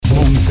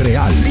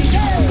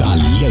Mtl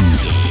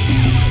Caliente.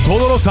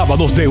 Todos los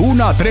sábados de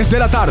 1 a 3 de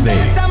la tarde.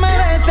 Bésame,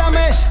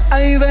 bésame,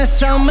 ay,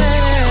 bésame.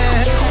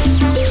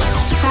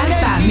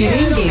 Salsa,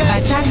 merengue,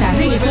 bachata,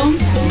 reggaetón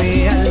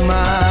Mi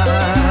alma.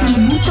 y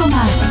mucho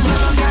más.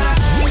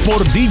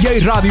 Por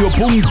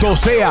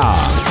djradio.ca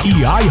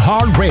y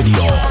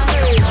iHeartRadio.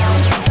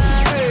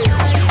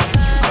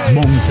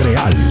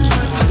 Mtl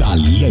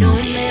Caliente. No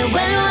me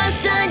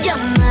vuelvas a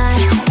llamar,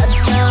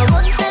 acabo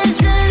el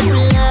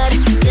celular,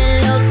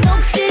 de lo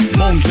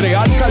tóxico.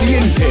 Mtl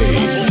Caliente.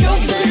 Yo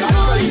te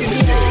voy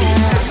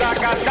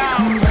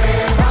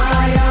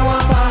Hay agua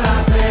para la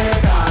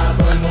seca,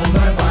 todo el mundo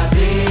en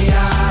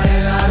patilla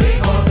en la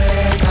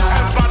discoteca.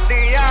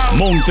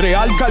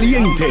 Mtl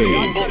Caliente.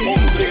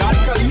 Mtl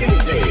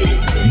Caliente.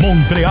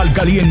 Mtl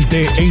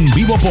Caliente en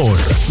vivo por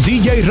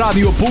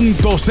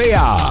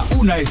djradio.ca,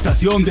 una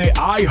estación de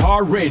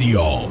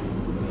iHeartRadio.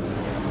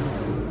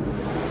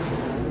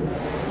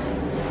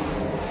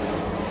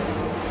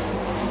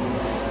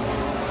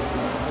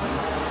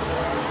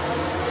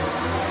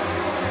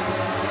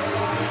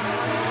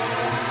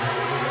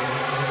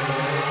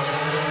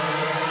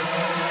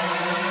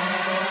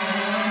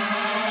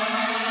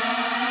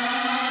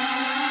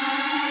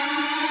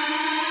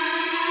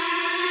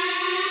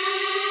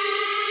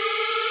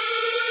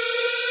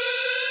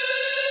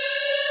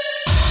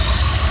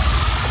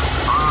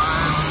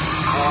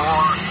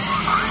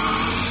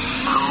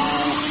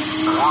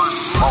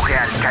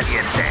 Mtl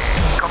Caliente.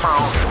 Come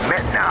on,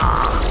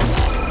 maintenant.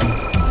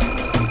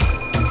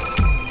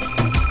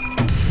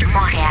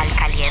 Mtl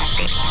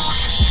Caliente.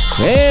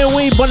 Eh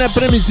oui, bon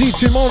après-midi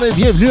tout le monde et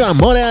bienvenue à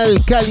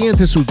Mtl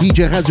Caliente sur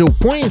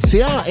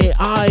djradio.ca et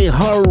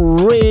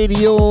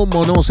iHeartRadio.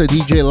 Mon nom c'est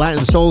DJ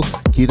Latin Soul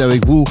qui est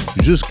avec vous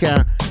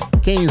jusqu'à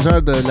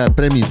 15h de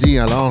l'après-midi.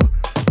 Alors,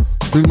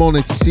 tout le monde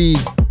est ici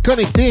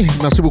connecté.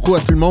 Merci beaucoup à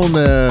tout le monde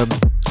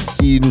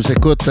qui nous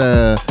écoute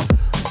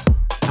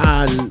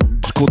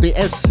du côté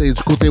est y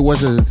du côté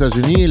ouest de los Estados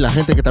Unidos. La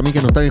gente que también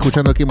que nos están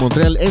escuchando aquí en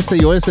Montreal, este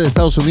y oeste de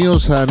Estados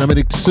Unidos, en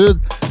América del Sur,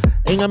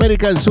 en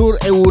América del Sur,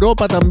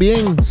 Europa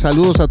también.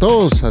 Saludos a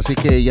todos. Así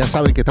que ya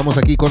saben que estamos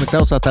aquí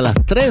conectados hasta las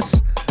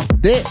 3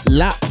 de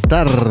la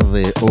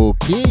tarde.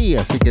 Ok,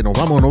 así que nos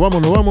vamos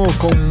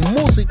con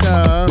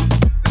música.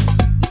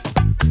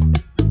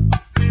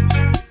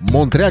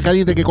 Mtl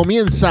Caliente que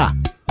comienza.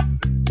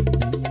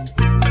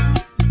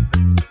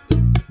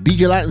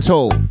 DJ Latin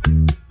Soul.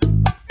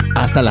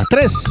 Hasta las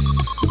 3.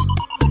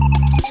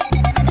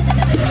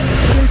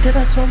 Él te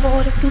da su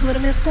amor, tú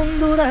duermes con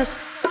dudas.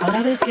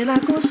 Ahora ves que la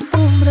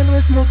costumbre no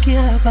es lo que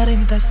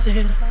aparenta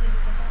ser.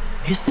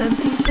 Es tan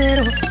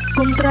sincero,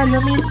 contrario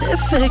a mis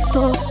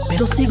defectos,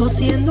 pero sigo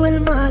siendo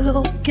el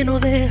malo que no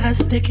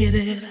dejas de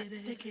querer.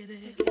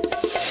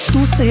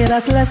 Tú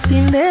serás la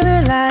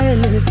Cinderela,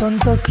 el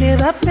tonto que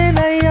da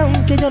pena, y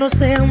aunque yo no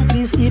sea un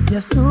príncipe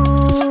azul,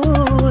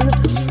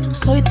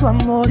 soy tu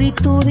amor y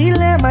tu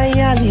dilema, y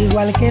al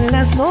igual que en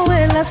las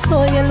novelas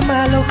soy el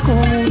malo con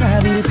una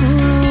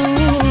virtud.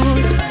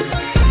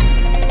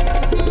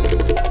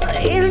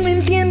 Él me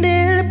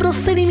entiende el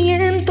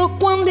procedimiento,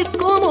 cuándo y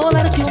cómo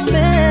darte un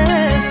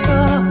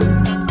beso.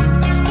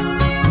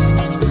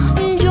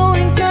 Yo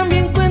en cambio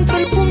encuentro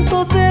el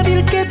punto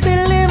débil que te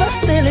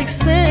elevas del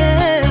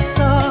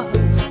exceso.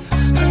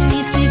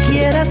 Ni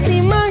siquiera se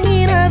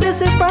imagina de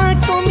ese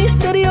pacto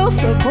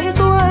misterioso con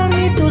tu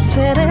alma y tu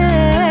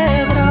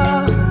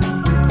cerebro.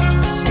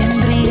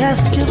 Tendrías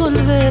que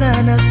volver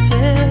a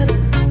nacer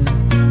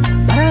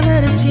para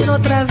ver si en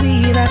otra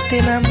vida te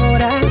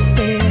enamoras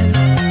de él.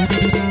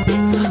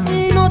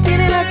 No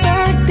tiene la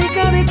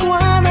táctica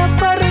adecuada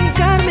para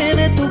arrancarme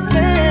de tu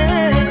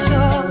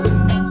pecho.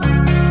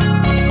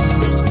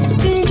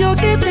 Yo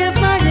que te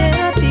fallé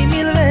a ti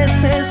 1000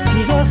 veces,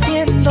 sigo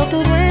siendo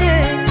tu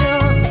dueño.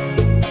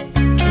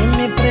 Que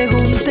me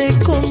pregunte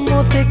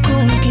cómo te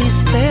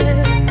conquisté,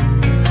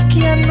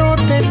 que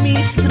anote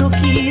mis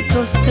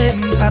truquitos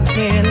en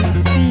papel.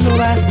 No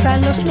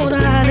bastan los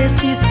morales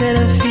y ser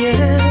fiel,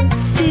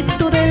 si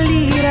tú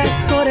deliras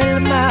por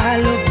el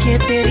malo que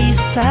te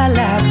eriza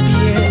la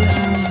piel.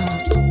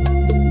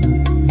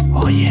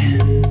 Oye,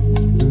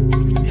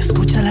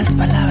 escucha las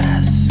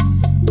palabras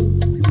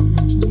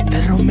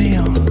de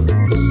Romeo.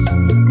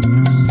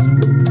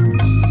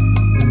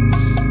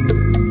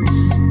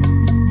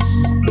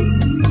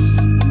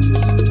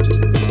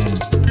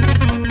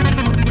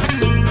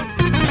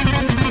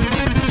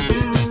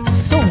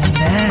 So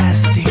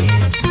nasty,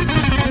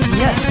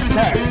 yes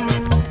sir.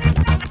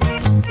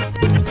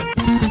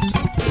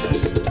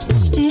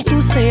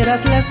 Tú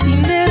serás la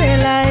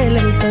Cinderela, él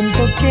el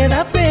tonto que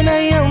da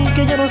pena, y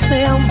aunque yo no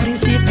sea un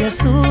príncipe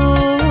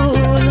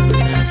azul,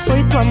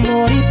 soy tu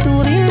amor y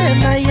tu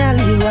dilema, y al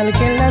igual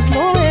que en las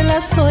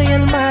novelas soy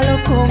el malo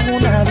con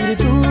una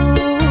virtud.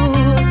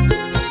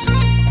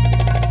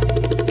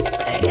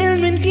 Él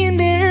me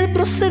entiende el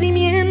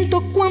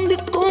procedimiento, cuándo y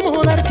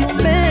cómo darte un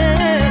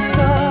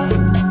beso.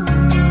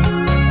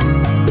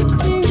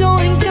 Yo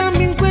en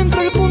cambio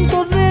encuentro el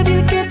punto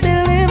débil que te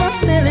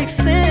elevas del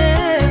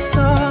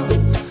exceso.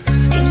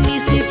 Y ni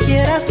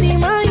siquiera se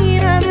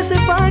imagina de ese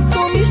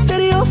pacto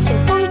misterioso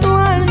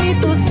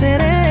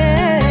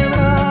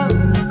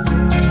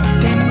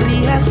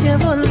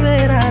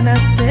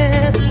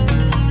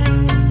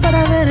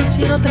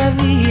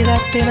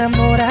te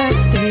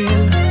enamoras de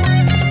él.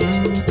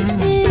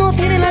 No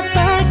tiene la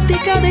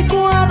táctica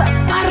adecuada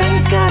para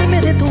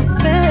arrancarme de tu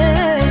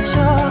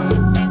pecho.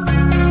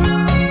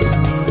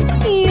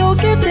 Yo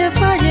que te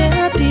fallé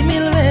a ti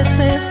 1000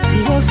 veces,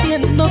 sigo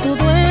siendo tu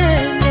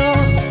dueño.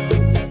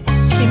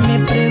 Que me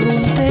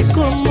pregunte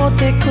cómo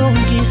te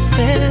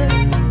conquisté,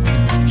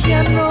 que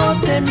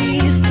anote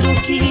mis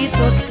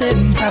truquitos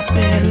en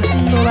papel.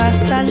 No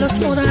bastan los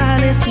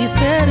modales y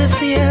ser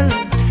fiel.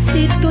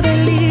 Si tú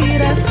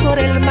deliras por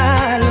el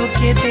malo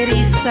que te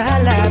eriza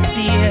la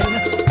piel.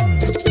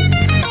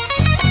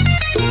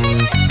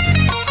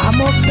 I'm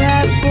a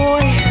bad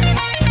boy.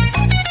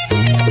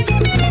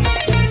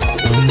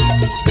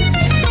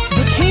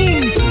 The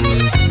Kings,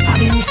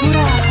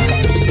 Aventura.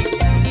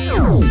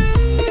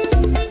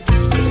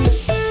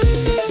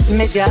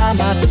 Me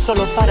llamas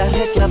solo para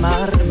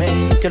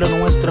reclamarme que lo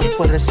nuestro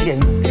fue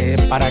reciente,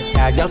 para que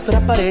haya otra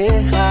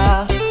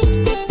pareja.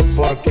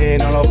 ¿Por qué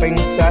no lo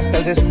pensaste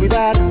al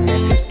descuidar?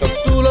 Si esto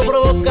tú lo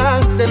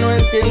provocaste, no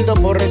entiendo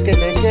por qué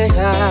te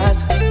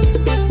quejas.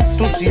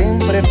 Tú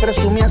siempre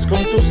presumías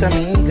con tus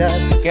amigas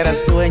que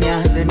eras dueña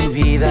de mi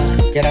vida,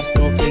 que eras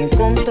tú quien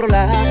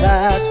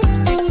controlabas.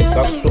 Tu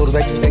absurdo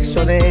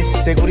exceso de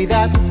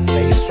seguridad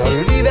te hizo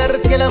olvidar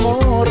que el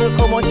amor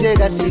como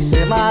llega así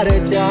se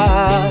marcha.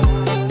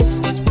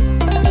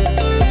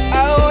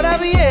 Ahora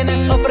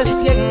vienes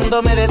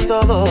ofreciéndome de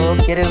todo,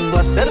 queriendo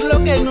hacer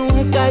lo que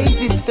nunca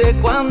hiciste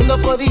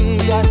cuando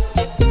podías.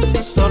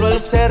 Solo el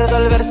cerdo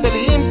al verse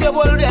limpio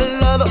vuelve al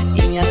lodo,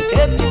 y ni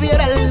aunque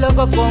tuviera el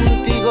loco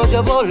contigo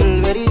yo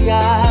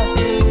volvería.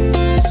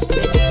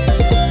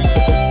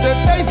 Se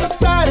te hizo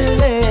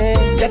tarde,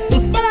 ya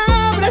tus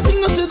palabras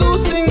no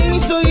seducen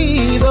mis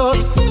oídos.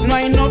 No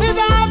hay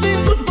novedad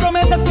en tus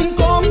promesas sin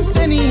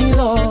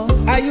contenido.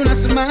 Hay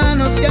unas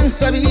manos que han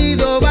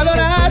sabido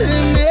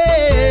valorarme.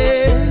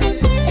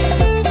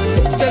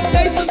 Se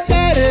te hizo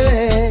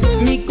tarde,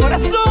 mi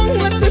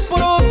corazón late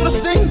por otros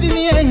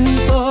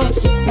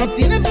sentimientos. No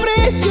tiene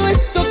precio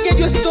esto que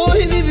yo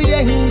estoy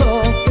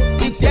viviendo,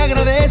 y te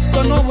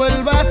agradezco no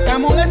vuelvas a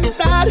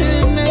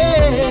molestarme.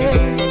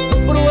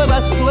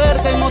 Prueba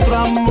suerte en otro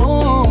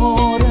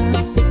amor,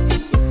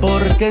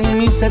 porque en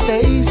mí se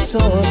te hizo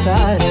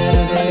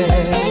tarde.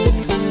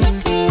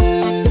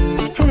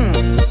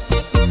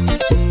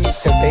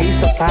 Se te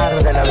hizo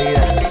tarde la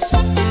vida.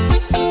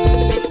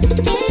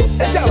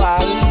 El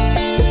chaval.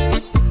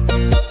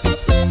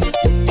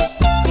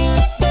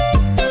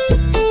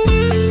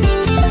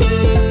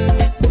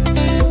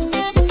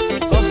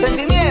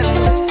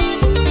 Consentimiento.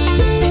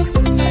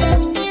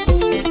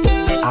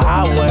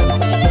 Ah, bueno.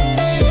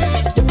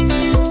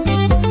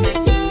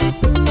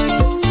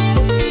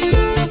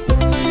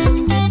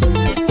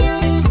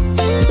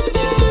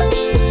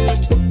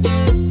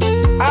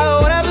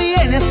 Ahora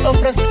vienes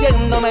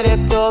ofreciéndome de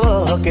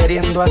todo,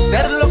 queriendo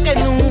hacer lo que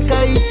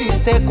nunca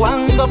hiciste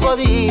cuando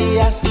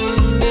podías.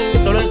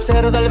 Solo el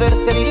cerdo al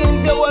verse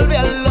limpio vuelve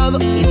al lodo,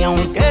 y ni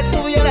aunque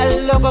tuviera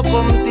el loco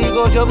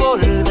contigo yo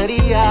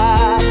volvería.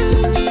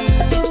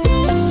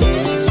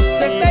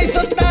 Se te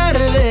hizo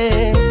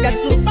tarde, ya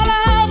tus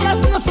palabras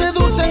no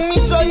seducen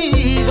mis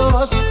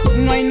oídos.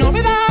 No hay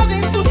novedad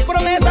en tus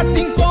promesas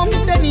sin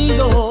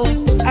contenido.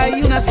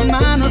 Hay unas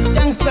manos que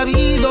han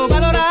sabido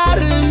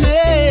valorarme.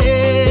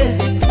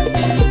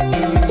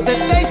 Se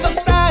te hizo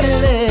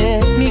tarde,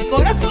 mi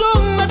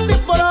corazón late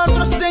por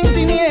otro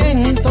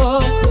sentimiento.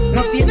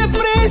 No tiene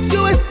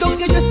precio esto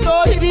que yo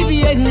estoy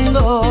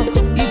viviendo,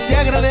 y te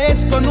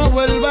agradezco no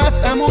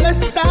vuelvas a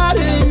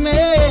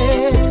molestarme.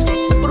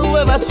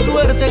 Prueba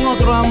suerte en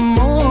otro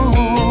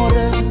amor,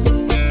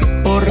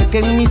 porque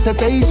en mí se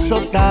te hizo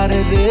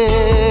tarde.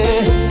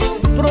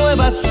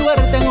 Prueba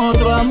suerte en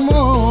otro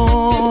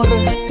amor,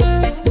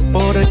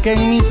 porque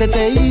en mí se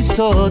te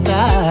hizo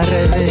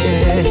tarde.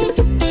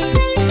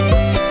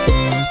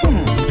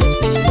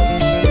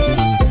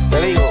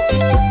 Te digo,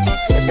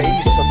 se te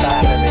hizo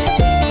tarde.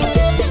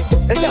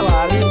 El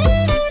chaval.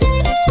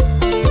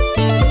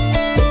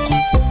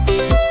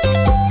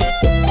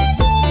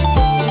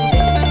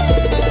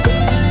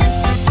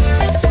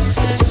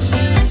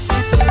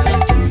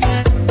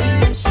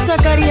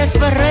 Zacarías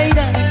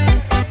Ferreira,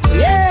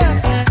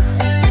 yeah,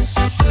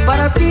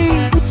 para ti.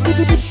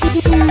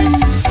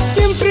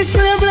 Siempre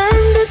estoy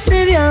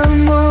hablándote de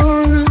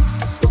amor,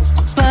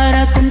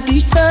 para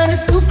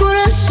conquistar tu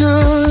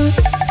corazón,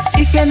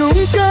 y que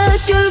nunca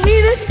te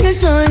olvides que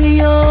soy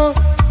yo,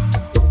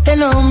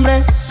 el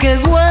hombre que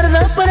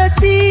guarda para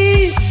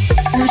ti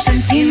un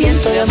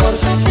sentimiento de amor,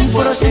 un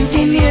puro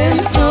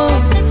sentimiento,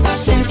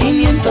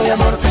 sentimiento de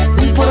amor,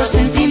 un puro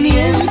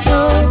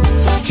sentimiento.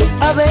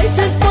 A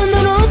veces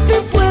cuando no te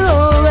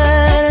puedo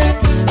ver,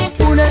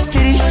 una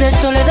triste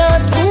soledad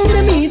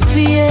cubre mi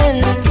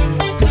piel.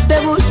 Te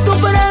busco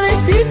para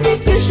decirte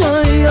que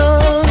soy yo,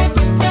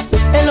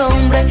 el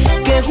hombre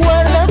que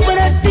guarda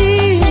para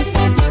ti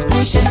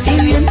un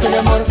sentimiento de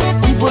amor,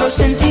 un puro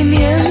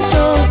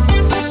sentimiento,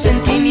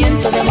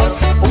 sentimiento de amor,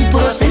 un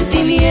puro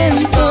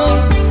sentimiento.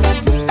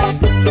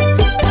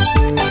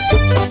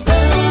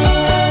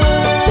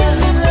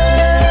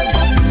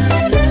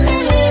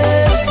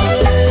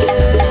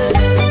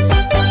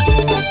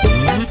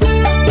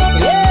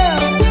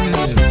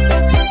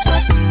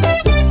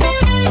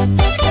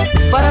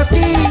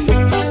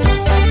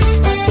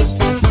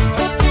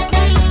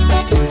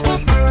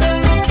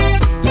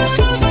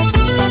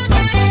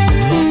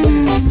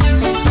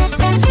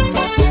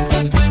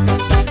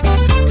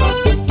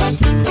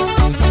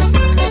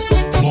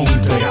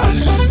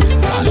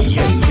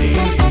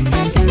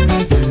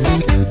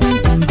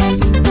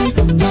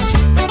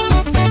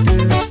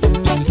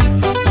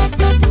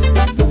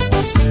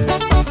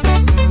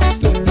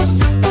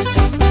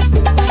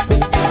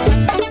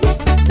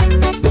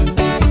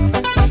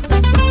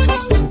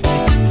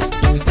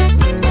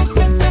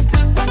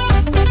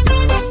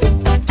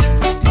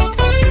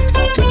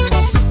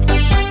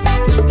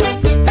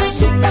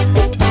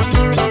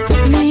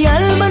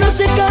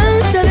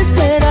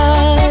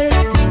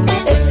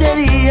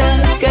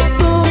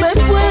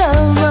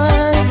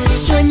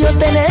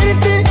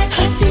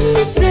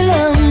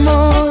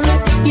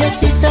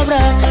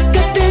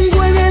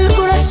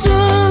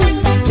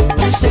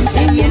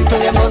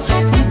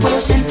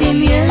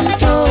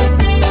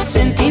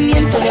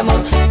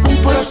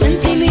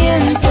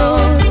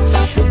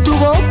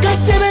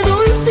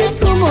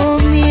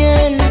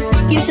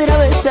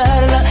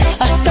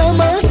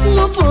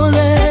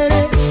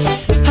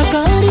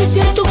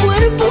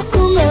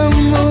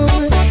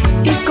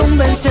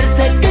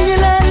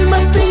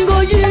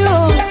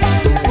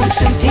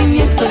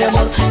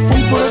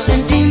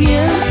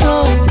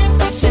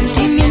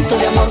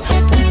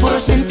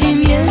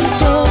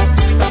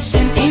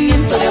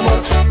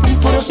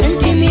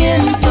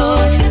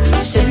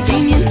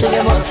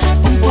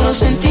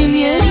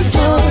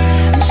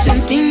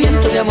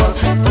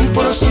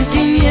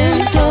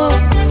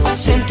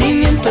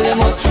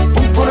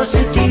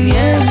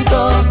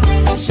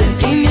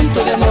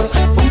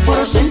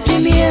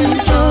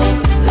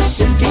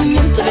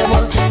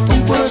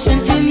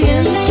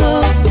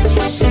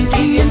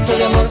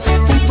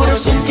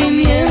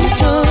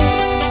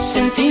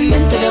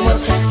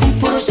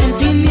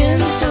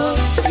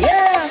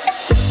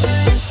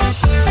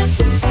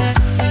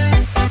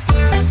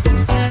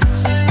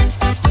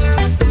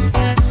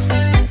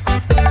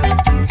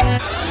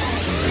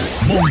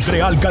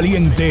 Mtl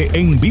Caliente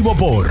en vivo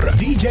por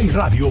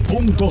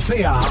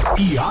djradio.ca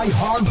y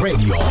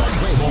iHeartRadio.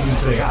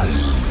 Mtl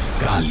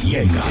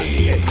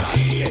Caliente.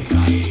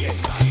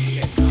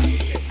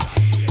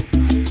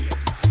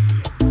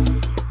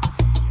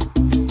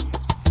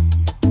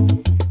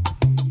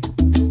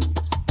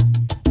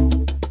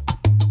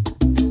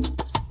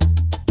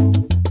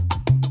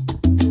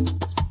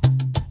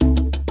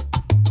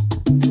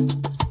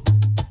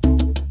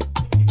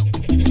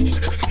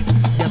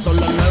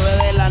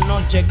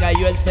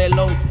 Cayó el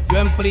telón, yo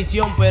en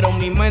prisión, pero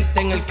mi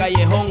mente en el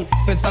callejón,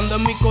 pensando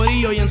en mi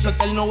corillo y en su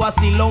eterno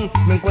vacilón.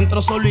 Me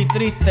encuentro solo y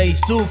triste y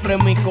sufre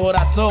mi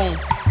corazón.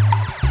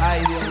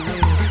 Ay, Dios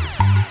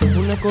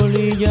mío. Una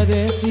colilla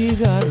de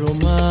cigarro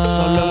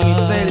más, solo en mi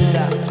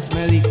celda,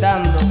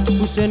 meditando.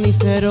 Un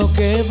cenicero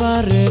que va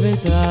a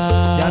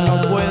reventar. Ya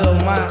no puedo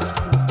más,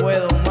 no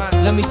puedo más.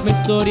 La misma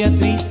historia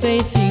triste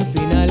y sin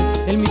final,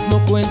 el mismo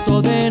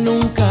cuento de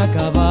nunca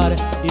acabar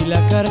y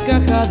la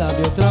carcajada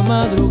de otra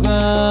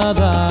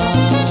madrugada.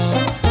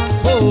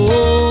 Oh,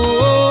 oh,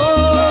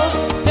 oh.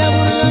 Se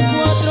burlan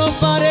cuatro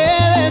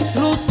paredes,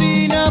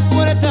 rutina,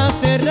 puerta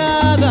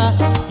cerrada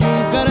y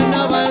un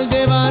carnaval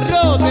de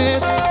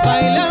barrotes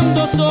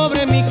bailando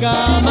sobre mi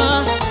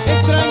cama.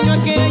 Extraño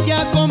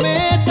aquella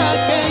cometa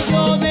que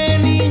yo de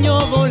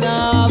niño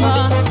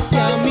volaba y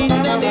a mis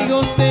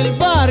amigos del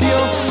barrio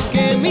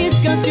que mis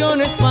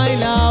canciones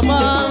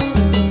bailaban.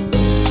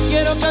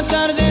 Quiero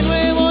cantar de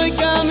nuevo y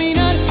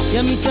caminar y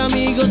a mis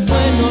amigos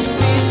buenos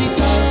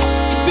visitar,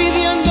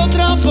 pidiendo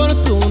otra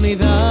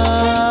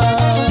oportunidad.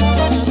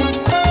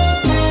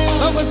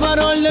 Bajo el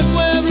farol del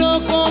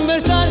pueblo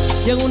conversar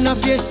y en una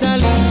fiesta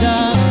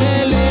linda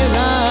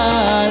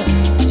celebrar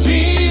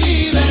mi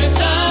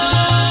libertad.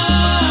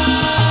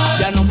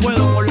 Ya no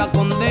puedo con la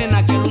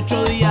condena que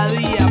lucho día a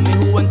día. Mi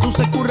juventud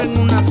se curre en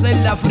una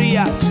celda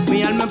fría,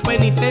 mi alma en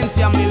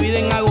penitencia, mi vida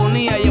en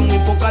agonía y en muy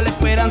poca la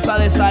esperanza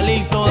de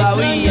salir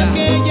todavía.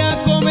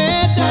 Aquella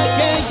cometa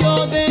que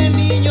yo de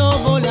niño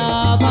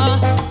volaba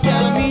y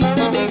a mis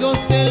amigos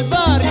del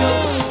barrio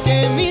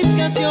que mis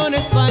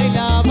canciones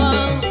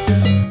bailaban.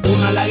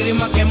 Una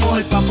lágrima que moja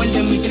el papel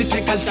de mi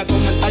triste carta,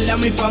 comentarle a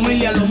mi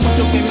familia lo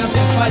mucho que me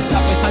hace falta.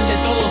 A pesar de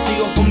todo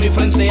sigo con mi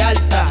frente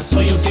alta,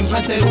 soy un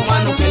simple ser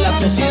humano que la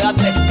sociedad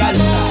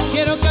descarta.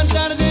 Quiero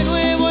cantar de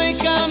nuevo y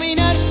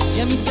caminar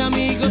y a mis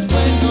amigos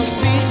buenos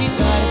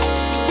visitar,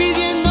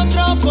 pidiendo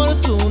otra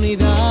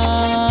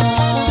oportunidad.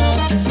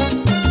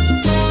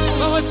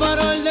 Bajo el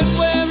farol del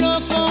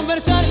pueblo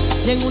conversar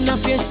y en una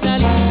fiesta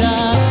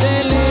linda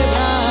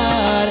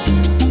celebrar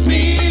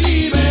mi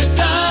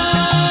libertad.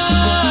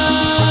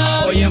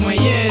 Óyeme,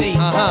 Jerry,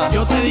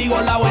 yo te digo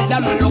la verdad,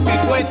 no es lo que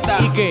cuesta,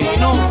 ¿y qué?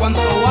 Sino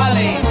cuánto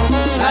vale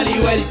la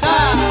libertad.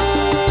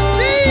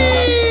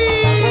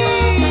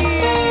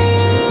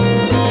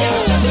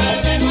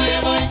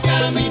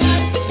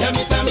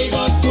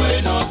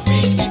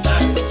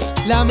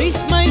 La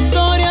misma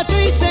historia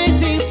triste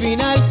y sin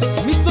final,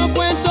 mismo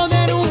cuento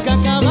de nunca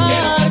acabar.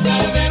 Quiero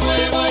cantar de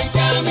nuevo y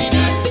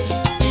caminar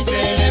y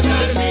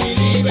celebrar mi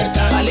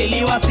libertad. Salir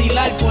y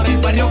vacilar por el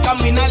barrio,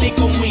 caminar y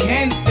con mi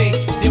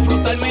gente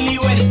disfrutar mi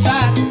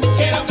libertad.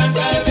 Quiero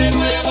cantar de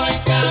nuevo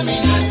y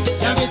caminar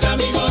y a mis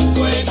amigos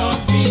buenos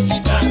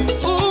visitar.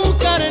 Un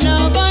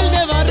carnaval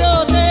de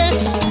barrotes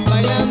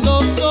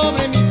bailando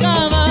sobre mi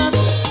cama.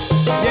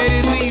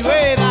 Jerry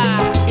Rivera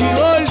y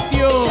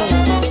Voltio,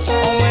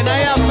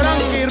 homenaje a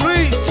Frankie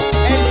Ruiz,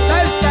 el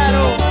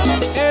tártaro,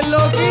 el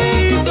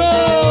loquito.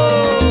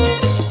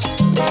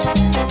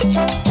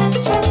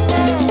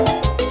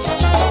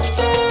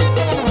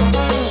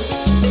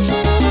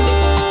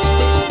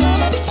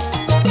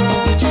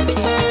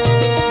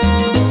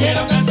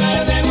 Quiero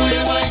cantar de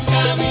nuevo y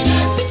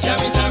caminar y a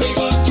mis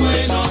amigos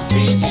buenos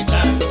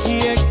visitar. Y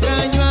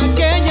extraño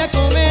aquella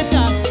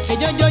cometa que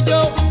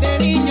yo de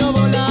niño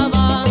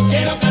volaba.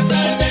 Quiero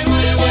cantar de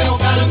nuevo quiero y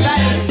caminar,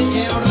 cantar,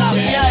 quiero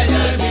rapear,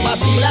 celebrar mi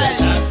vacilar.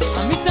 libertad.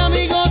 A mis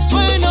amigos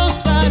buenos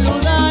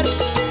saludar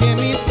que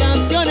mis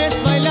canciones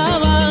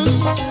bailaban.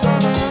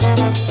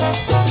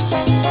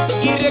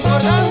 Y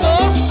recordando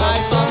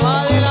al papá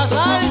de la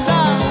salsa.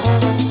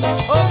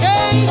 Ok,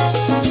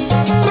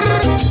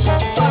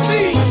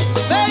 papi,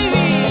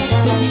 baby,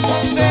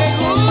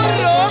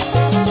 seguro.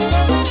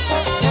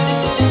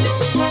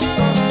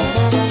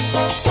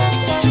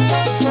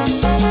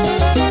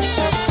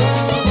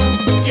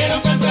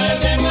 Quiero cantar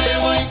de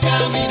nuevo y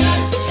caminar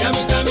y a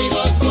mis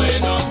amigos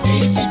buenos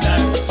visitar.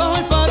 Bajo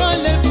el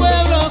farol del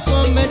pueblo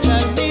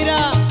conversar,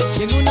 mira,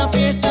 y en una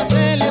fiesta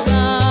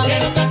celebrar.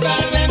 Quiero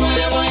cantar de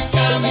nuevo y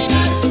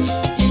caminar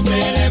y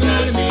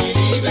celebrar mi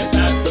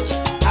libertad.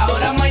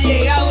 Ahora me ha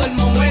llegado el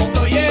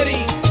momento,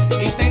 Jerry,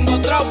 y tengo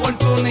otra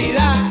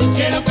oportunidad.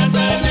 Quiero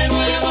cantar de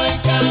nuevo y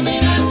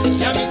caminar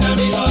y a mis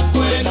amigos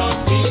buenos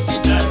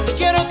visitar.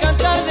 Quiero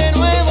cantar de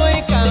nuevo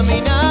y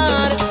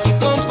caminar y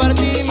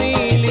compartir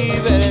mi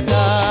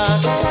libertad.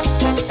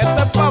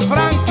 Esto es pa'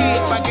 Frankie,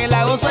 pa' que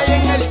la goza allá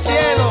en el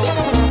cielo.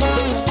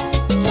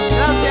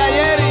 Gracias,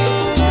 Jerry.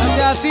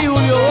 Gracias a ti,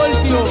 Julio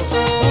Voltio,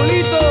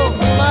 Julito,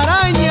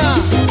 Maraña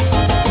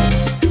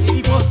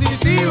y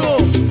positivo.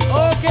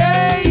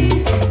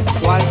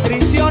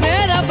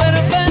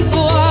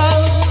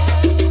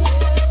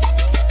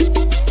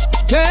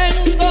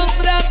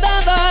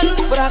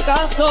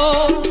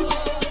 fracaso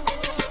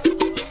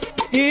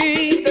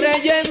y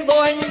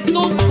creyendo en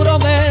tus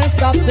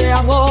promesas de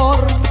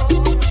amor,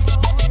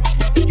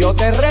 yo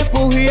te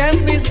refugié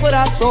en mis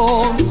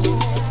brazos.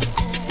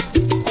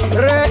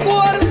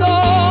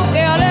 Recuerdo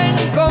que al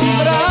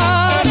encontrarte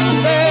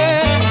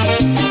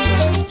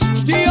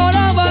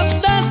llorabas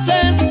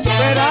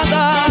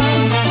desesperada,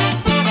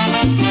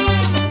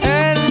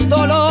 el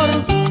dolor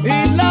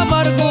y la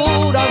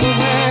amargura,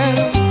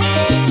 mujer,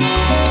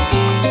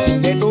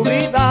 de tu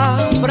vida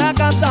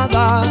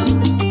fracasada.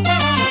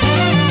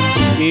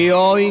 Y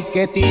hoy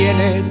que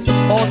tienes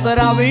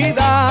otra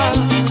vida,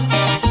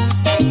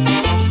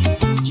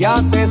 ya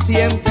te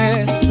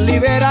sientes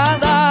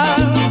liberada.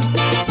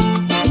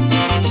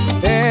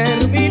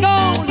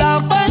 Terminó la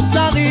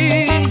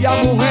pesadilla,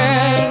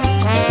 mujer,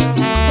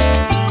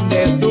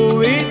 de tu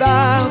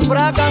vida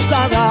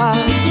fracasada.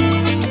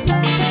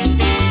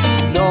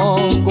 No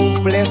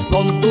cumples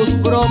con tus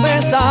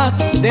promesas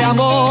de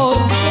amor,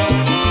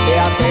 de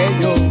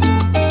aquello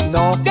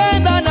no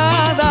queda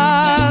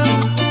nada.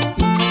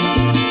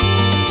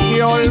 Y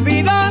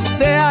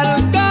olvidaste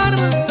al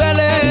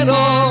carcelero,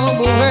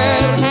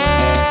 mujer,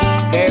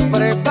 que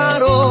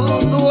preparó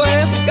tu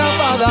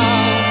escapada.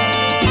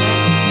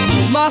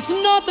 Mas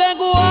no te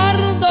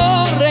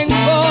guardo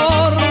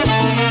rencor,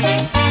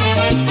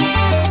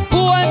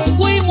 pues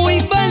fui muy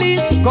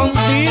feliz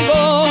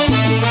contigo.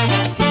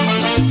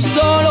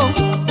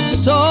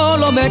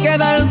 Solo me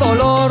queda el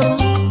dolor,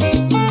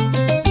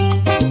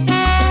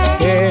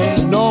 que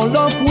no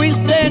lo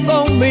fuiste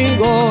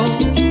conmigo.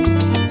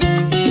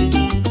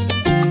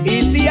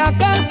 Y si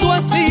acaso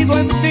he sido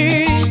en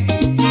ti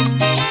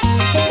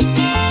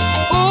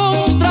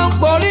un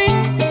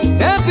trampolín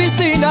de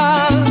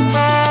piscina,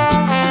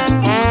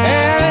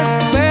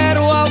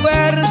 espero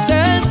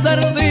haberte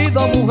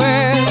servido,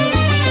 mujer,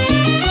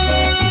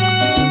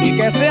 y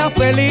que sea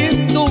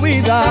feliz tu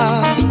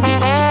vida.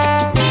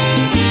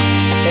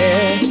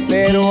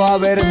 Espero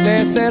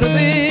haberte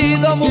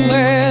servido,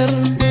 mujer,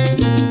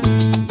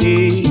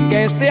 y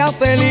que sea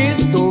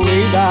feliz tu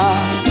vida.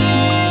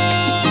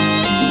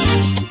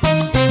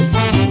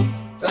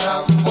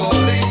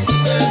 Trampolín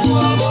de tu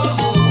amor,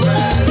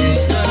 mujer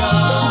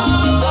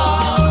ingrata.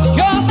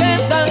 Yo que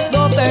tanto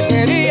te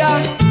quería,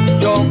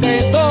 yo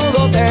que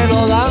todo te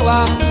lo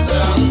daba.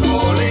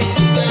 Trampolín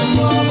de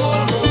tu amor,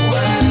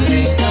 mujer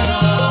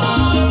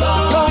ingrata.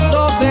 Pronto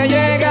se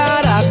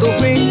llegará a tu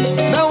fin,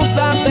 me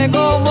usaste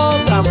como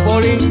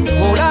trampolín,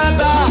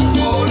 mulata.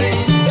 Trampolín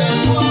de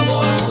tu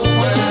amor,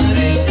 mujer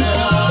ingrata.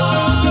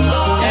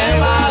 Qué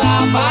mala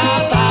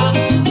pata,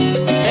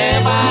 qué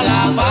mala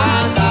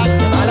pata,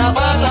 qué mala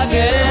pata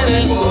que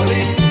eres.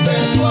 Trampolín de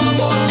tu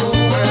amor,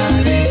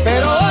 mujer ingrata.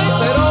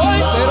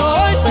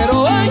 Pero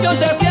hoy yo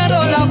te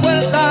cierro la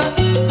puerta,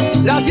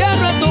 la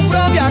cierro en tu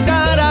propia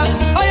cara.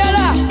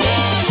 ¡Óyala!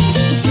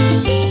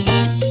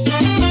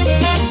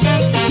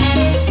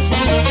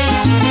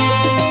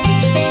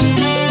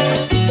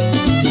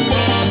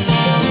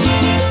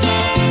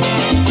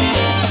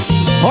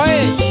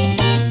 Oye,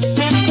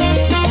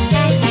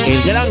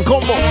 el gran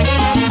combo.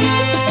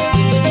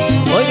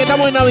 Hoy que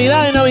estamos en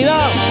Navidad,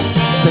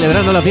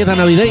 celebrando las fiestas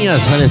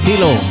navideñas al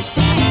estilo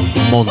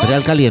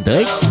Mtl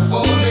Caliente, ¿eh?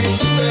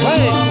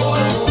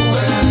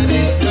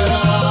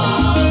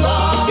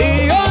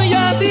 Y hoy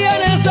ya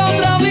tienes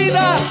otra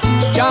vida,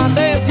 ya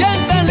te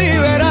sientes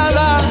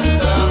liberada.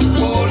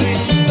 Trampolín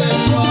de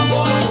tu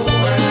amor,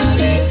 mujer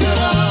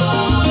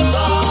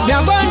ingrata. Me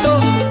acuerdo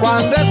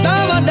cuando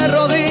estabas de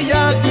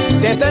rodillas,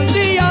 te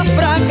sentías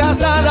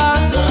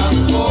fracasada.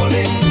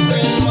 Trampolín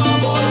de tu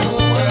amor,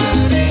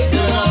 mujer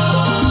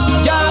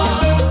ingrata.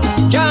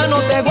 Ya no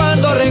te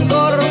guardo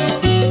rencor,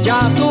 ya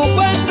tu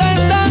cuenta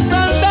está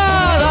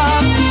saldada.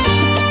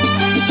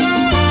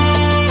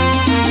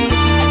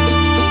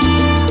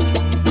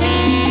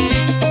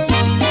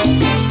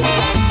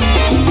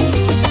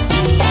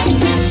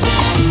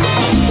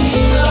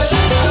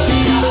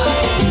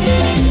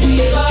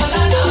 Viva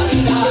la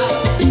Navidad,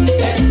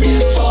 es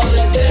tiempo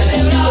de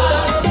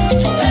celebrar.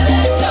 Yo te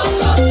deseo un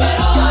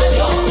próspero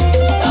año,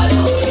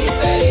 salud y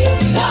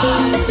felicidad.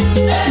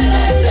 Te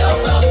deseo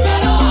un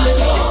próspero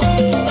año,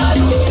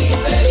 salud y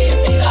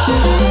felicidad.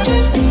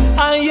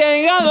 Ha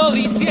llegado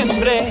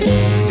diciembre,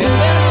 se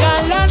acerca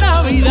la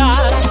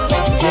Navidad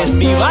y en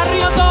mi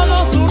barrio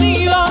todos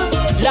unidos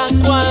la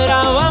cuadra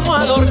vamos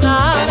a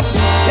adornar.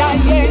 La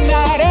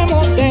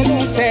llenaremos de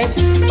luces,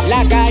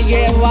 la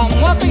calle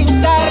vamos a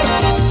pintar.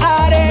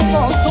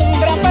 Haremos un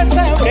gran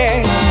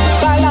pesebre,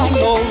 para la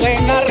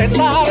novena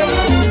rezar.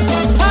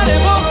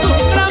 Haremos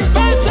un gran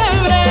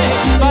pesebre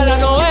para la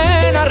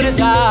novena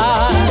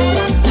rezar.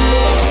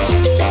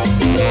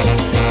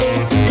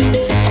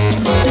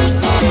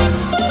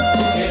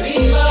 Que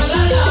viva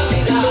la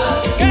Navidad,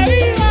 ¡Que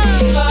viva!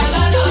 viva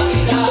la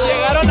Navidad.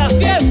 Llegaron las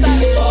fiestas.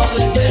 Tiempo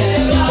de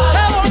celebrar.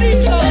 ¡Qué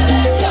bonito! Te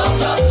deseo un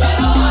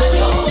próspero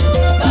año,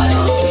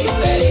 salud y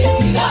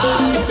felicidad.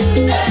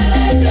 Te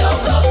deseo un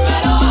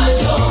próspero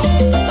año,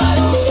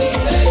 salud y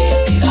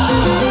felicidad.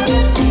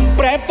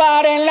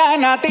 Preparen la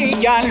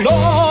natilla,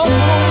 los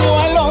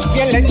buñuelos y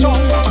el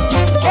lechón.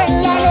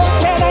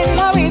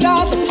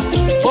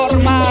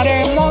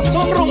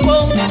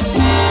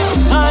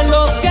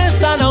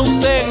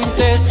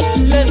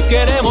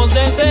 queremos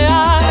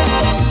desear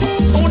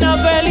una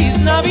feliz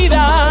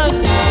Navidad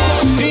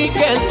y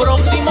que el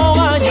próximo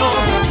año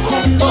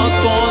juntos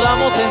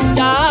podamos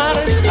estar.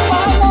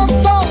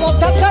 Vamos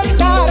todos a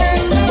saltar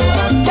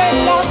de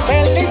la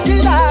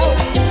felicidad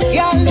y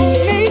al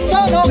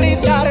unísono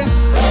gritar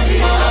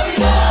 ¡Feliz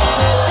Navidad!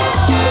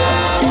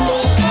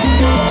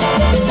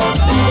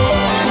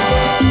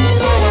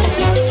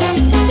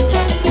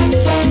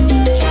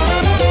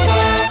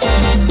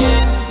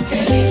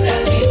 Qué linda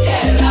es mi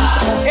tierra,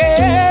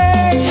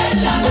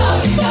 en la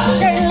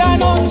Navidad, en la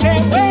noche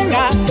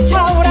buena,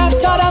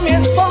 abrazar a mi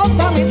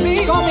esposa, mis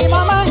hijos, mi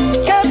mamá,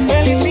 qué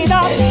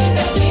felicidad. qué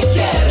linda es mi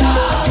tierra,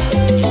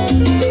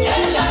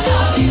 en la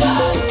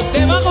Navidad.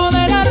 Debajo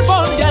del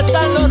árbol ya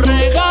están los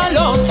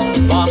regalos,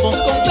 vamos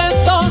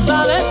contentos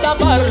a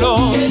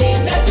destaparlos. Qué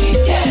linda es mi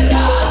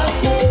tierra,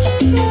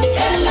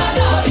 en la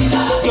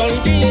Navidad. Se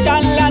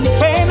olvidan las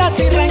penas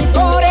y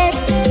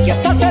rencores y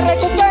hasta se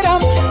recuperan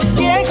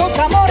viejos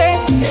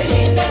amores. Qué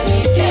linda es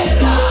mi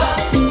tierra,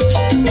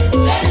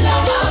 en la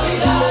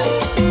Navidad.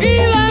 Y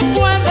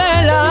después de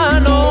la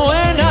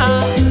novena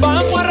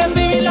vamos a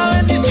recibir la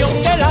bendición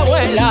de la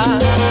abuela.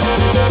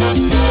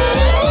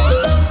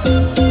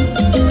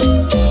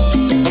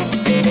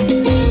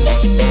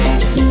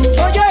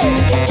 Oye,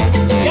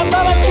 ya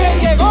sabes quién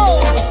llegó.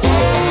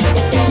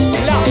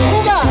 La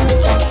fuga.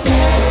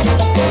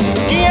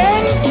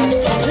 ¿Quién?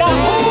 La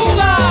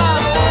fuga.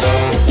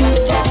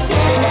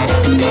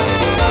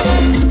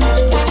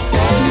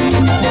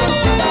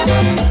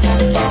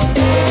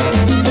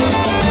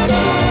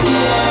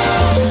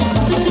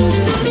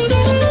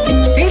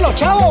 Dilo,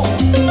 chavo.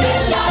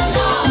 En la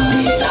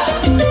Navidad,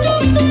 en la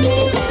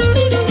Navidad,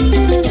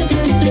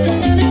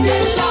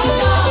 en la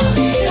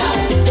Navidad,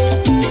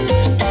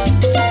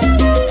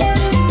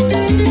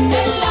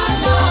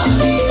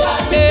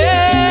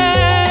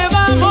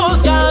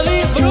 Vamos a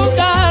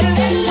disfrutar.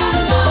 en la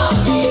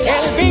Navidad,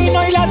 El vino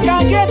y las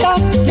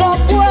galletas no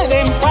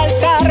pueden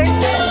faltar. en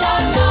la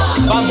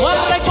Navidad. Vamos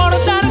a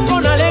recordar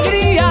con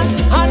alegría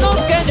a los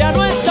que ya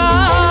no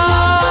están.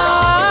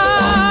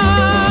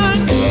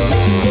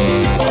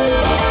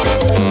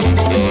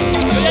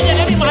 Yo ya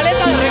llené mi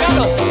maleta de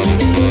regalos.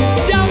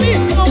 Ya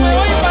mismo me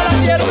voy para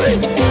la tierra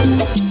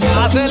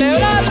a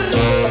celebrar.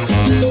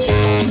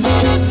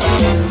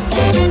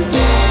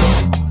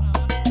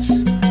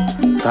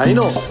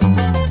 Taino,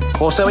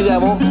 José me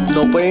llamó,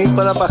 no pueden ir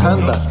para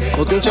Pajanta.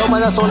 No tienen echado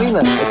más gasolina,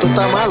 esto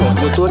está malo.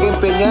 Yo tuve que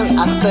empeñar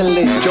hasta el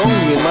lechón,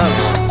 mi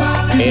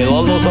hermano.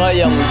 Eduardo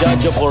Saya,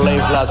 muchachos, por la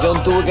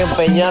inflación tuve que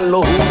empeñar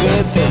los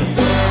juguetes.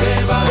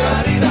 ¡Qué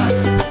barbaridad!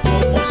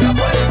 ¿Cómo se ha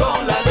puesto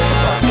la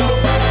situación?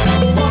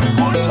 Por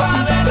culpa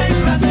de la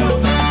inflación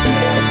se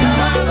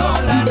ha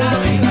acabado la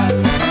Navidad.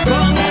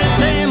 Con el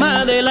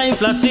tema de la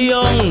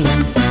inflación,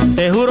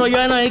 te juro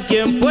ya no hay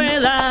quien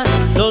pueda.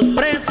 Los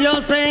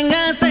precios en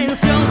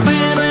ascensión,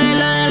 pero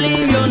el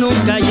alivio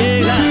nunca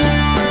llega.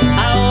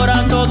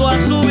 Ahora todo ha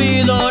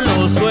subido,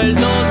 los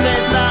sueldos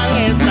están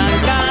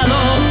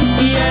estancados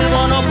y el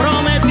bono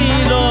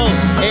prometido,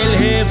 el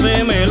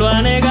jefe me lo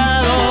ha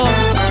negado.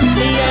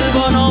 Y el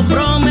bono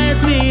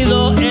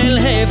prometido, el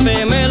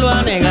jefe me lo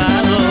ha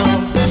negado.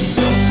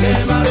 Dios, qué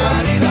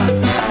barbaridad,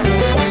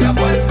 cómo se ha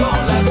puesto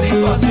la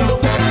situación.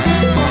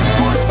 Por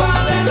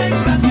culpa de la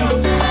inflación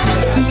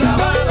se ha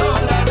acabado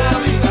la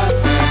Navidad.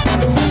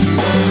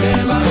 Dios, qué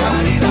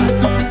barbaridad,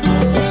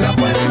 cómo se ha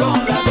puesto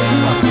la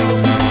situación.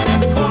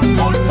 Por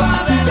culpa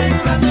de la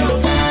inflación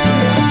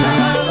se ha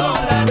acabado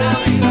la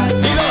Navidad.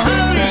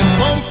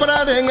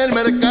 Comprar en el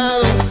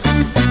mercado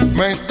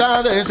me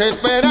está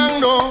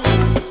desesperando.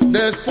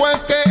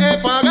 Después que he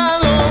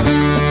pagado,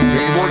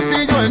 mi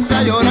bolsillo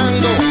está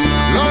llorando.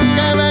 Los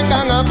que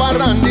vengan a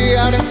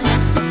parrandear,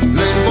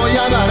 les voy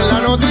a dar la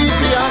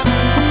noticia.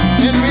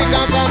 En mi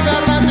casa se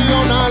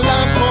raciona la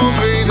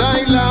comida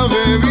y la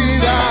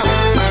bebida.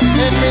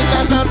 En mi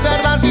casa se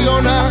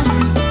raciona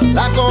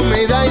la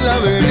comida y la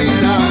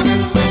bebida.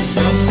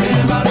 Dios, qué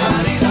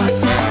barbaridad,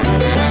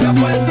 cómo se ha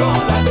puesto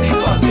la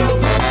situación.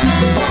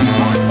 Por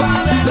culpa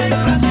de la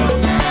inflación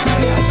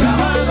se ha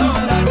acabado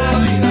la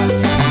Navidad.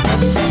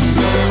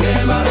 Dios, qué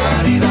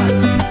barbaridad,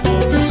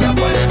 cómo se ha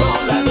puesto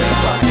la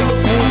situación.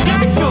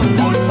 Por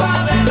culpa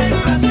de la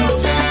inflación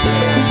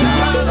se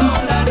ha acabado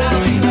la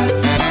Navidad.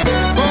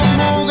 Con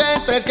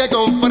juguetes que he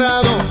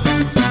comprado,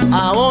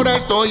 ahora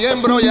estoy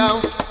embrollado.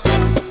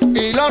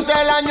 Y los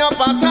del año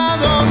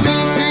pasado ni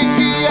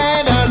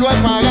siquiera lo he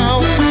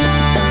pagado.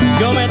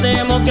 Yo me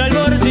temo que al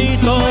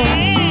gordito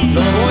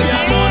lo voy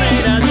a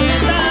poner a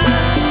dieta,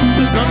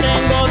 pues no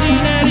tengo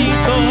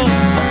dinerito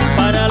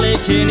para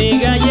leche ni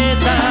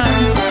galleta.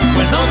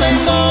 Pues no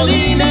tengo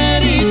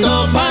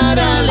dinerito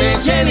para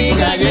leche ni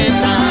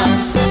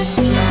galletas.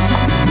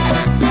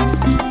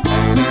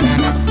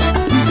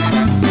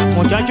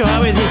 Muchachos, a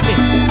ver,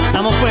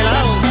 estamos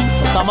pelados.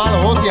 Está malo,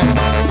 José.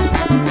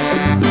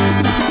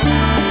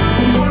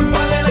 Por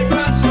culpa de la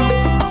inflación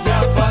se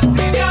ha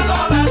fastidiado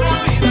la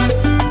Navidad.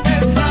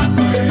 Esta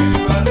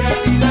nueva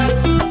realidad,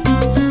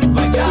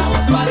 no hay chavos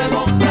para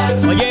comprar.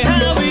 Oye,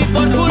 Javi,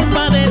 por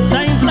culpa de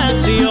esta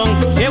inflación,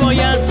 ¿qué voy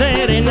a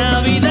hacer en Navidad?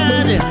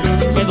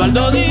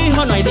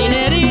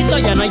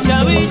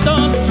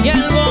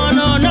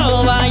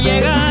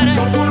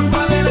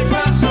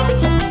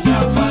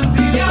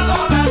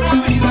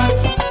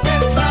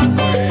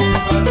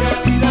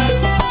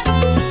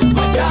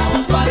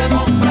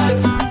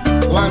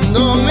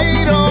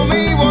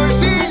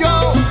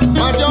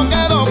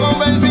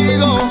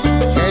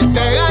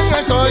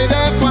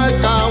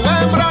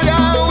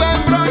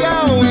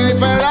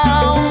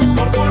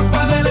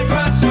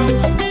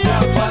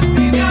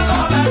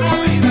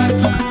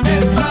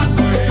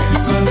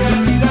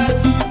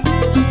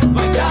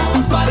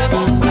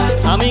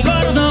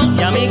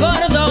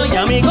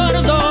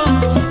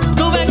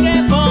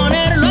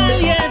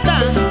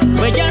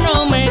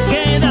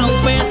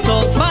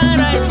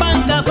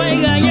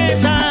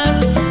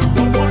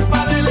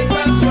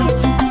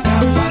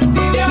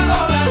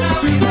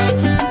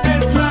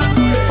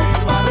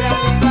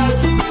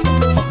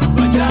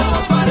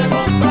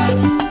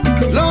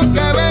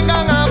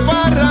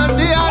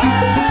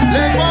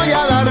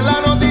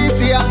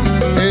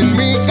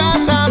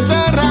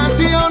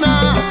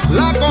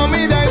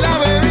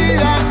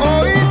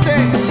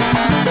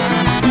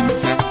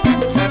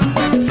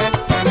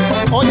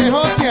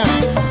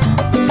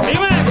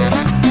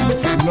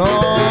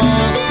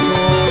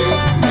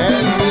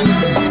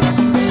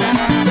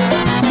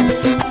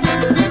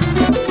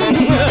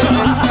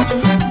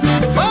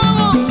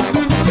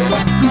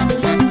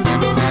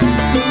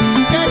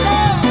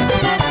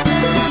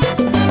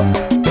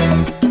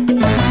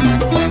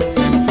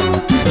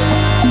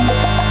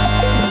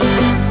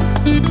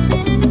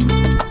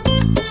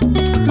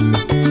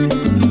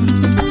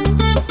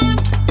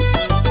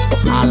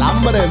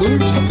 hambre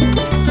dulce.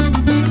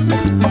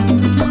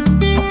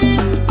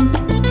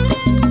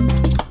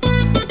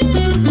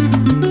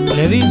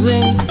 Le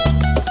dicen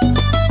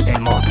el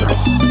monstruo.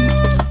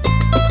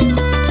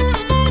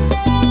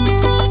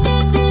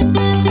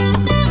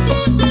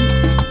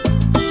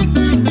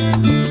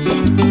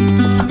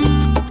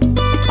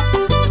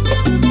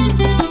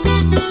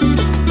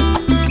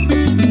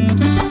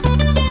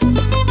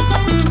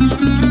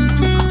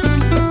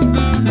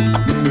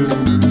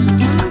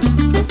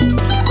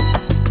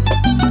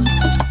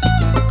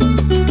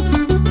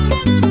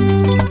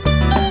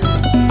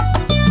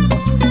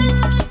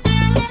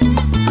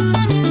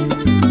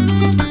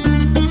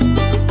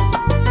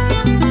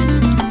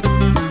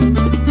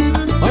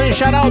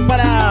 Shout out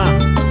para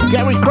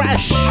Gary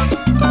Crash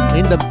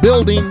in the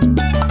building.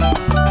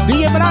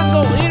 DJ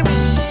Branco, hear me.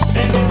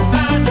 En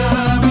esta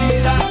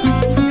Navidad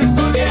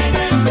estoy bien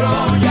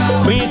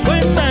embrollado. Mi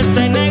cuenta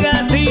está en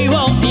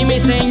negativo y mi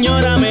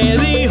señora me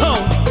dijo,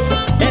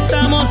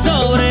 estamos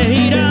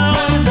sobregirados.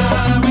 En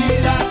esta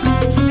Navidad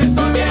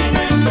estoy bien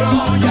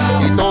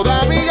embrollado. Y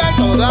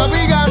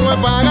todavía no he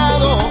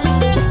pagado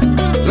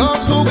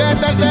los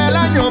juguetes del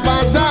año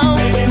pasado.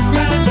 En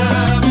esta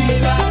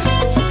Navidad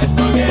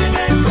estoy bien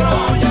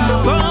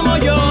embrollado. Como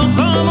yo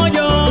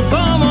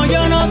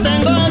no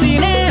tengo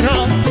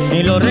dinero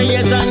y los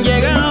reyes han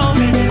llegado.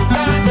 En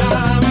esta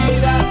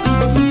Navidad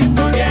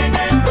estoy bien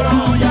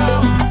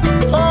embrollado.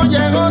 Oye,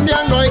 José,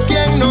 no hay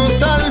quien nos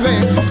salve,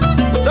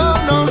 no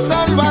nos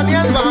salva ni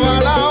el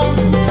babalao.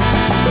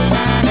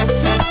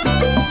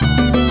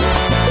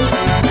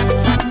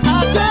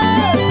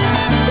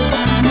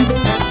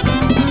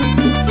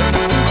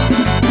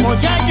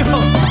 Muchachos,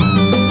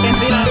 que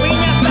si la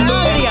piña está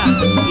agria.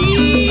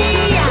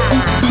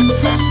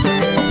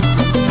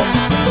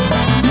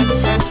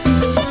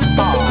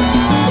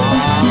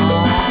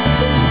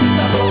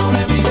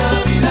 Sobre mi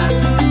Navidad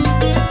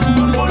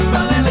por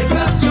culpa de la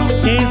inflación.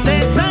 Que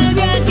se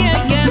salve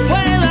aquel que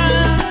pueda,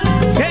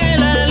 que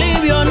el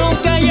alivio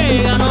nunca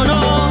llega,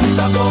 no.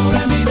 Está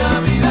pobre mi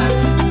Navidad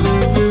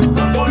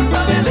por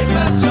culpa de la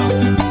inflación.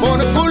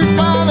 Por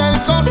culpa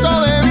del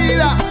costo de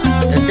vida,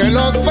 es que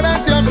los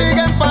precios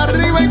siguen para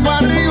arriba y para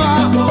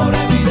arriba.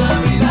 Pobre mi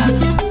Navidad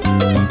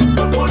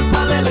por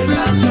culpa de la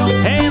inflación.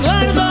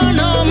 Eduardo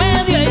no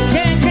me dio el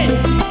cheque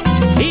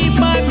y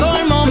pa'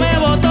 colmo me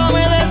botó,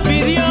 me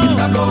despidió.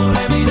 Está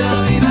pobre mi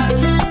Navidad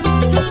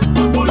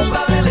por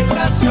culpa de la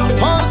inflación.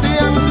 José,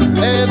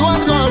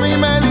 Eduardo a mí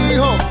me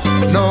dijo,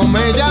 no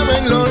me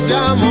llamen, los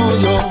llamo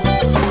yo.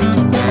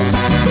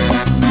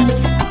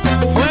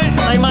 Pues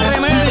no hay más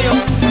remedio,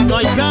 no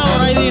hay cabo,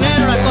 no hay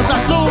dinero, las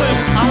cosas suben.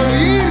 A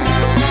huir.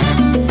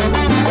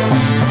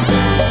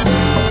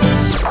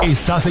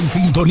 Estás en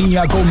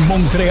sintonía con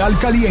Mtl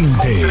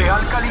Caliente.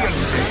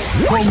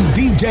 Con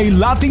DJ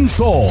Latin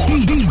Soul.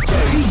 DJ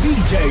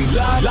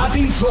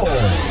Latin Soul.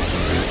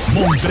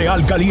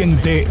 Mtl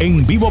Caliente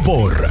en vivo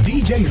por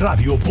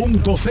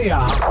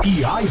djradio.ca y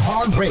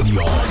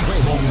iHeartRadio.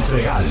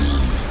 Mtl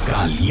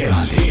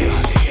Caliente.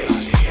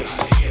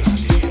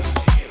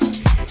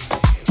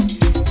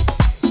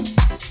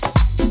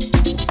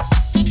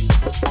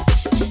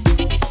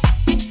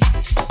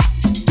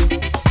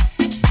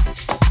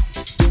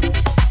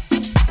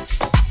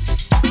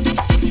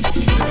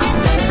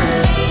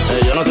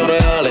 Ellos no son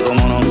reales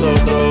como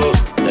nosotros.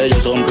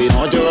 Ellos son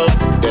Pinocho.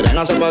 Quieren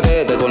hacer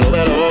paquete con lo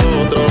del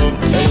otro.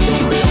 Ellos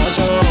son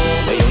Pinocho.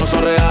 Ellos no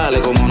son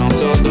reales como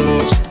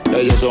nosotros.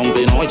 Ellos son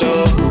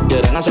Pinocho.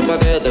 Quieren hacer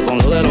paquete con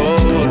lo del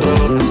otro.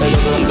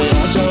 Ellos son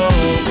Pinocho.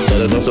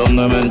 Ustedes todos son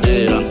de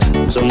mentira.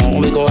 Somos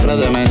un bicorre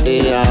de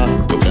mentira.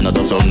 Ustedes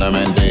todos son de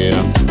mentira.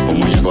 Un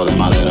muñeco de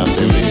madera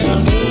sin vida.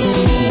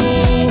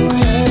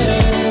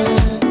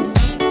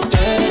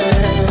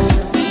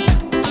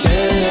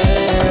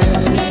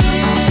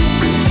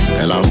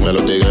 En la jungla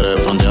los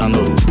tigres fronteando,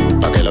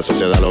 pa' que la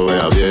sociedad lo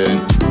vea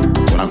bien.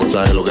 Una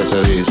cosa es lo que se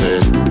dice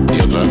y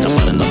otra es que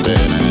aparentan tener.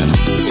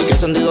 ¿Y qué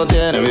sentido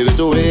tiene vivir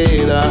tu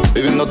vida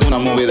viviéndote una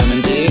movie de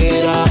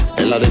mentira?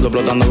 En la disco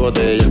explotando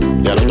botellas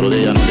y al otro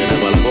día no tienes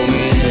para la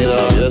comida.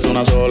 La vida es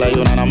una sola y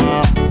una nada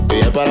más, y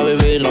es para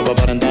vivir, no para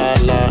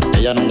aparentarla.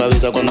 Ella nunca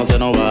avisa cuando se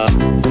nos va,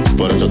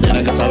 por eso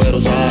tienes que saber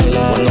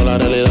usarla. Cuando la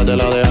realidad te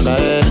la deja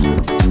caer,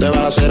 te vas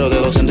a cero de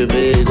 200 y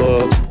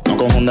pico. No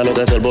confunde lo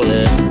que es el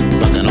poder,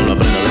 pa' que no lo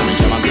aprenda de mi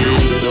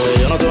chamaquito.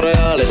 Ellos no son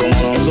reales como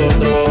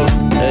nosotros.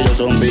 Ellos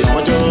son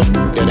Pinocho.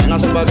 Quieren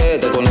hacer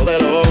paquete con lo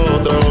del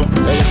otro.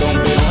 Ellos son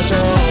Pinocho.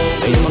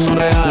 Ellos no son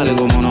reales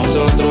como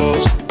nosotros.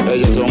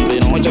 Ellos son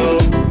Pinocho.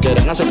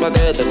 Quieren hacer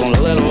paquete con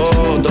lo del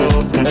otro.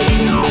 Ellos son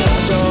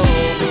Pinocho.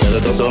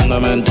 Ustedes todos son de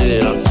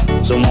mentira.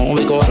 Somos un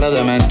bicorre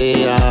de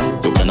mentira.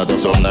 Ustedes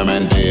todos son de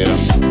mentira.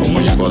 Un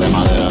muñeco de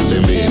madera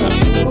sin vida.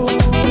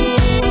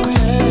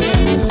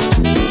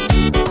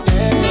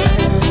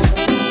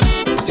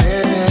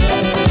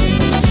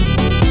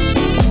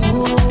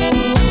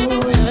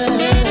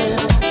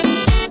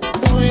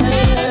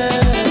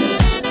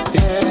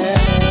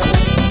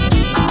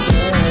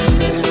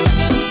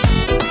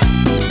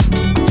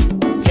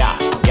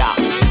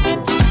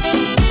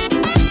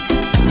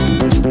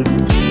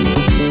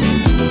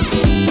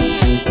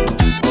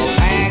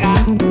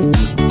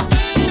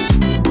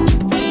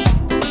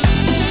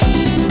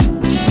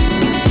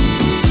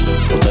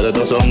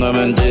 de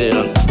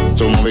mentira.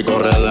 Su móvil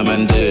corre de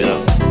mentira.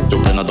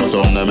 Tus piernas todas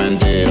son de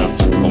mentira.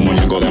 Un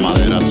muñeco de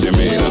madera sin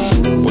vida.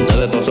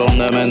 Ustedes todos son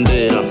de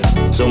mentira.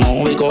 Su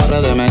móvil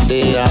corre de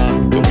mentira.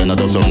 Tus piernas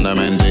todas son de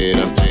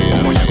mentira.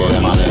 Un muñeco de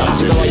madera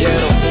sin vida.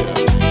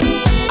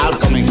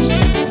 Alchemist,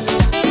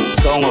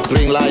 Song of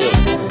Green Lion,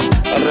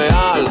 el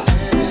real.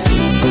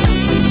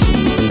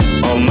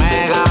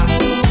 Omega,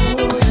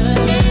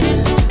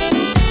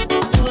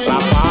 la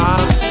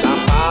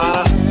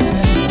para,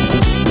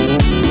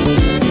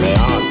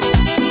 real.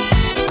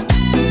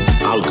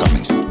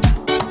 Alchemist,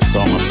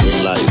 Song of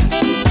Green Lion,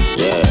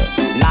 yeah.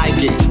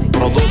 Nike,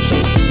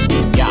 Production,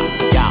 ya.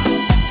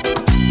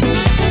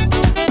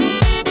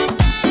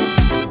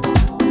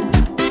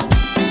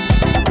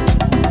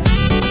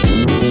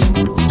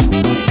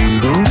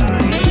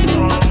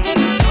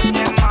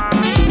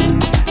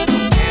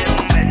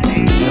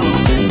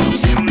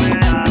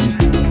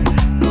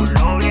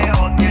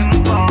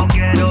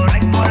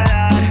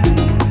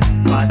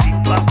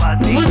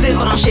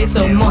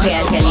 Sur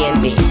Mtl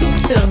Caliente,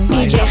 sur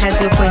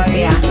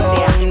DJRadio.ca.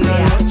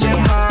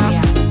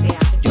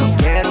 Yo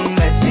quiero un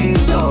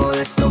besito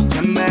de esos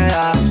que me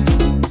da.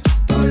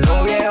 Todos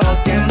los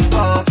viejos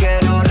tiempos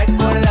quiero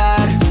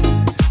recordar.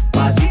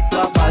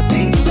 Pasito a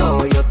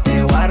pasito yo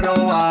te voy a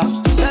robar.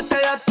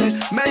 Date,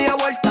 media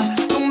vuelta,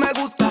 tú me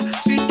gustas.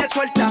 Si te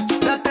sueltas,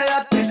 date,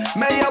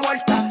 media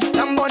vuelta.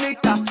 Tan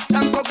bonita,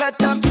 tan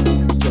coqueta.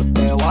 Yo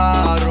te voy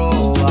a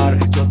robar,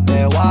 yo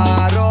te voy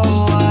a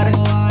robar.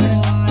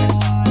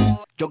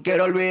 Yo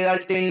quiero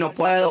olvidarte y no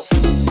puedo.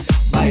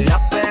 Baila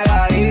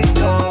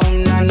pegadito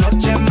una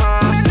noche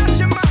más.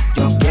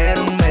 Yo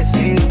quiero un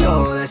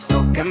besito de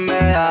esos que me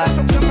das.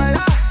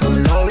 Todos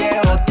los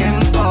viejos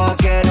tiempos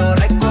quiero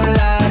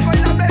recordar.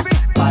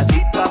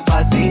 Pasito a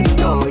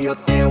pasito yo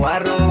te voy a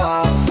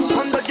robar.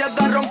 Cuando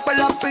llega rompe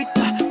la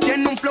pista.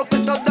 Tiene un flow que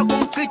todo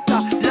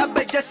conquista. La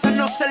belleza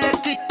no se le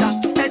quita.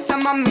 Esa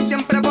mami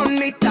siempre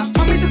bonita.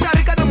 Mami tú estás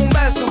rica, dame un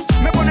beso.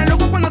 Me pone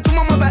loco cuando tú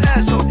me mueves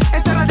eso.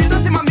 Encerradito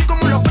así mami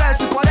como los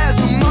presos. Por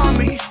eso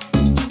mami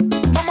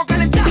vamos a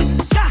calentar,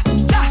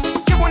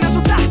 qué buena tú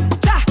estás,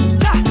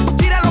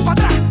 tíralo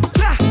para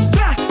atrás,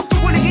 tu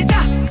culiquita.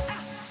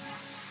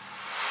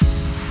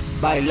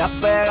 Baila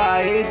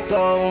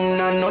pegadito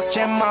una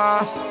noche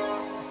más.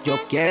 Yo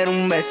quiero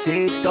un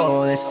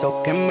besito de esos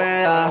que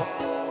me da.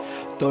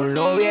 Todos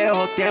los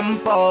viejos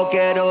tiempos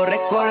quiero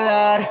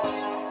recordar.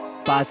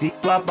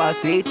 Pasito a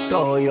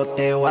pasito yo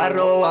te voy a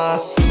robar.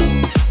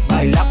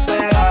 Baila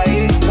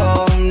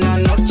pegadito una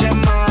noche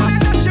más.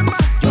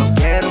 Yo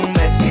quiero un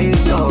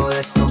besito de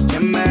esos que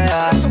me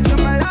das.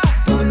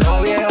 Todos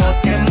los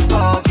viejos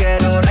tiempos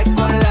quiero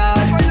recordar.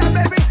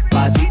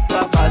 Pasito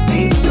a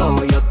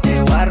pasito yo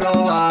te voy a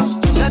robar.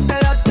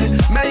 Date,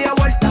 media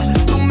vuelta,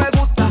 tú me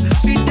gustas.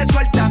 Si te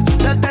sueltas,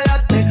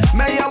 date,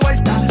 media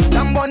vuelta.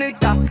 Tan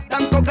bonita,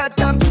 tan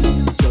coqueta.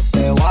 Yo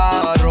te voy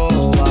a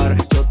robar,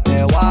 yo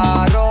te voy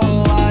a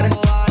robar.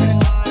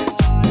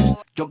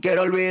 Yo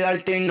quiero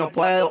olvidarte y no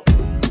puedo.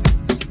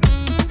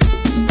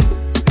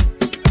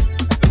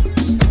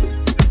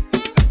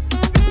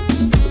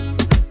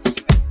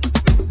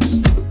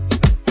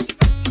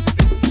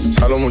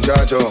 Salud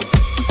muchachos,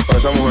 para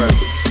esa mujer.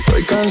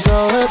 Estoy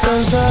cansado de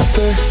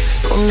pensarte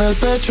con el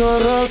pecho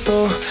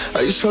roto.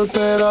 Hay sol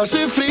pero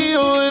hace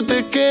frío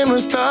desde que no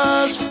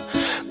estás.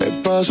 Me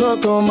paso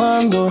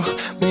tomando,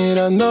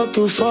 mirando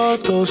tus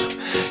fotos,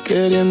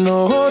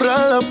 queriendo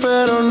borrarlas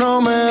pero no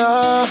me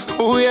da.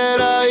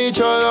 Hubiera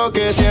dicho lo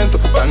que siento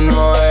para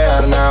no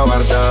dejar nada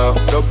guardado.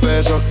 Los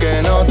besos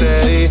que no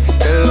te di,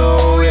 te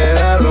los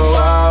hubiera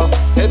robado.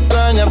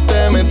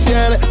 Extrañarte me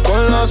tiene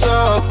con los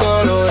ojos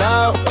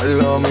colorados. No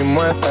es lo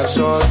mismo estar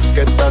solo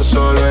que estar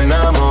solo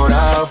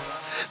enamorado.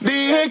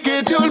 Dije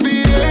que te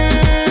olvidé,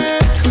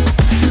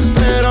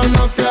 pero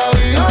no te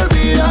había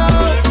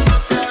olvidado.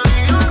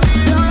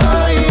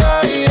 Ay,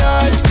 ay,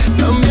 ay.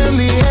 También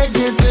dije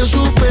que te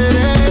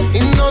superé y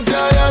no te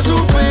había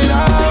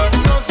superado.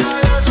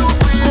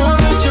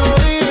 Borracho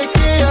dije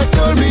que ya te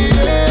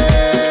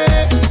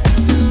olvidé,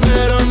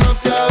 pero no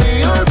te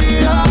había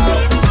olvidado.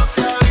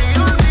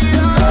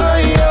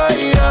 Ay,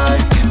 ay, ay.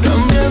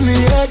 También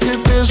dije que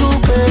te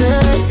superé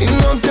y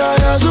no te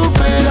había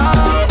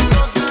superado.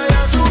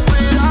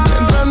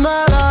 Entrando a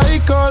la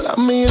disco la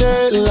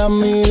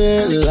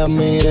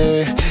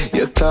miré y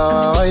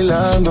estaba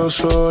bailando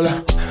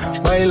sola.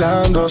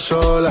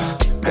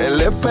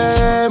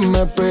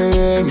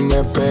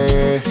 Me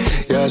pegué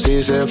y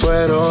así se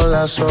fueron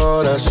las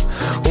horas,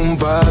 un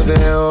par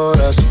de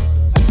horas.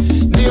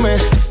 Dime,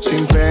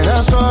 sin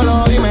pena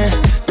solo dime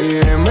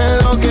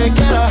lo que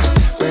quieras,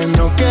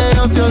 pero que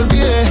yo te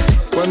olvide.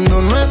 Cuando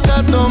uno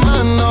está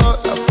tomando,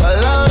 las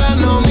palabras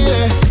no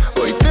mide.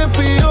 Hoy te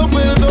pido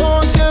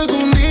perdón si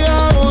algún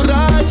día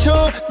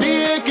borracho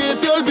dije que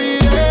te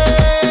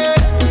olvidé,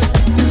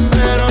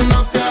 pero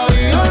no te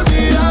había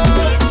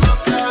olvidado.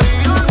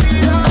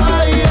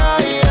 Ay,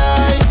 ay,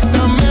 ay.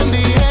 También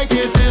dije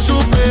que te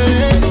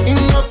superé y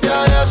no te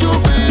había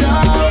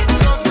superado.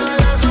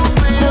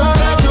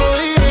 Borracho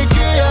dije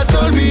que ya te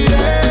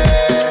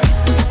olvidé,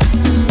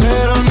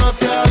 pero no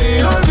te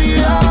había olvidado.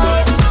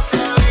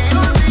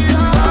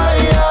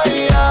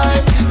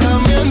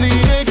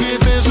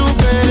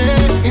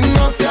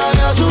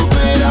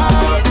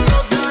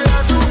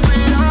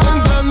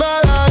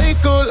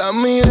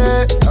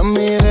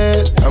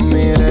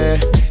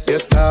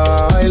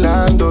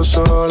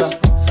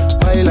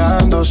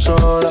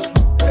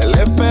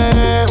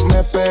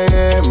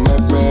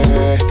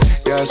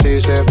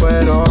 así se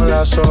fueron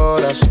las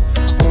horas,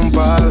 un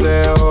par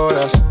de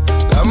horas.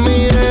 La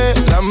miré,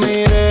 la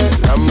miré,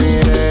 la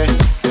miré.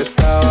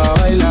 Estaba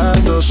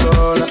bailando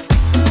sola,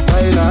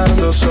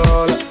 bailando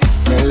sola.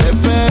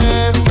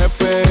 Me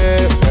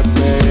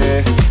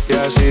pegué, y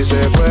así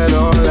se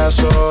fueron las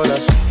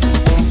horas,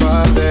 un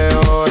par de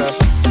horas.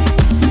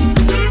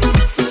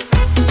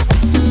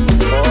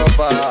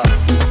 Opa,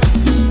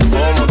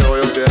 ¿cómo te voy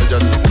a olvidar yo?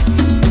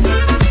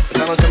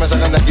 Esta noche me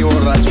sacan de aquí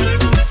borracho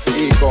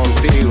y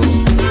contigo.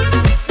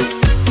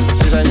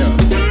 Sí, señor.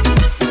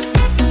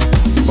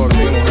 Por ti,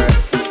 mujer.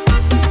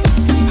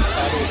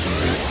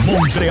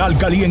 Mtl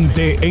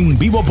Caliente en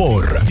vivo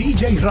por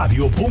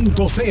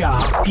djradio.ca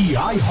y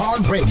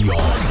iHeartRadio.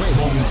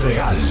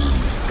 Mtl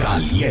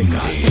Caliente.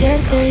 Ayer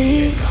te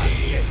vi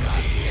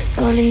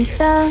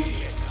solita,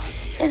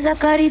 esa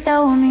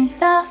carita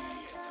bonita,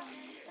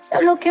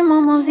 es lo que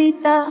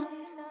mamacita.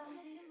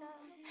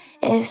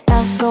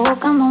 Estás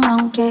provocándome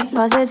aunque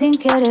lo haces sin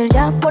querer.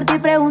 Ya por ti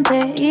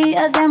pregunté y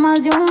hace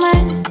más de un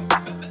mes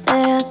te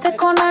dejaste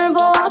con el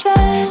bobo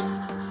aquel.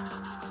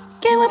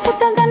 Qué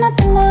hueputa ganas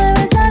tengo de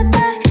besarte.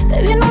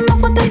 Te vi en una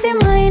foto y te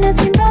imaginas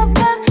sin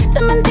ropa. Te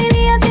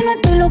mentiría si no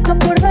estoy loca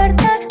por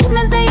verte. Con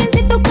ese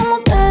jeansito como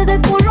te ves de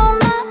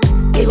culona.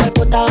 Qué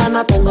hueputa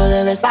ganas tengo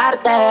de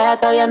besarte.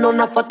 Te vi en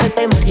una foto y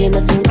te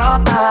imaginas sin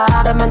ropa.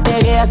 Te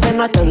mentiría si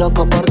no estoy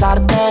loco por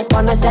darte.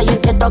 Con ese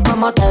jeansito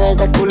como te ves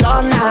de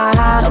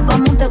culona. Nos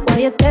vamos de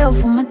guayeteo,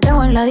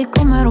 fumeteo en la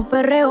disco mero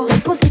perreo. Te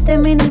pusiste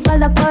mini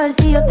falda pa' ver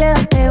si yo te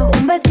gateo.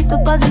 Un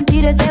besito pa'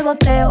 sentir ese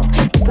goteo.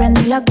 Y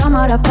prendí la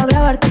cámara pa'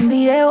 grabarte un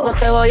video. No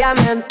te voy a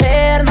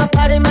mentir, no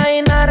para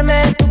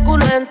imaginarme tu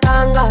culo en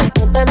tanga.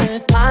 Ponte mi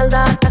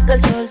espalda hasta que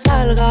el sol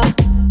salga.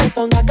 Me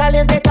ponga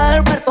caliente y todo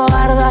el cuerpo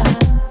arda,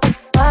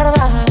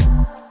 arda.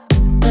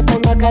 Me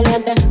ponga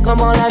caliente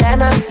como la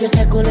arena. Y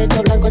ese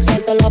culito blanco el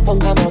sol te lo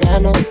ponga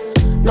moreno.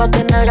 No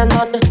tiene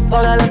grandote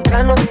por el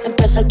entreno.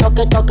 Empieza el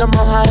toque, toque,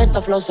 moja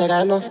esto, flow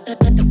sereno.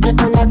 Me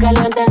ponga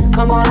caliente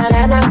como la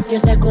arena. Y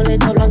ese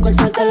culito blanco el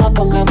sol te lo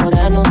ponga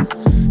moreno.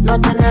 No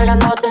tiene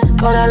grandote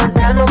por el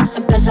entreno.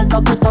 Empieza el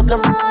toque, toque,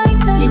 moja.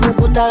 Hijo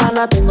puta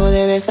gana tengo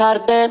de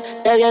besarte.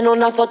 Te vi en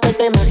una foto y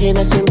te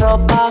imaginas sin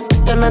ropa.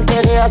 Te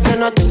mentiría si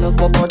no estoy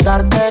loco por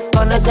darte.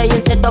 Con ese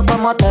jeansito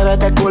como te ves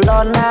de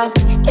culona.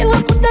 Qué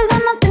puta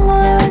ganas tengo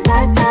de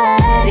besarte.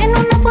 Te vi en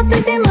una foto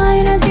y te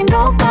imaginas sin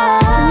ropa.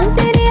 Te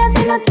mentiría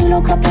si no estoy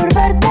loca por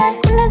verte.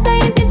 Con ese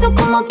jeansito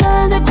como te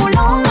ves de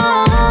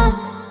culona.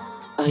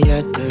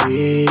 Ayer te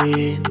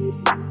vi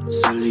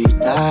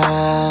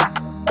solita,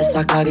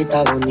 esa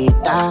carita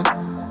bonita,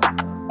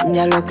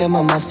 diablo que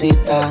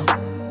mamacita.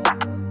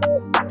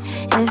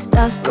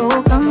 Estás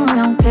provocándome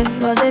aunque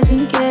lo haces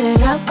sin querer.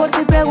 Ya por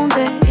ti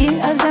pregunté y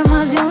hace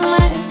más de un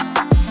mes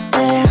te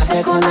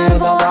dejaste con el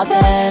bobo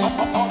aquel.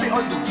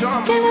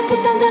 Que me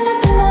puta ganas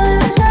tengo de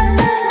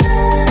besarte,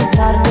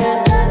 besarte.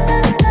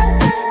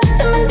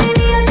 Te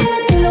mentiría si no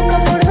estoy loca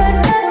por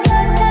verte.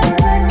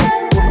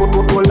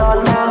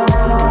 Culona.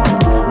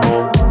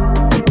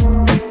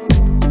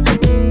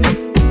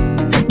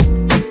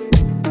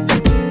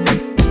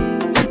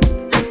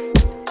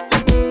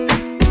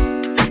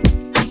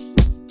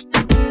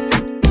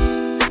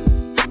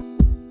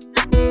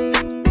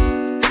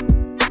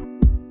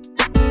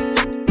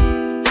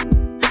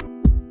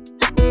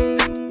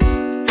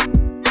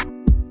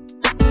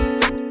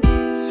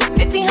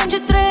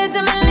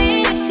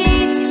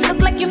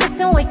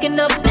 Waking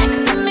up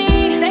next to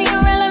me.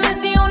 Staying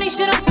relevant's the only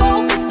shit I'm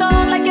focused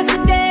on. Like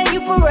yesterday,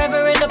 you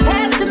forever in the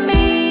past to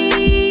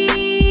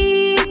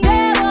me.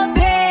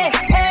 Debote,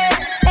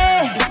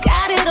 you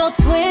got it all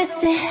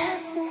twisted.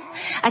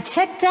 I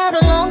checked out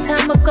a long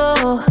time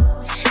ago.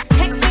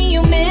 Text me,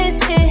 you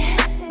missed it.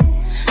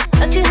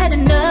 Thought you had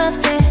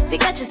enough there, so you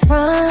got just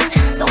run.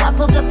 So I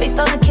pulled up based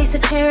on a case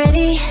of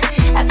charity.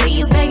 After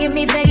you begging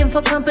me, begging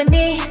for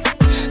company.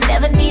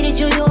 Never needed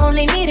you, you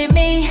only needed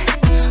me.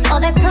 All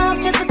that talk,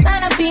 just a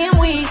sign of being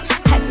weak.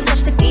 Had too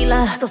much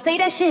tequila, so say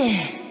that shit.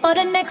 Or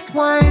the next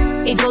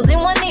one, it goes in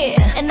one ear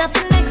and not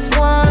the next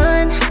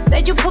one.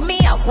 Said you put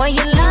me out while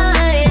you're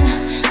lying.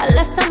 I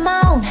left them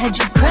out, had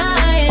you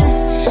crying.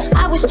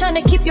 I was trying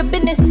to keep your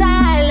business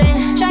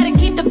silent. Try to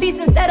keep the peace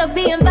instead of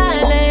being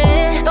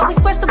violent. Thought we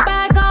squashed the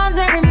bygones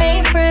and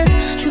remain friends.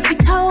 Truth be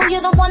told,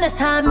 you're the one that's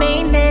high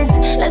maintenance.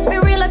 Let's be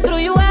real, I threw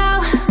you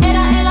out.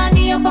 Era el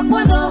anillo pa'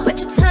 cuando, but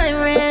your time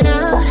ran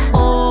out.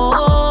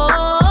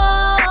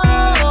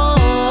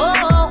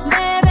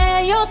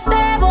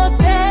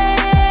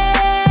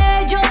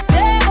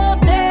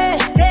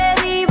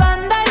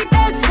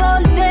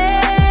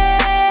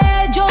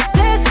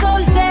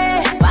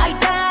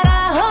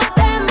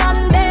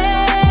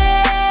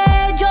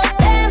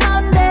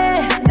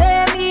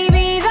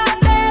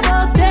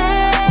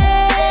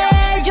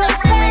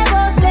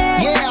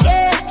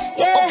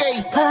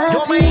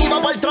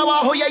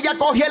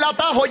 Cogí el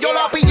atajo, yo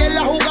la pillé en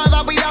la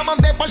jugada y la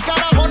mandé pa'l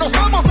carajo. Nos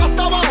vamos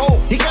hasta abajo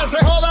y que se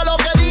joda lo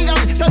que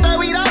digan. Se te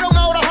viraron,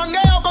 ahora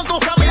jangueo con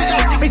tus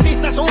amigas. Me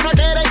hiciste una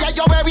querella,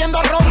 yo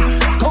bebiendo ron.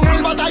 Con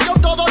el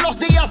batallón todos los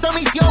días de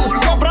misión.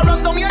 Siempre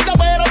hablando mierda,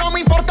 pero no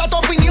me importa tu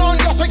opinión.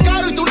 Yo soy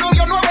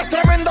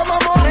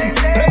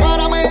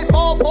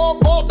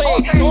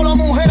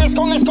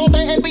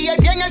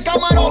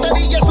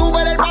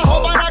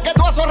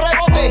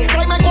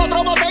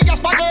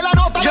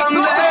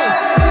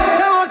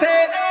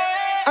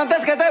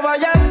Antes que te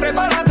vayas,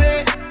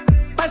 prepárate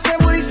pa' ese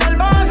booty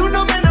salvaje, un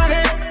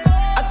homenaje.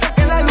 Hasta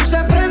que la luz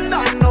se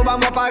prenda, no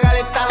vamos a apagar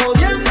esta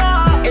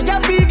jodienda.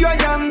 Ella pidió a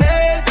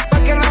Yandel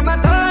pa' que la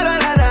matara,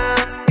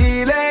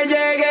 y le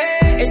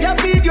llegué. Ella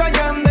pidió a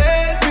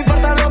Yandel, no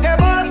importa lo que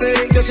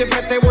pase, yo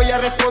siempre te voy a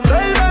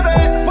responder,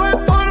 bebé.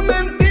 Fue por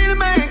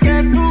mentirme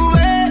que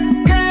tuve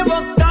que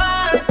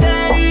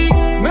botarte y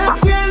me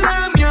fui en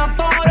la mía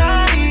por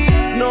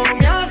ahí. No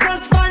me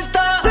haces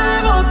falta,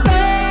 te boté,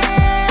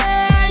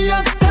 yo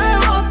te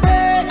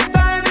boté,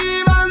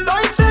 vení bando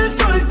y te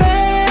solté,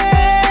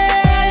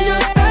 yo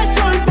te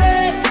solté,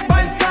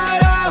 pa'l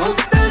carajo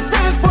usted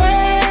se fue,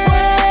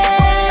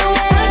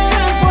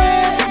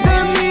 de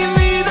mi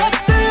vida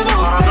te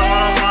boté,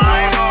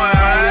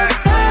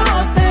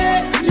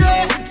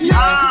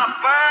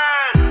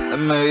 en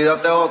mi vida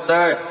te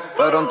boté,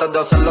 pero antes de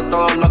hacerlo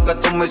todo lo que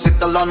tú me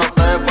hiciste lo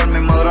noté. Por mi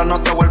madre no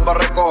te vuelvo a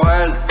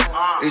recoger,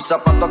 y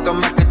zapatos que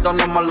me quito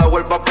no me la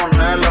vuelvo a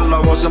poner. La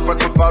voz siempre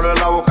es culpable,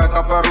 la boca es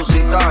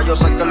caperucita. Yo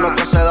sé que lo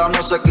que se da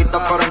no se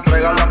quita, pero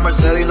entrega la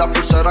Mercedes y la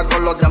pulsera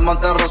con los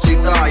diamantes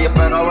rosita. Y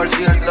espero a ver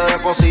si él te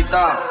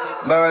deposita.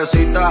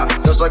 Bebecita,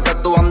 yo sé que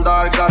tú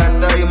andas al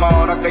carete, y más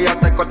ahora que ya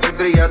te corté el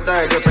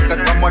grillete. Yo sé que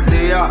estamos al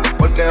día,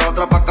 porque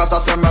otra pa' casa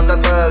se mete.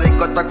 Te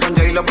dedico a estar con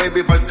J-Lo,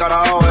 baby, pa'l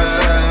carajo,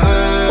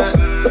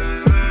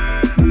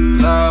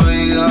 la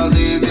vida a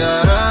ti te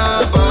hará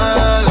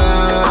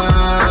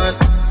pagar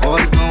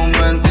por tu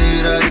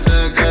mentira, y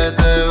sé que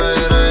te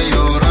veré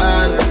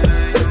llorar,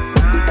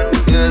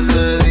 y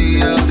ese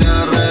día te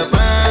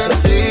arrepentirás,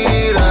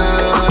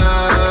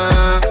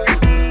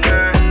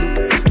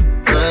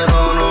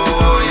 pero no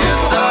voy a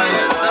estar.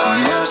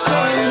 No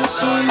sé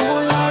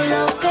disimular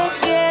lo que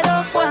quiero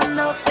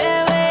cuando te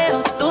veo.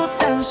 Tú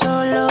tan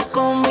solo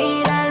con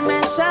mirarme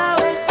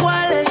sabes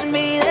cuál es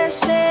mi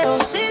deseo.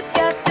 Si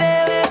te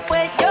atreves,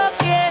 pues yo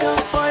quiero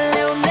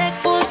ponle una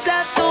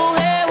excusa a tu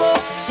jevo.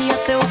 Si yo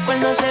te busco,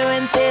 él no se va a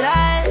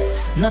enterar,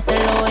 no te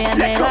lo voy a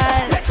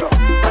negar.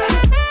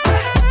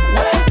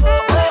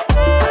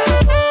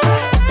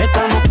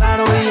 Estamos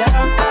claros y ya.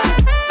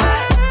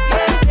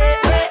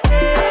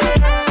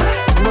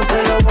 No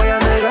te lo voy a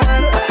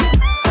negar.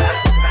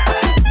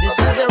 This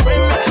is the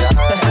remix.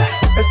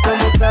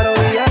 Estamos claros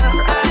y ya.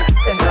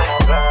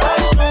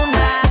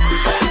 Ozuna.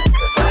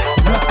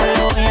 No te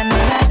lo voy a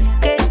negar,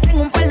 que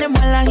tengo un par de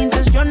malas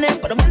intenciones,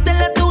 pero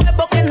métele a tu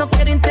jefe que no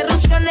quiere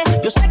interrupciones.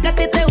 Yo sé que a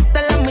ti te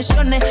gustan las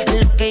misiones,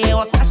 en lo que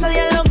llego a casa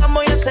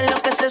dialogamos y hacer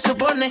lo que se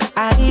supone.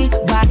 Ahí,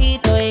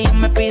 bajito, ella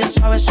me pide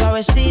suave,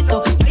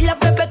 suavecito. Baila,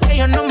 bebé, que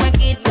yo no me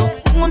quito.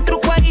 Tengo un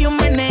truco ahí, un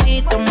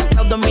meneíto.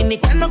 Mezclado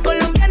dominicano,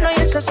 colombiano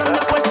y esos son de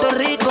Puerto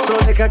Rico. So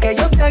deja que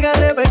yo te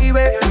agarre, baby.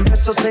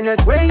 Besos en el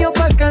cuello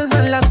pa'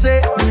 calmar la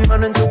sed. Mi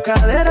mano en tu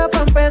cadera pa'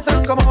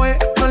 empezar como es.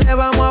 No le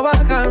vamos a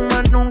bajar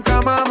más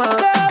nunca, mamá.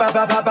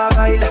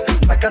 Baila,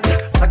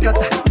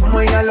 pacata,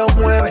 como ella lo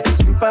mueve.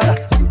 Sin parar,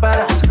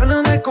 las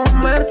ganas de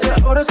comerte.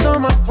 Ahora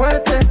son más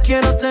fuertes.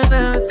 Quiero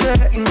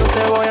tenerte y no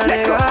te voy a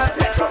negar.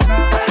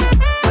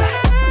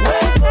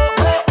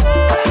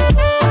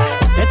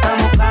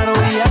 Estamos claros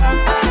y ya.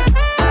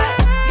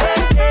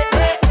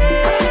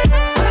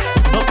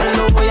 No te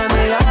lo voy a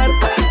negar.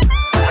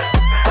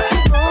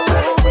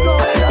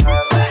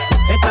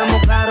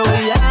 Estamos claros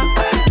y ya.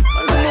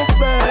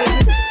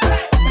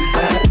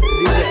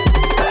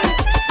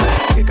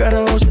 ¿Qué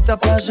carajo se está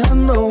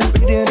pasando?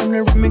 Pidieron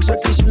el remix,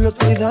 aquí se lo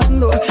estoy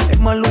dando. Es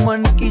Maluma,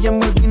 Nicky, Jam,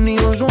 Balvin y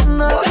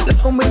Ozuna. La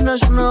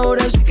combinación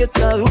ahora sí que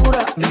está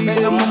dura.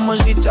 Venga,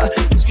 mamacita,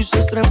 es que usted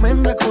es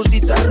tremenda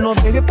cosita. No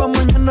deje pa'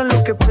 mañana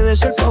lo que puede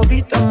ser pa'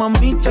 ahorita,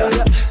 mamita.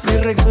 Me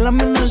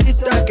regálame una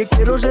cita, que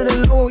quiero ser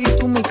el lobo y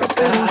tú mi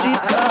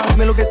caperucita.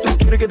 Dime lo que tú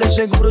quieres, que de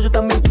seguro yo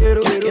también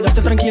quiero.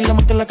 Quédate tranquila,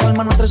 mantén la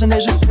calma, no entres en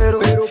desespero.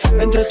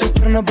 Entre tus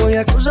piernas voy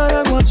a causar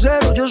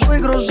aguacero. Yo soy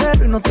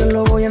grosero y no te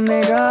lo voy a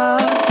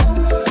negar.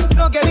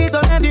 Lo que he visto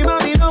de ti,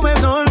 mami, no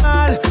es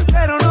normal.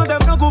 Pero no te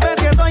preocupes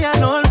que soy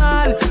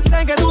anormal.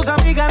 Sé que tus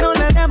amigas no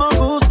les debemos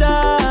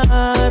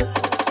gustar.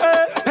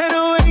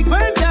 Pero ven y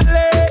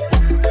cuéntale,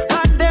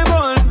 parte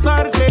por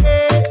parte.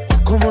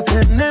 Como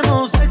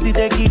tenemos sexo y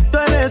te quito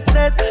el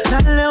estrés,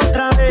 dale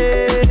otra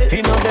vez.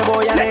 Y no te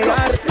voy a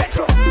negar.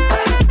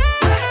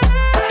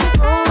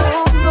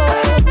 No.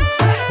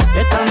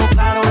 Estamos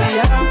claros y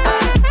ya.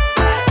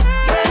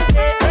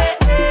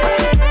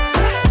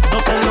 No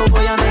te lo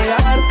voy a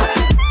negar.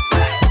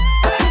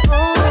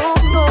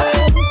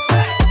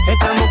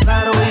 Estamos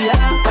claros y ya.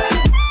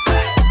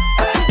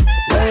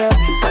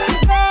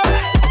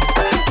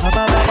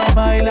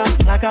 Baila,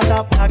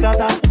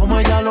 placata, como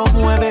ella lo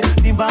mueve,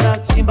 sin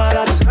parar.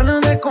 Las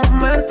ganas de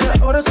comerte,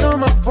 ahora son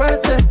más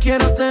fuertes.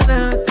 Quiero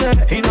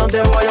tenerte y no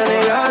te voy a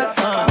negar.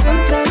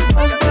 Mientras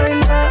vas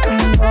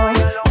bailando,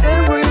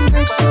 el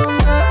remix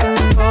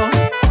sonando.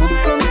 Tú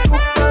con tu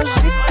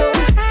pasito,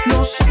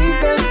 no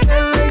sigues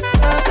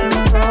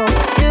deleitando.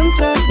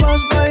 Mientras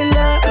vas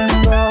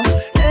bailando,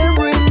 el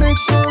remix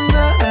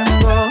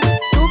sonando.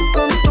 Tú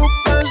con tu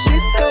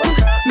pasito,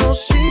 no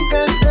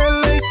sigues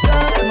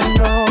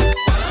deleitando.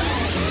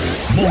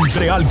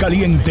 Mtl Caliente.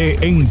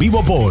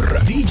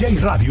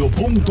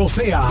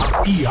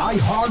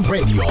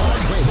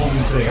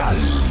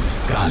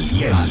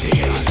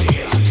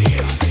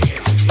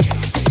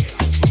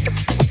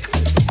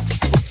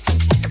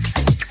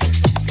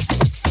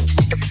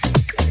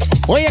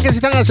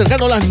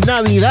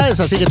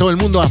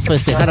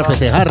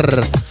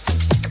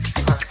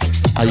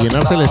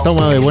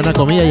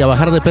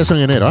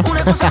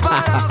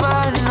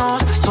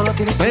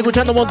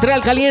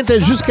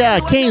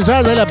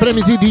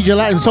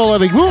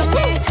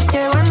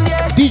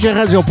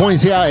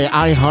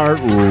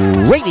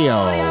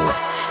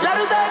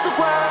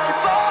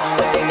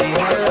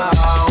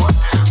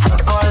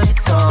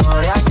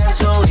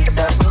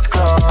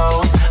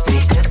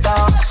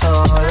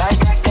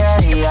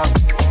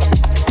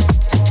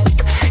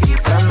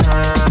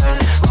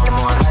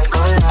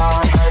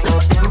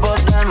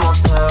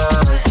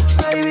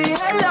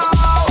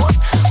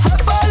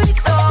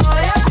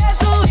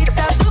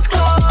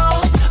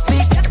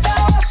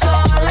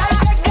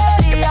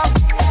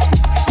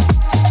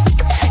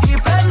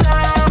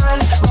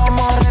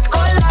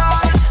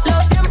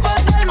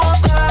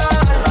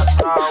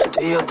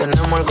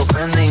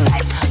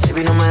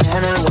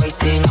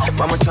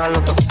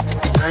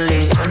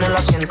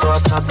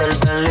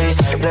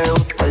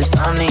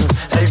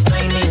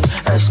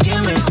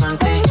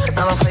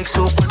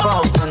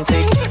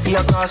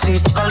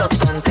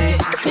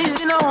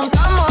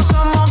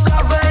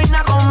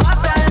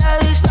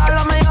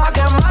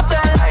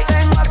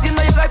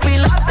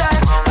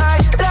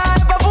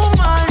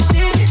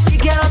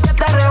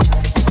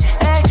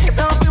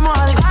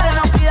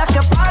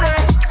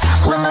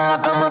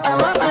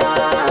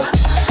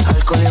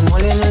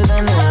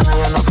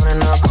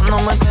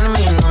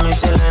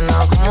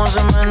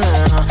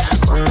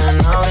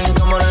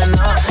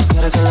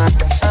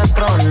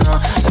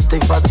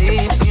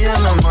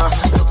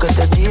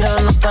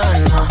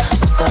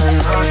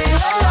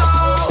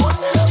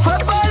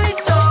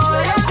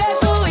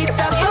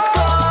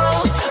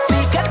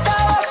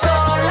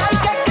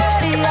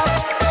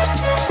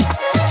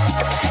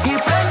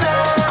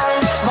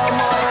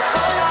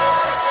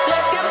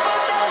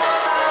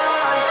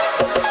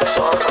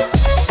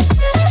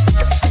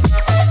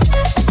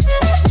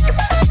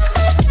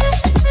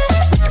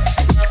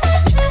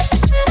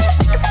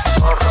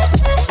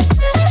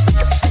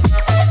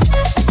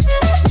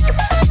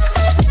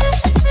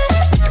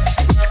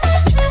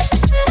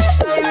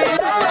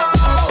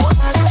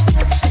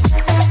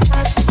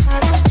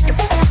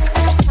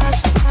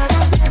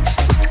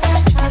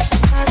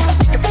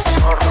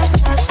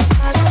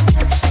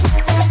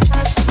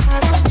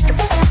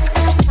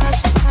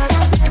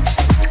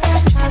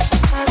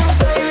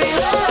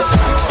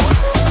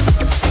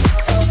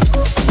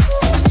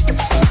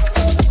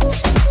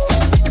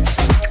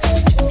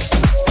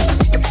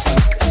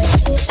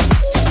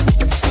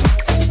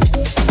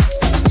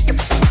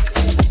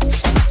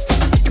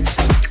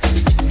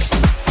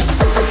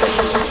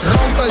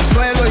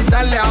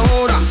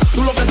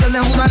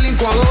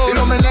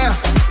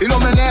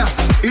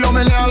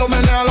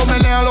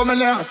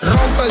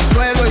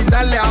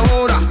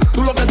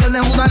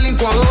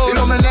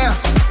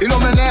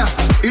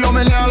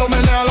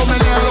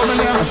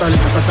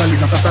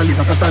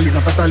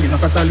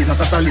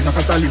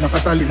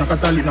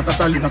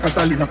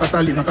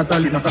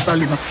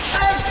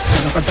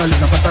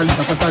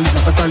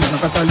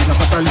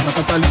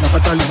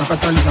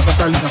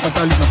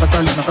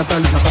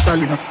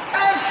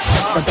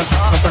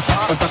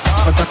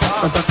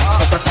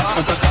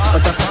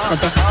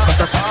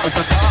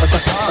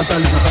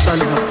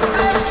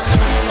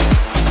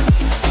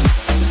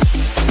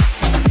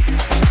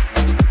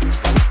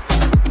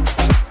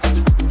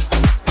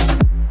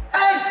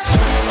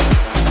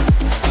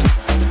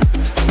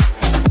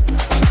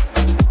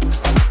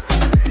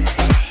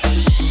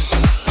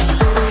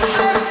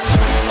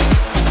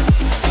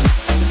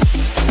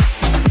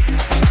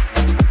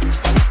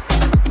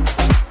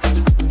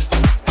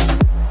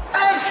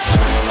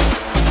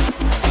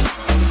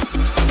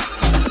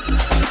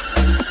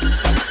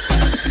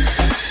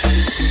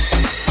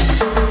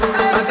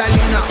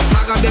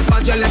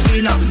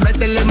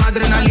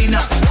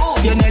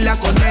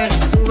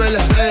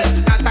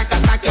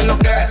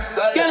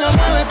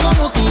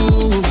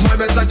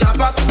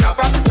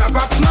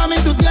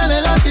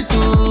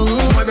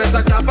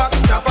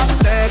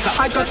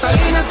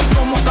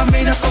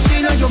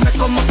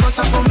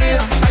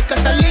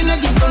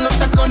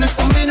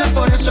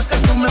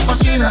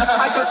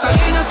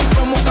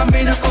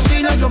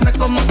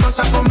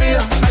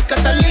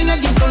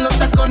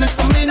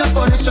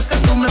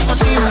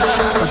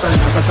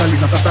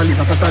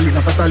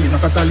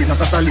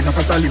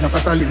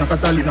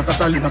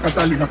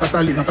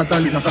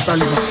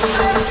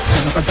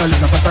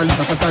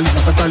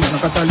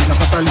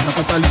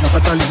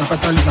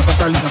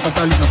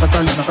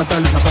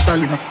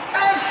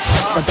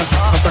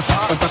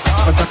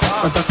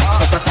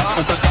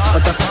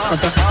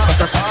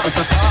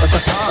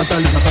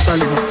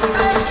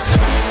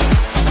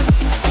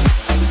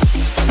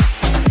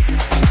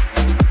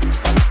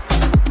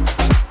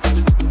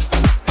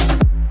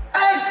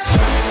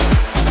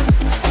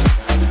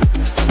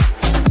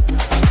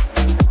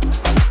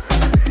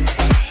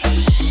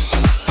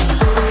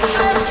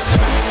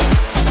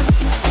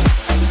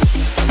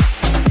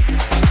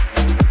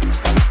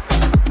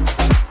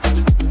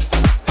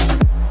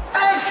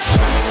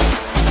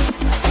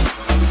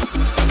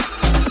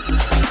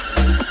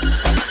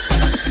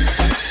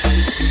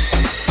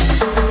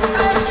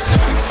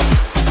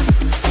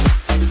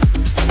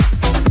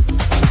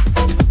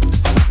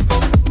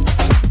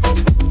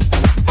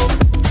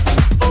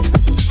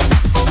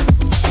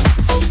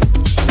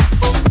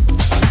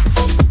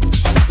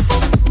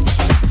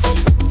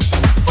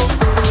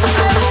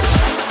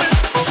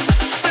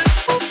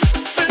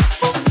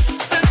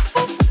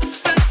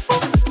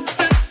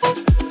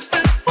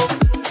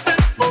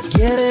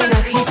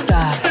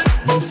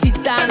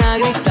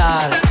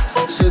 gritar.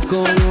 Soy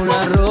como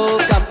una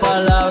roca,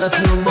 palabras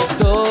no me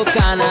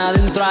tocan.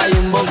 Adentro hay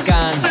un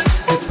volcán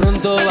que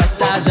pronto va a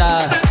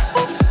estallar.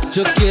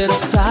 Yo quiero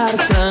estar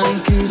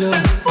tranquilo.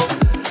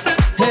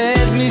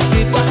 Es mi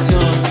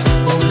situación,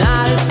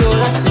 una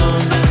desolación.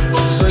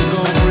 Soy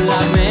como un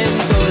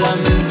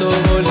lamento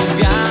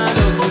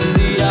boliviano que un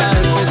día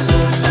empezó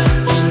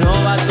y no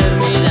va a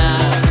terminar.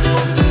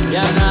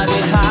 Ya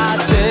nadie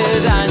hace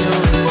daño.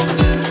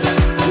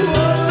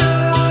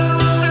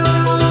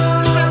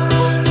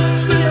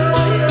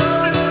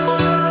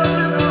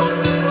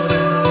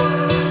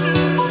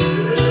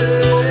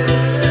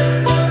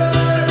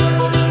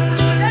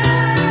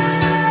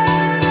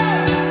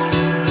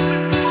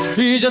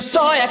 Y yo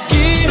estoy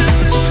aquí,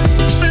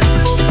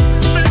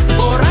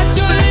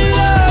 borracho y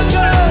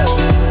loco,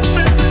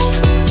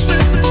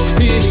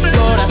 y mi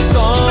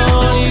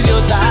corazón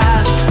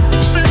idiota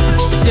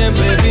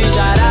siempre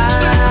brillará.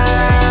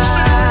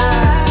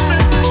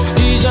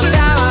 Y yo te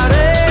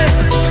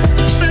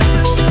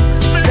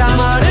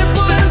amaré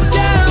por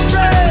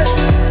siempre.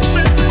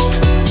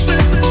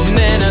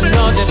 Nena,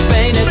 no te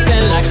peines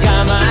en la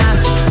cama,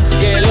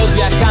 que los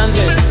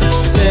viajantes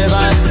se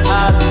van a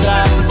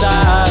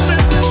atrasar.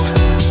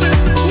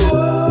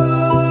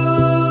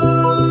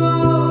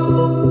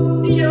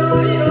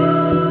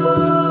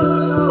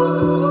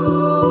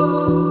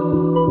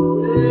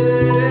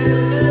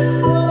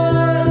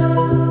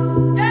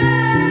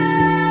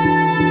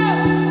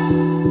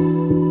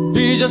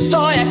 Y yo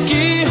estoy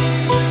aquí,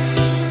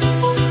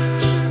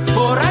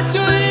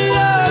 borracho y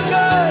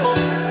loco,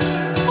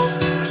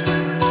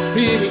 y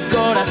mi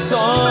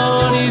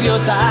corazón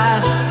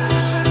idiota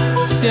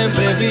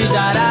siempre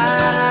brillará.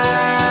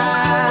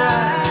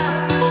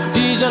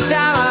 Y yo te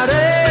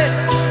amaré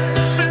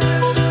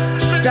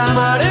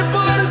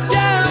por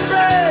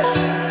siempre.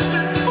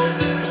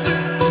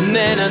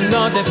 Nena,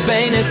 no te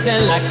peines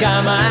en la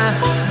cama,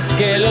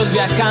 que los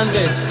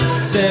viajantes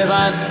se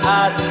van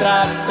a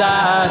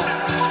atrasar.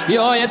 Y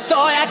hoy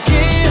estoy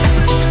aquí,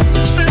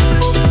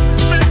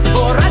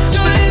 borracho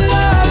y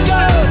loco,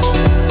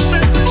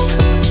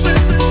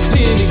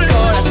 y mi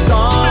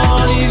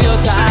corazón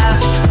idiota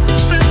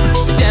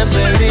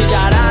siempre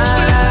brillará.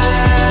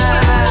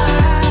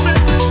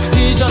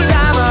 Y yo te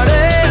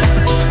amaré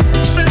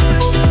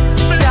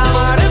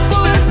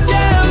por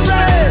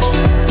siempre.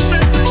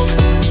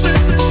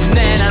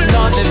 Nena,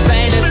 no te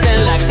peines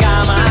en la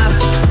cama,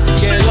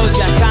 que los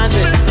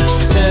viajantes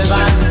se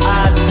van a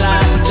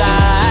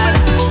atrasar.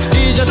 Y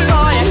yo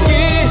estoy aquí,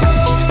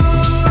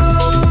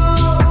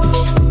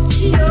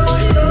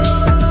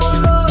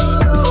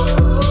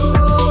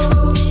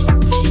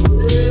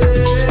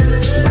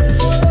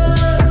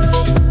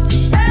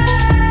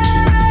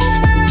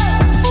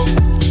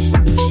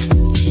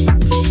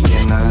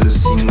 Bien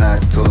alucina,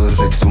 todo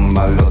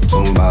retumba, los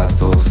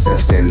tumbados, se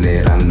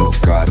aceleran los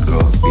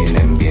carros,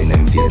 vienen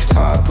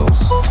enfiestados.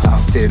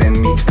 After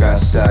en mi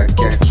casa,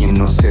 que aquí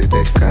no se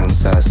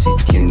descansa. Si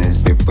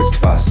tienes B, pues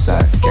pasa,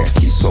 que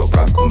aquí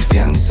sobra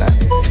confianza.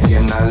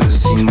 Bien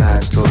alucina,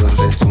 todo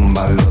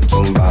retumba, los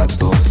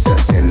tumbados, se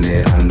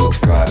aceleran los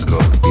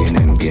carros,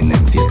 vienen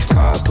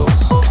enfiestados.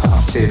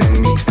 After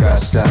en mi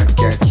casa,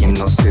 que aquí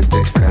no se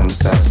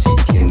descansa. Si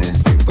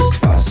tienes B, pues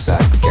pasa,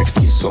 que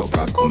aquí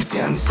sobra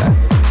confianza.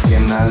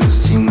 Bien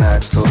alucina,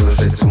 todo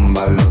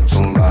retumba, los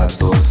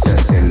tumbados, se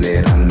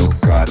aceleran los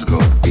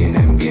carros,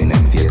 vienen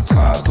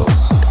enfiestados.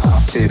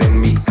 After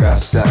en mi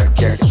casa,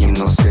 que aquí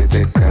no se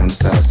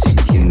descansa. Si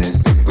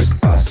tienes B, pues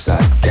pasa,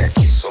 que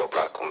aquí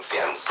sobra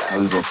confianza.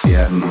 Al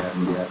gobierno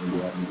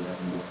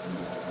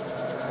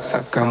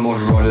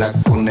sacamos rola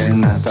con el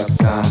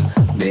Natatán,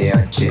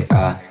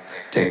 DHA,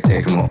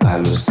 tecno a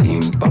los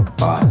sin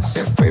papá,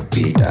 se fue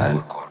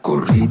viral.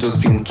 Corridos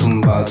bien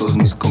tumbados,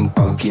 mis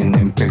compas bien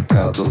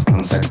empecados,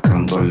 están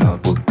sacando la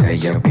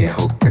botella,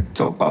 viejo, que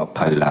esto va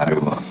pa'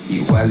 largo.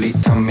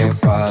 Igualita me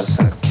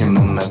pasa que en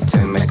una te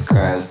me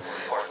cae,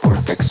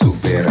 porque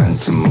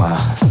exuberante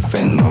más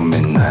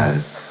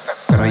fenomenal.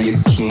 Trae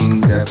el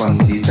king de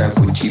bandita,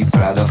 Gucci,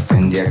 Prada,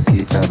 Fendi,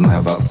 Akita,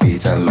 nueva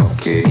vida, lo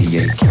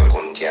quería que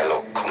algún día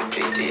lo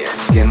cumpliría.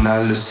 Bien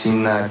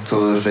alucina,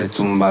 todo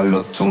retumba,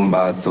 los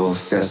tumbados,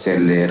 se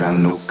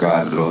aceleran los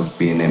carros,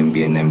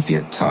 vienen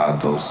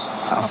enfiestados.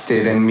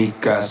 After en mi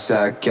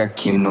casa, que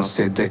aquí no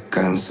se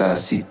descansa.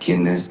 Si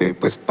tienes B,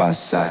 pues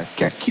pasa,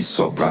 que aquí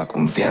sobra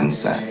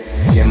confianza.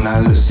 Bien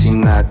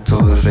alucina,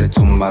 todo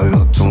retumba,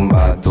 los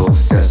tumbados,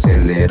 se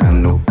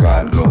aceleran los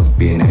carros,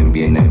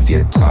 vienen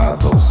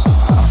enfiestados.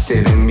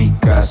 After en mi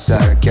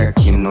casa, que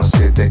aquí no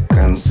se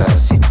descansa.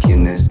 Si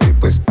tienes B,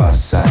 pues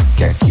pasa,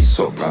 que aquí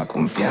sobra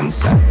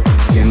confianza.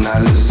 Bien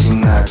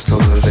alucina,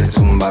 todo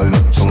retumba,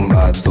 los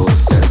tumbados,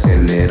 se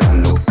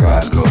aceleran los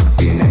carros,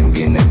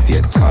 vienen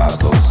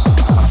enfiestados.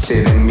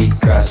 After en mi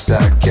casa,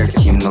 que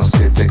aquí no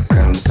se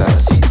descansa.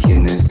 Si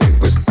tienes B,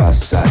 pues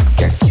pasa,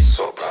 que aquí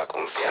sobra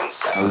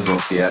confianza. Al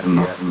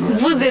gobierno.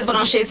 Vous êtes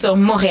branchés sur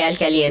Mtl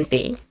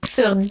Caliente,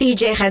 sur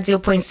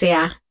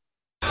djradio.ca.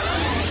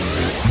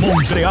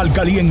 Mtl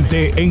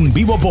Caliente en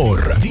vivo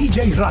por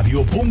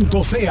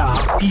djradio.ca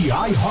y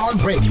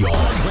iHeartRadio.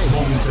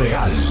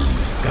 Montreal.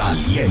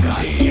 Caliente.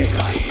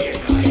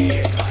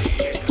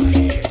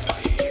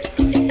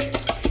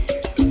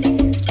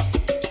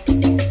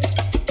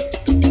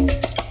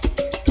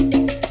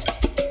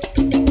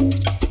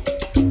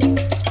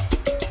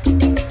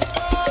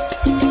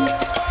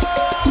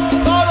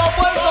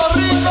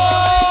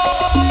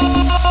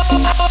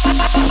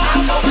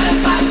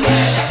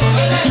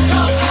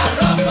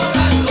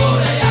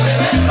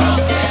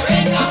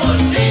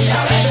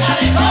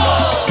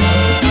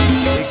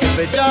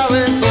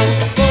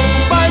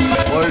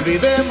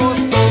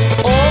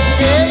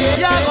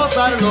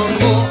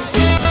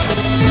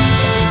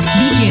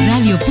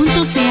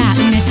 DJradio.ca,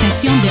 una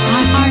estación de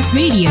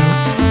iHeartRadio.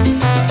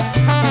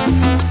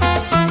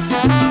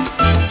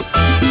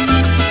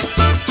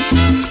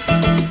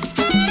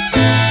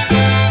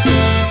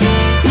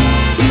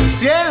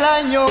 Si el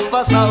año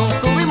pasado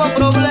tuvimos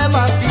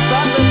problemas,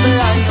 quizás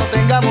este año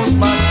tengamos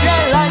más. Si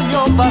el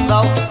año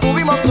pasado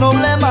tuvimos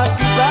problemas,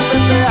 quizás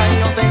este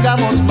año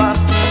tengamos más.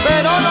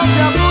 Pero no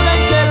se apuren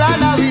que la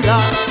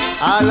Navidad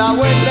a la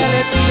vuelta de la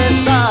esquina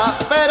está.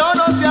 Pero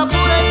no se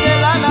apuren que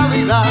la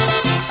Navidad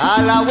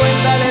a la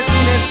vuelta de la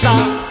esquina está.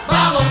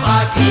 Vamos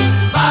pa' aquí,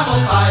 vamos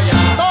pa' allá.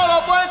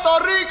 Todo Puerto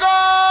Rico.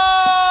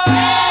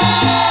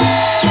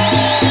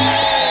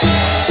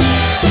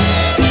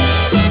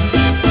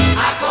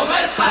 A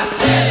comer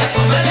pastel, a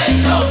comer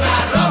lechón,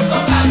 arroz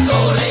con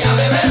gandules y a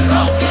beber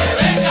ron. Que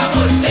venga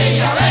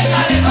morcilla,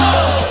 venga de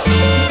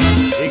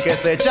todo. Y que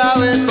se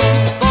chave todo,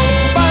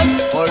 compadre,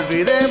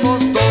 olvidemos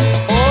todo,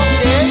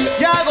 ok,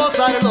 y a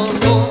gozarlo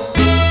todo.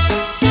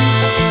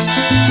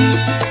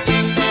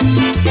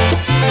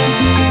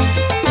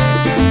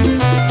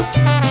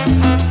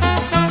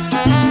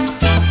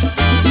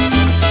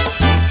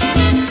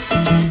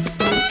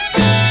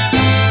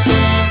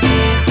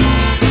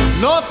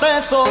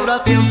 Sobra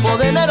tiempo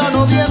de enero a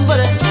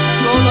noviembre,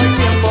 solo hay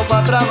tiempo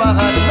para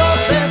trabajar. No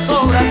te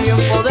sobra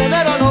tiempo de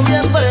enero a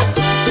noviembre,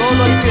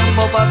 solo hay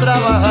tiempo para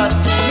trabajar.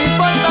 No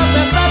importa, se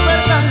está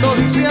acercando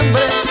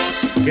diciembre,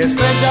 que es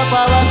fecha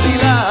para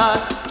vacilar.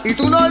 Y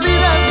tú no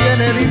olvides,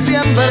 viene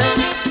diciembre,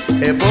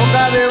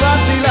 época de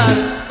vacilar.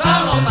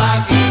 Vamos pa'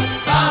 aquí,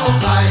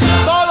 vamos pa'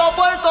 allá. Todo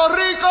Puerto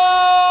Rico.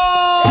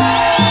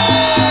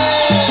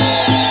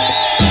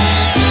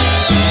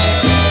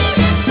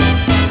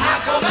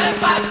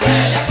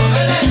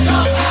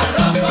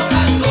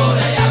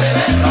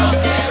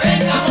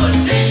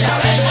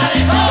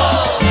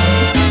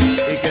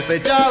 Se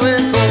chave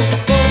todo,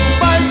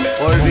 compadre,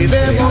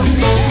 olvidemos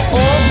todo,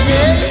 ok,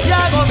 y a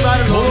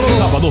gozarlo. Todos los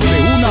sábados de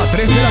 1 a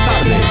 3 de la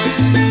tarde.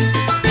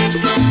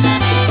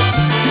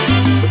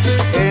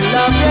 En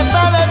la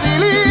fiesta de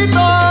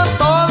Pilito,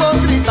 todos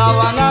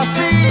gritaban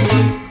así.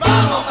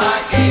 Vamos pa'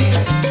 aquí,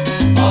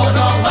 o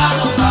nos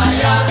vamos pa'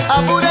 allá.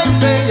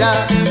 Apúrense ya,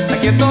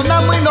 aquí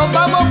entonamos y nos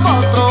vamos pa'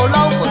 otro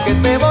lado, porque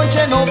este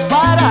bonche no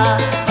para.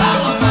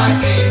 Vamos pa'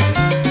 aquí,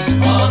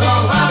 o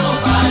nos vamos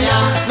pa' allá.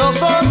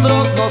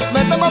 Nosotros nos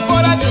metemos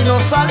por aquí,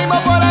 nos salimos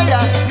por allá,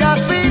 y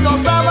así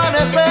nos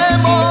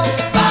amanecemos.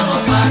 Vamos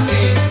pa'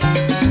 aquí,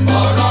 o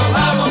nos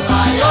vamos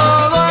pa' allá.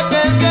 Todo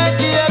aquel que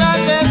quiera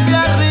que se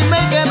arrime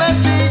y que me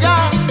siga,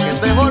 que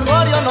este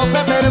jolgorio no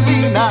se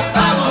termina.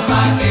 Vamos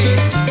pa' aquí,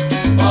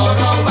 o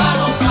nos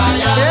vamos pa'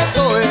 allá.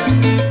 Eso es,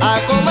 a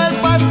comer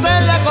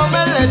pastel y a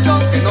comer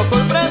lechón, que nos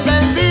sorprende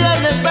el día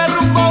en este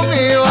rumbo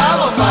mío.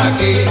 Vamos pa'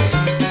 aquí,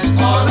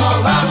 o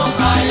nos vamos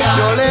pa' allá.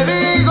 Yo le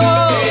digo,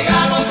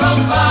 sigamos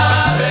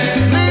compadre,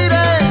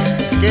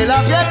 que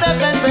la fiesta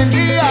está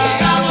encendida.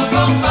 Sigamos,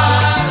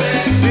 compadre.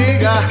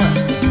 Siga,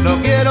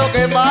 no quiero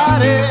que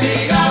pare.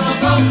 Sigamos,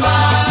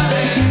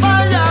 compadre.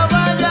 Vaya,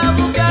 vaya,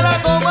 busque a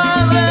la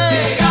comadre.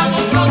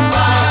 Sigamos,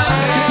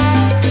 compadre.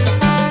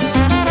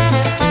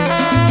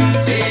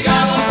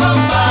 Sigamos,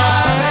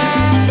 compadre.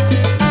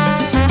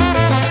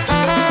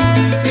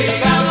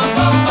 Sigamos,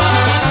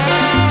 compadre.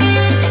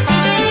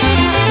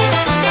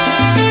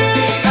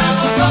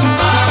 Sigamos,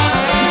 compadre.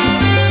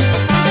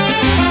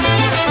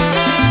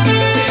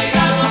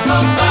 Sigamos,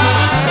 compadre.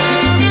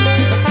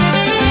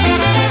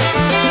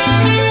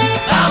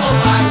 Vamos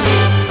pa' aquí,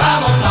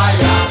 vamos pa'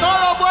 allá.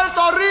 Todo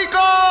Puerto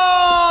Rico.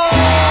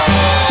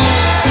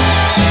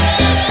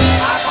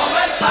 A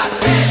comer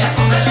pastel, a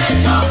comer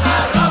lechón,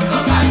 arroz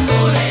con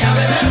gandules y a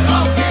beber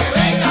ron. Que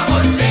venga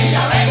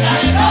morcilla, venga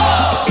de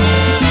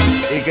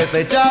todo. Y que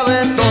se chave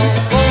todo,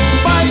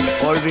 compay,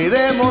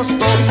 olvidemos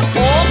todo,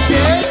 ok,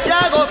 y a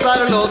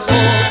gozarlo todo.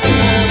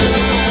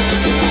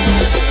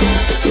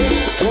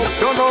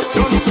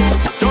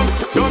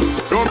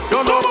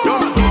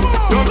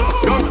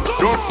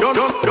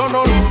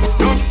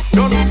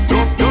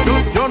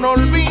 Yo no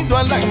olvido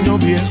al año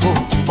viejo,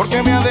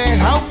 porque me ha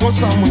dejado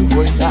cosas muy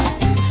buenas.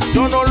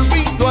 Yo no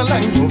olvido al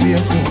año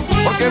viejo,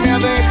 porque me ha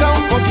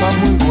dejado cosas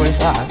muy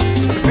buenas.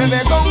 Me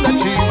dejó una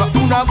chiva,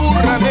 una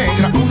burra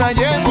negra, una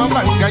yegua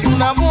blanca y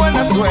una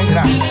buena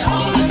suegra.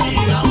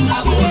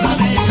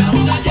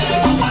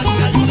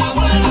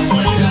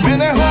 Me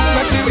dejó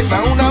una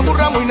chivita, una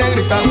burra muy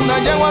negrita, una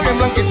yegua bien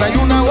blanquita y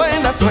una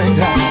buena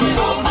suegra.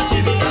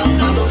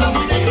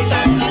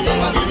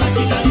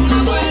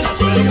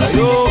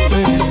 Yo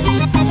sé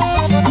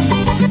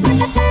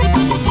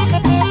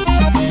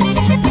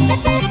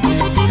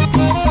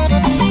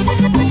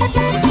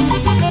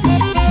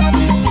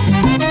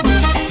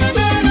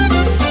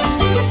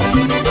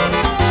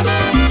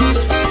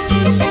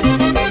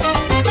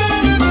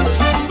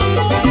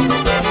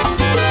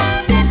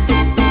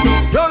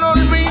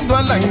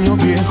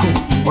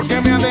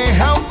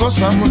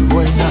cosas muy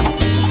buenas.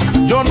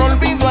 Yo no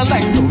olvido al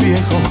año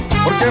viejo,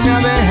 porque me ha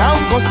dejado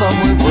cosas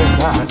muy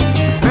buenas.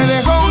 Me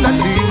dejó una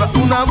chiva,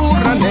 una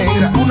burra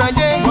negra, una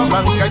yegua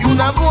blanca y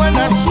una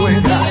buena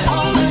suegra.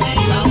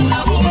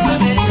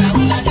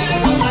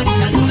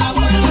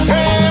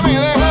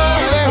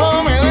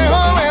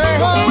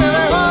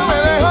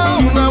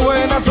 Una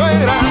buena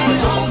suegra.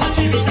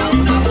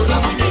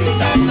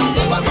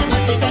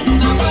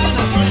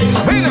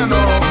 Mira, no.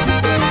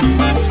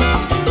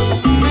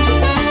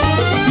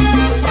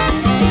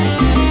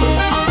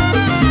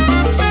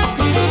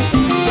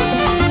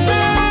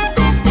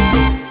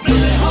 Me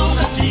dejó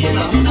una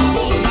chiva, una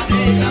burra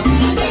negra,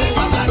 una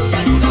yegua blanca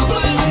y una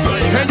buena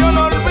suegra. Que yo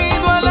no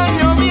olvido el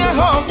año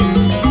viejo,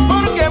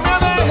 porque me ha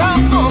dejado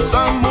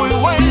cosas muy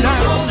buenas.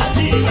 Una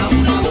chiva,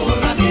 una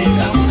burra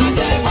negra, una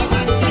yegua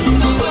blanca y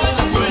una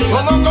buena suegra.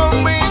 Como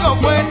conmigo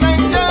fue tan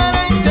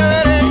chévere,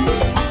 chévere,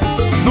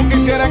 no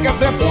quisiera que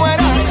se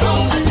fuera.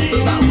 Una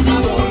chiva, una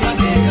burra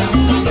negra,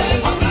 una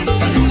yegua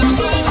blanca y una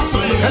buena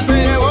suegra. Que se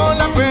llevó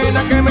la pena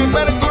que me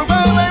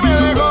perturbaba y me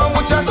dejó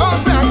muchas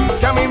cosas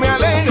que a mí me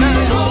alegran.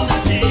 Una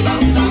chiva,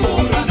 una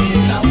burra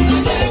negra, una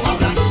yegua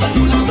blanca y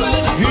una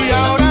buena Y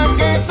ahora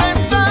que se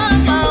está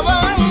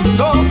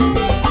acabando,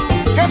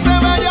 que se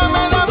vaya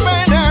me da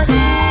pena.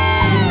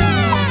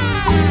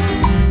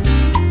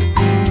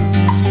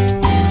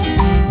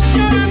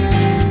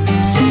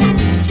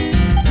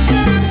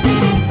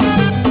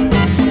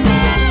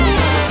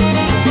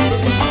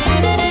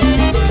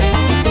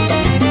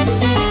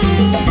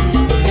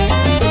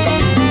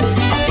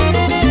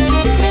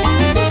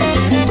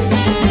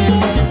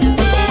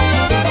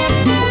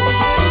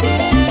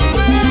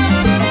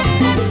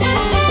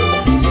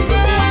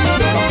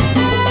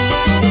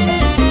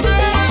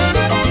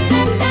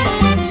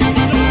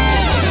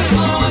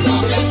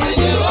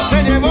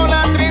 Se llevó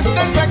la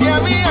tristeza que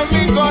había en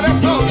mi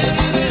corazón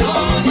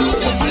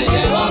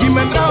y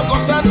me trajo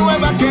cosas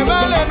nuevas que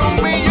valen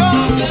 $1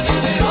 millón.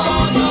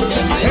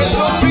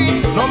 Eso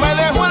sí, no me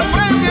dejó el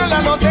premio en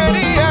la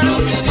lotería,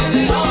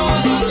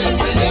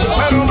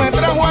 pero me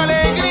trajo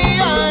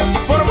alegrías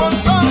por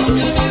montón.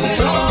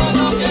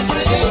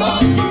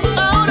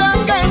 Ahora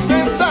que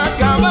se está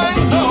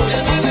acabando,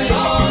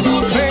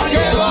 me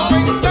quedo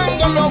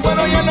pensando en lo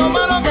bueno y en lo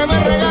malo que me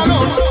regaló.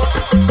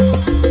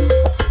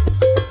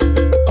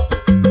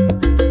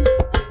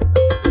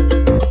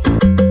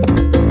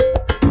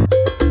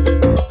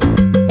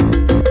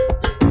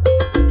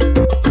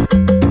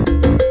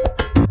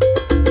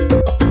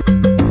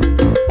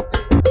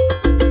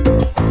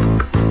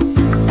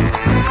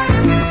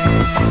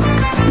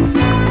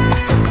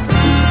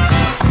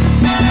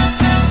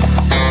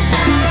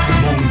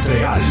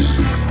 Mtl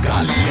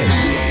Caliente.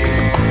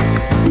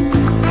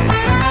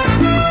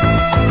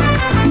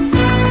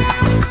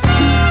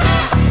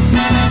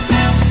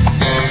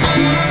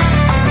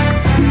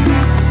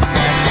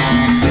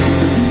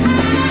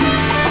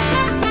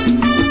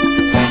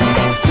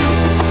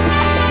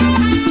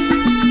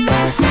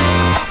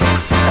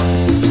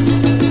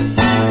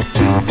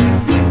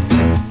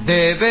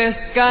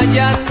 Debes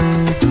callar,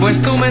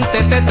 pues tu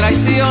mente te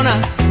traiciona.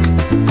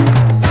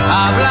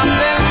 Hablas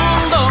del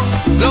mundo,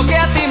 lo que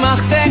a ti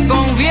más te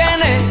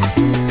conviene.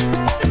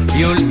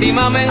 Y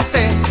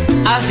últimamente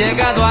has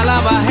llegado a la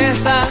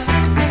bajeza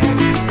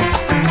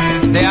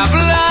de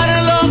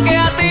hablar lo que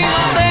a ti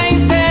no te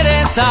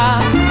interesa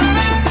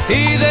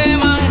y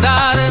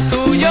demandar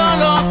tuyo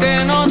lo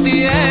que no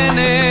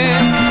tienes.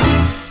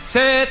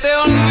 Se te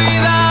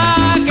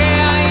olvida que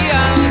hay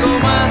algo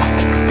más,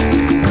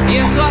 y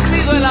eso ha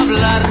sido el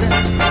hablar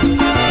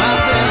más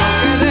de lo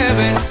que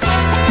debes.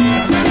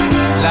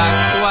 La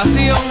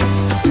actuación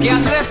que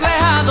has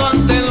reflejado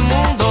ante el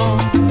mundo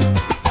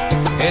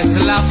es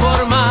la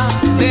forma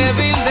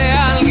débil de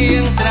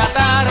alguien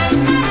tratar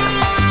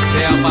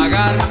de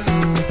apagar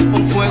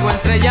un fuego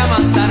entre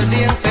llamas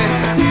ardientes,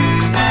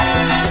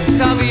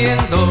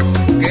 sabiendo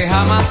que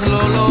jamás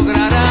lo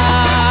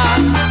lograrás.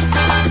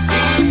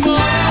 Y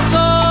por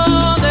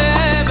eso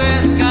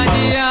debes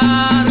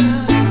callar.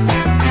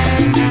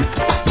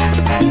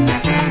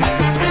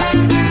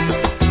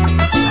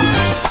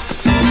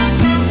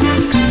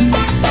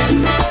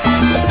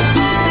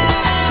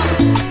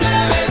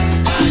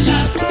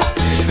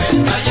 Debes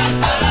callar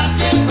para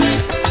siempre.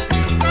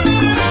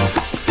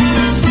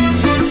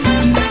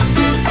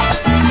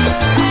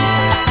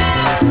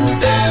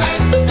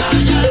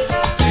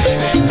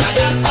 Debes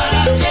callar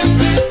para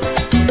siempre.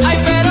 Ay,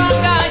 pero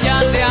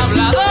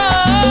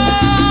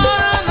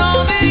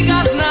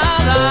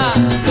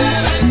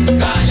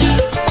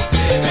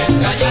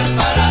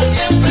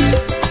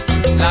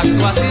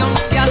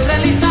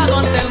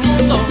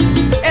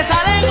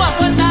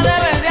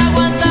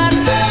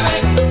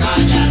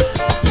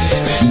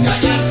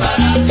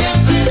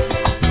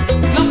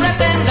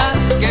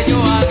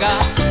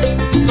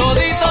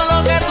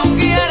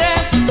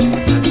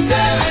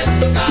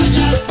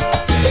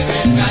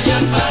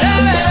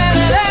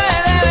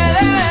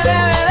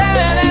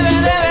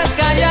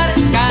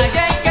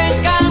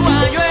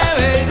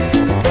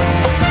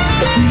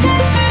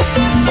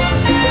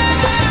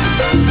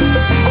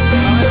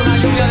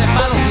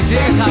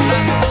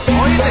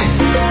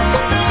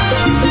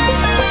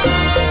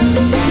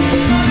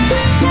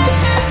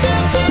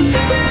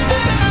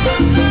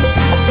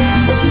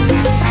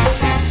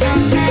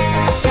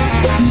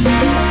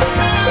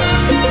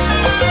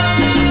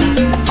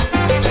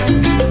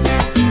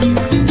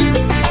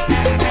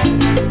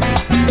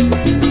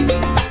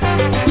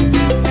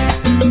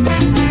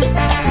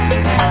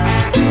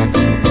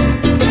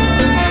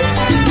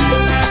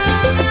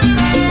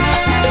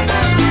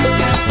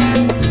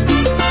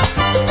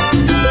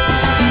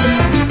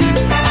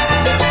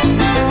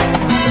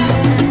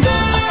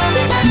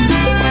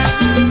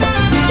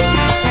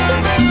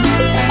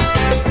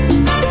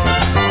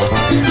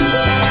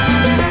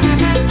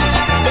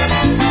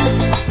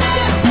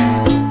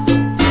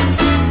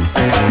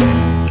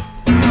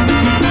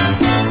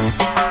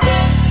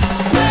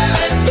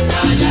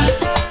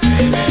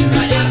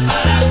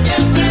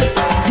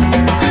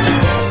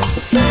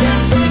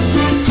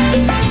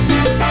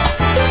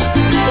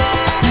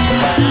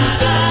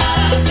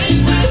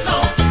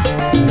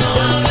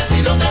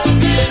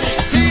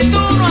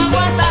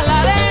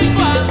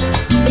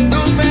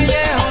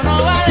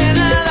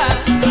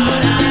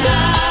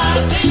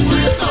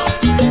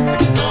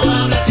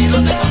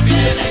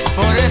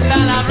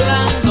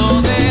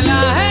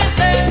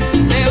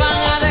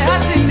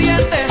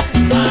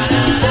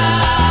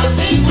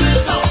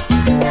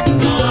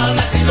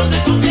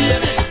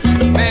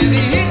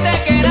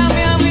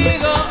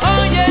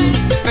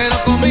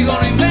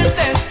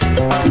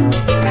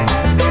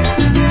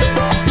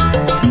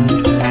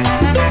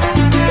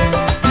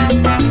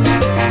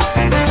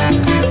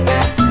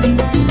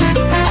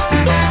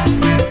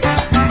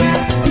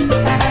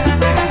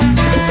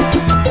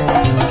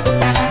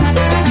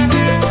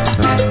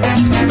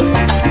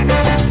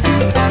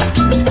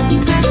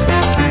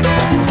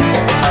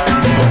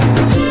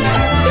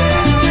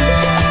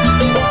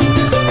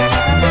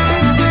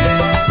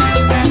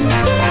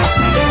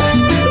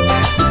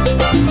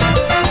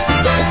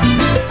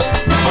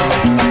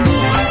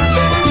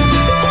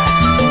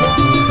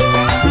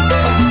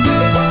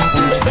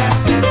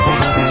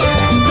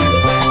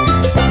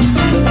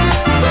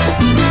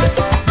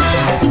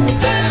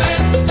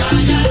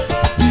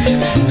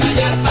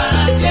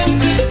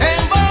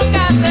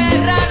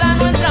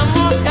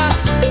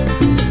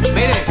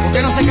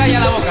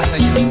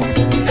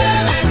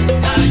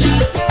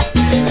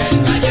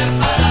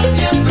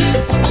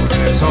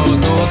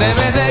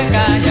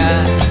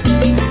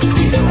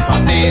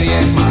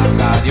envidies más,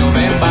 radio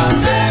bemba.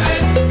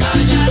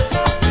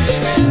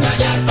 Debes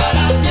callar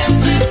para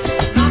siempre.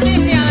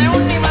 Noticia de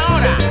última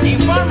hora,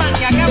 informan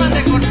que acaban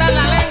de cortar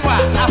la lengua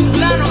a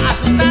fulano, a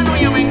sultano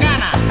y a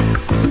mengana.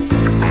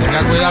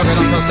 Tenga cuidado que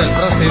no sea usted el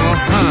próximo.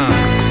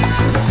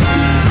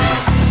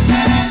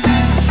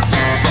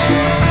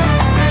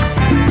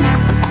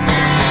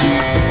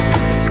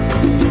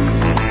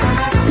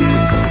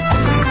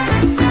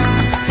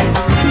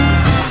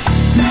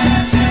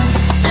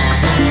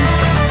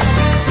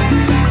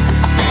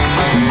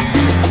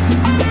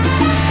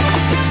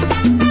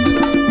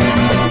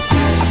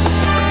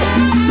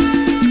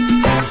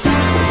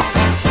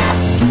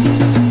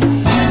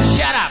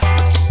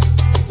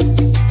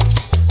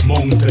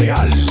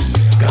 Mtl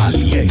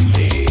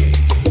Caliente.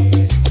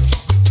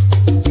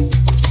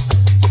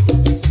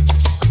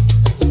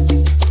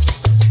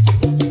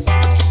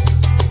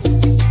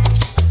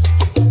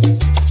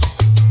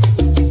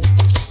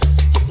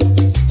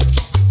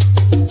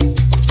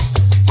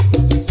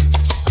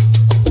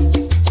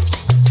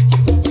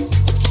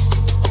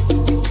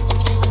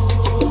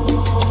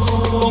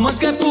 ¿Cómo es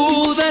que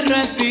pude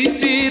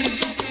resistir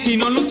y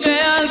no luché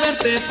al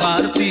verte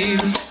partir?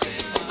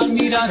 Al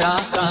mirar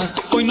atrás,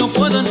 hoy no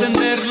puedo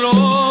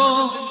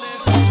entenderlo.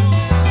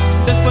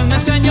 Después me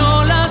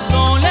enseñó la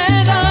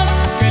soledad,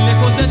 que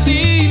lejos de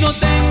ti no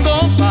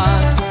tengo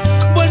paz.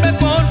 Vuelve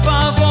por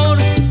favor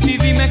y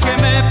dime que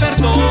me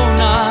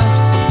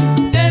perdonas.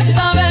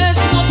 Esta vez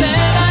no te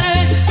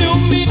daré ni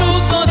un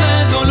minuto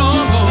de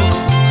dolor.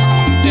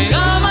 Te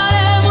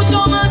amaré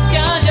mucho más que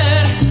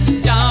ayer.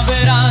 Ya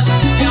verás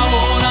que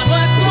ahora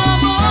nuestro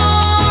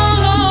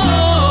amor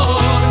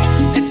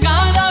es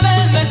cada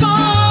vez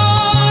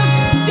mejor.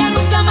 Ya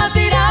nunca más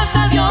dirás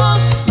adiós,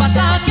 vas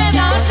a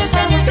quedarte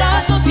entre mis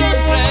brazos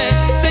siempre.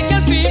 Sé que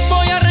al fin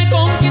voy a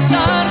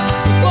reconquistar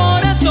tu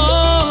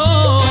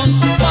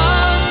corazón.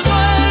 Cuando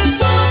el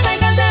sol nos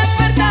tenga al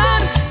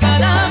despertar,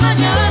 cada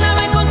mañana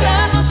va a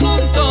encontrarnos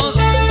juntos.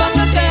 Vas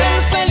a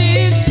ser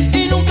feliz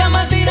y nunca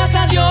más dirás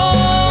adiós.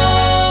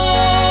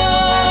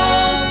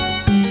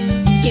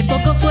 Qué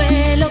poco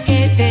fue lo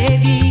que te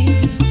di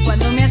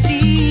cuando me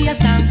hacías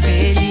tan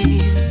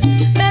feliz.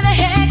 Me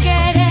dejé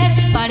querer,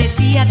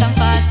 parecía tan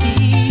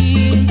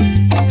fácil.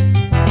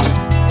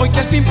 Hoy que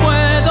al fin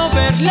puedo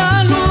ver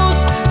la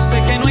luz,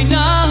 sé que no hay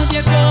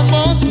nadie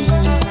como tú.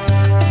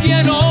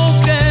 Quiero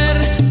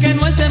creer que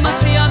no es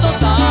demasiado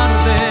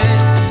tarde.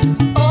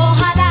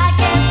 Ojalá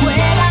que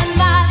fueran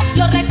más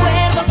los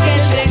recuerdos que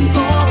el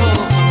rencor.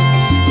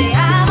 Te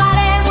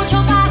amaré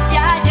mucho más que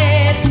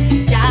ayer.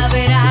 Ya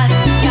verás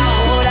que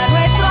ahora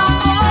nuestro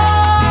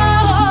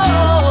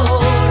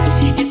amor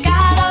es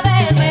cada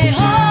vez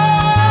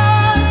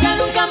mejor. Ya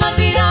nunca más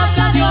dirás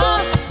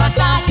adiós, vas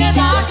a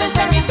quedarte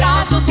entre mis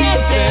brazos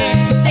siempre.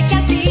 Sé que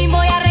al fin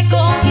voy a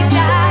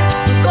reconquistar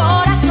tu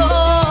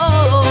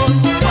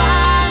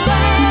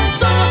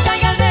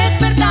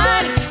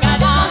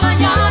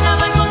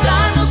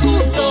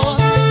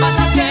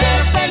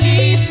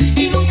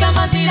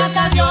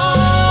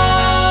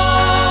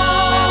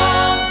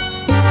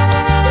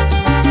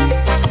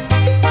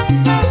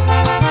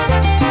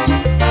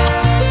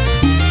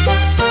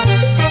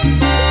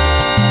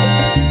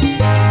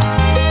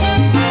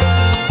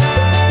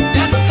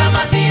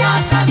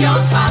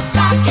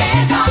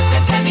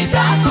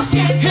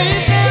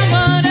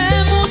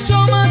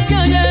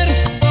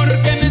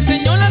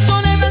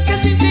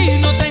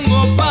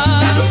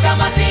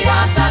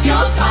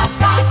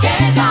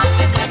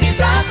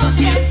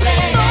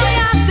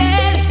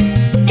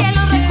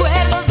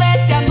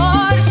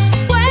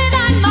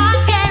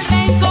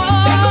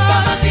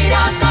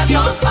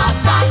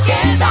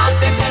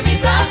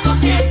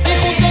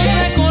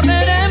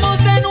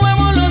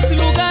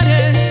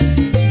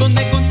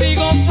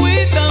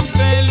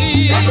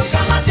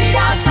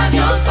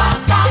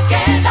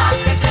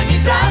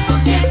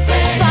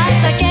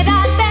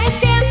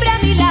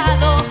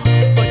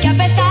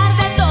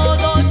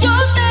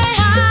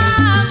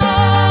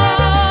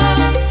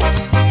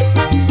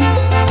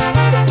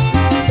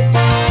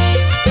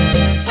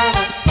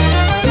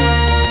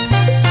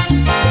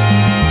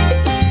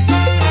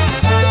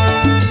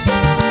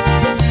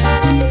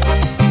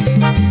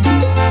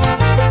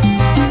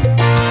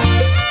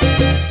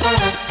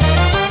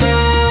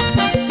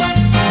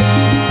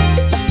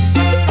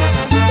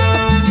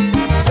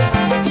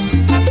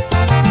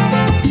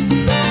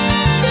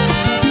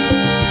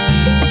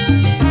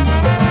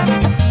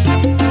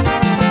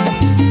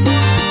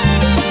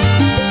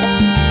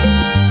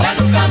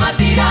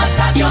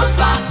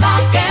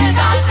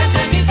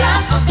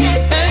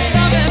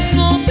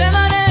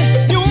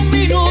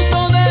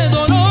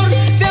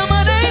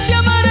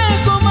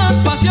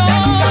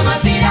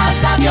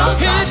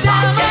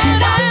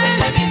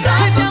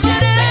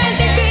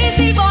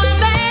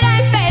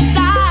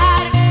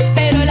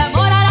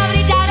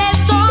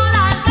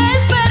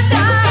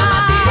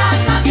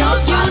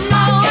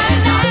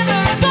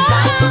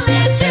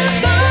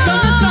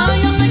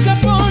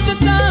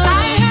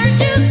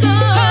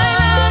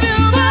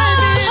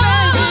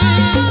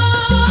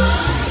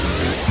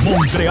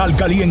Montreal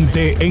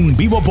Caliente en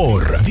vivo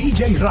por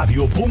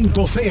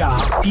djradio.ca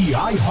y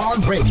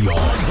iHeartRadio.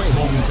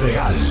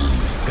 Montreal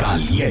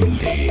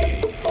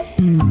Caliente.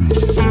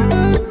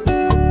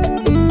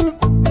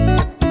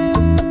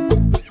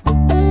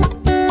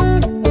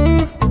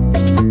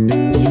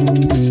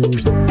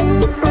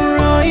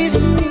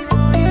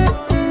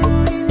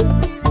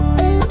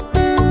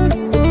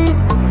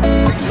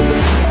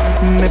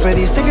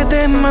 Pediste que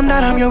te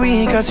mandara mi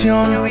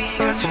ubicación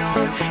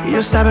y yo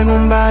estaba en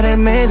un bar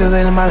en medio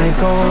del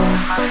malecón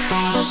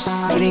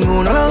y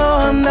ninguno de los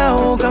dos anda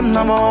buscando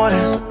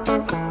amores,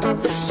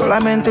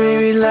 solamente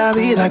vivir la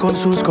vida con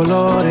sus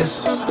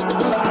colores.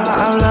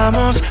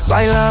 Hablamos,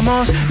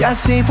 bailamos y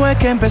así fue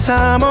que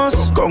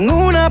empezamos, con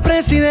una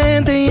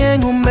presidente y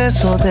en un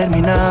beso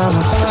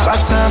terminamos.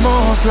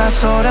 Pasamos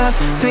las horas,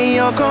 tú y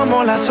yo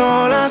como las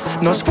olas,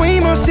 nos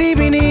fuimos y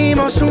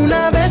vinimos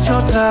una vez y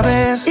otra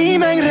vez. Y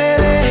me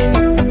enredé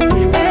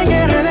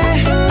en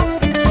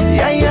RD y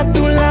ahí a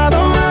tu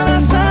lado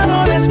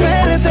abrazado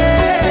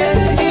desperté.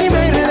 Y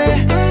me enredé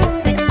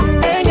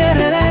en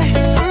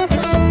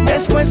RD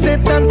después de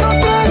tanto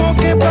trago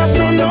que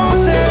pasó no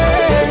sé.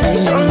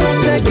 Solo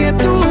sé que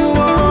tu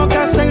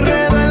boca se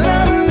enredó en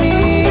la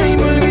mía y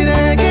me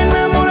olvidé que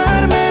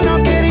enamorarme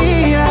no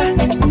quería.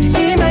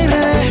 Y me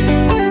enredé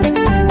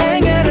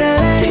en RD.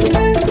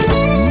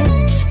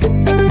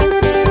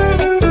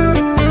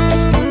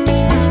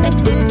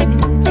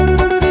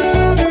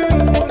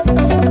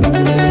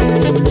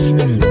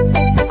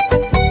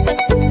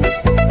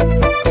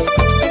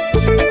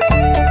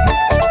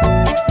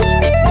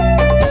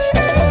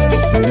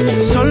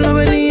 Solo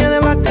venía de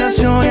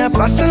vacaciones a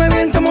pasarla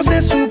bien como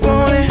se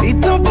supone,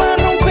 listo para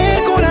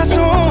romper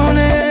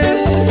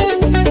corazones.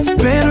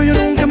 Pero yo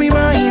nunca me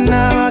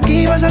imaginaba que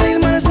iba a salir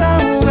mal esta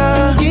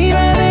jugada, que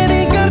iba a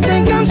dedicarte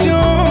en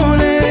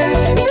canciones.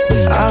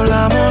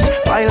 Hablamos,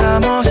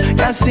 bailamos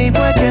y así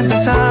fue que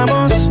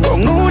empezamos,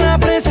 con una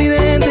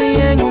presidente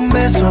y en un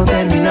beso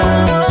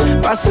terminamos.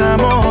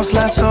 Pasamos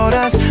las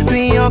horas, tú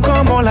y yo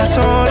como las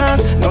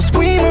olas, nos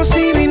fuimos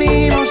y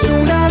vinimos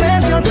una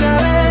vez y otra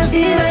vez.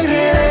 Y me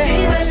enredé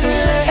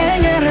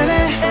en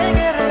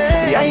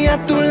RD y ahí a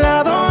tu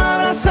lado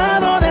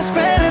abrazado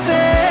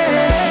desperté.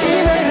 Y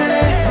me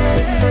enredé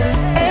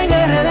en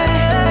RD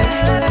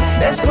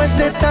después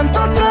de tanto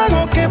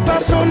trago que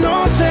pasó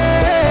no sé.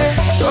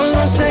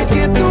 Solo sé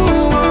que tu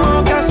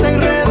boca se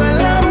enredó en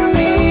la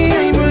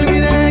mía y me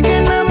olvidé que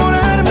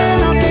enamorarme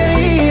no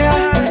quería.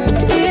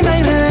 Y me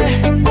enredé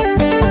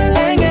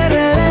en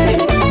RD.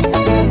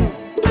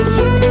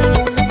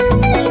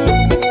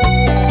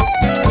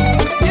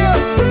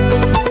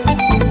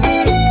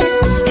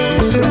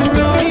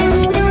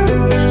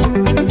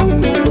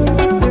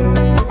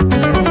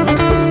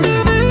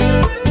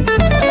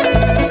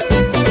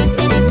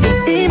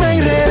 Y me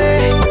enredé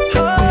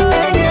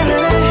en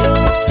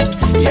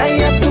RD y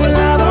ahí a tu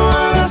lado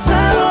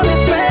abrazado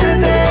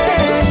desperté.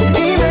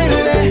 Y me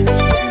enredé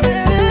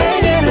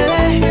en RD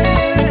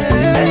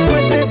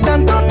después de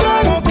tanto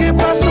trago que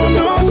pasó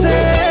no sé.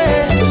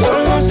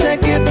 Solo sé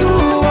que tu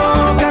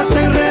boca se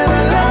enredó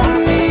en la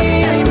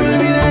mía y me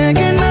olvidé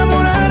que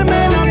enamorarme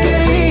no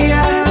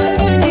quería.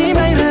 Y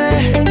me enredé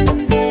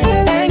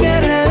en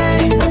RD.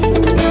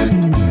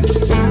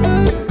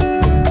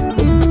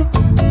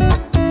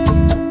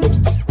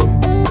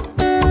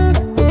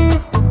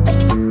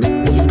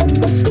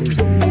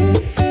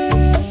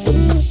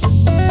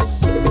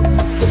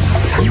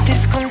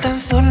 Antes con tan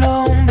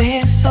solo un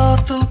beso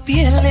tu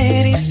piel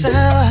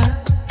erizaba,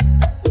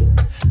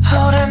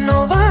 ahora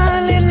no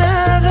vale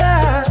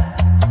nada.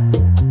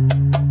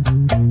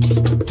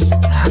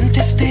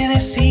 Antes te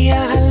decía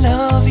I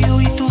love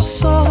you y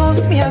tus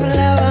ojos me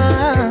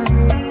hablaban,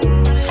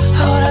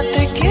 ahora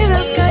te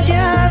quedas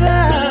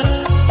callada.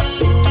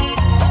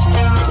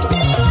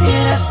 Y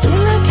eras tú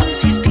la que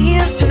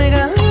insistías, yo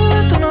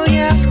negaba tu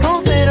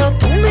noviazgo, pero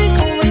tú me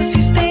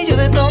convenciste y yo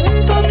de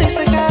tonto te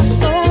hice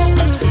caso.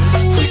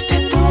 Fuiste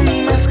tú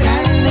mi más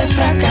grande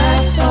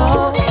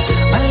fracaso.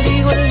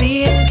 Maldigo el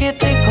día en que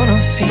te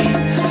conocí.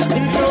 Me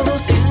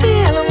introduciste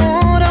al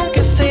amor,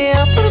 aunque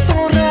sea por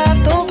solo un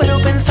rato, pero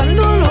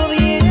pensándolo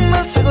bien,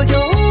 más hago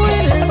yo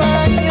en el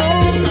baño.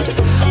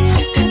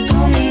 Fuiste tú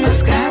mi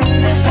más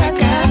grande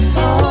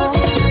fracaso.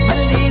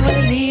 Maldigo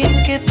el día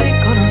en que te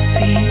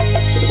conocí.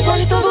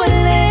 Cuánto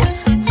duele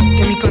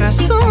que mi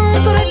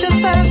corazón tú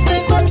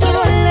rechazaste. Cuánto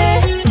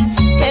duele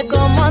Que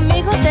como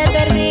amigo te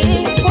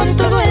perdí.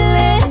 cuánto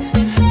duele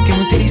que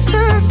me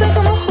utilizaste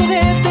como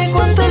juguete.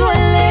 Cuánto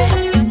duele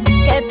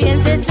Que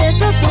pienses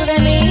eso tú de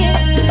mí.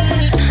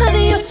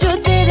 Adiós, yo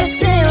te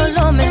deseo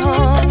lo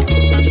mejor.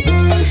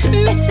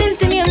 Mis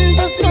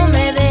sentimientos no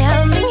me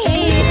dejan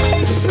fingir.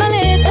 Tus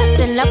maletas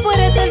en la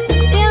puerta, el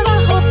taxi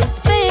abajo te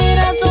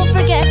espera. Don't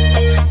forget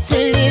to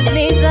leave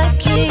me the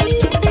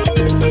keys.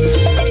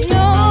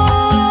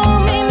 No,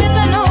 mi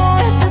meta no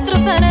es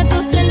destrozar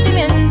tus sentimientos.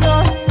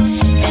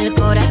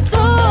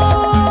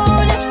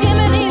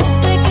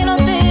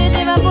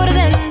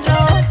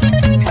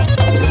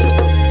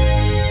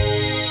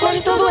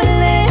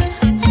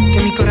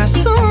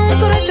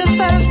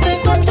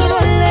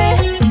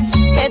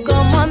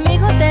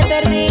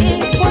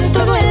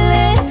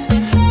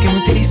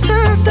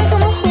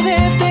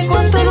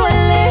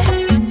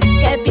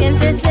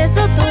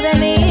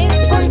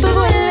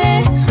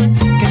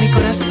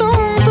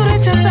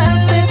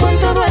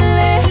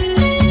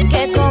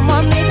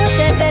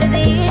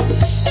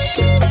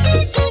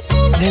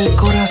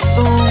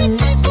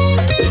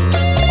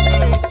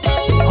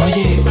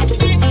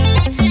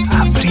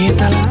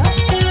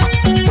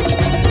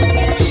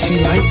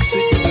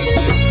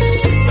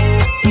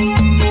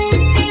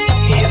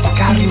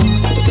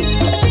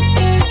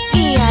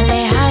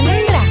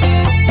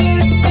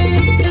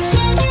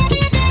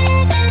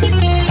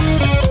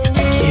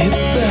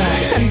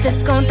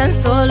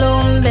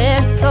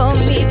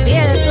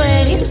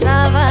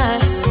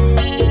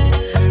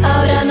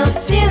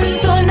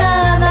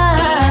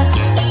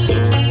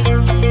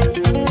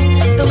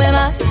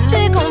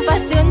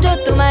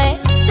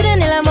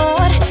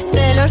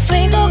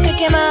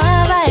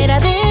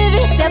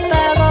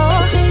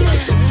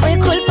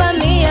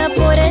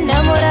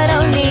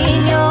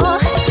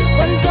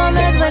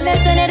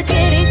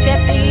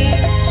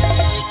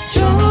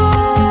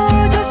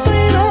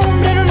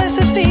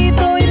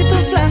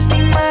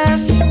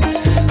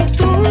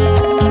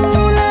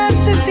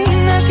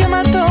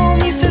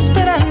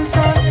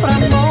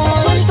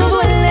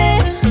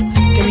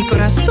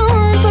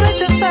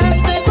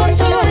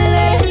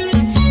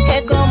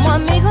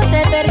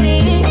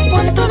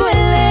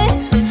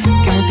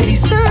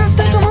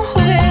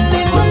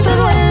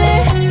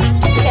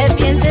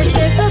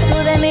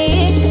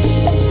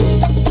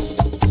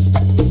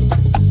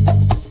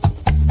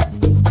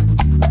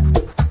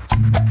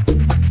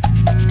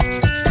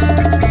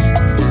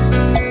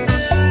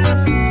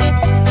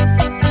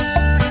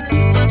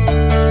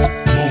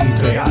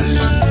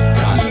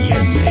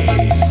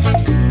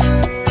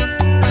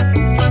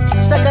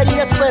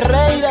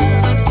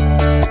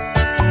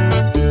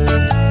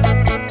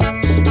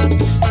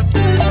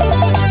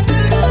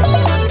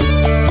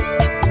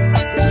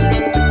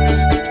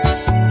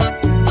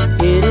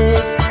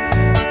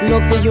 lo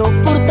que yo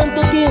por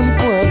tanto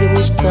tiempo había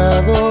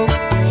buscado.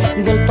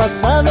 Del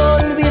pasado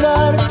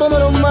olvidar todo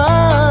lo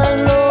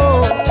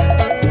malo,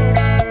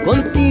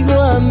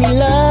 contigo a mi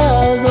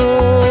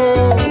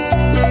lado,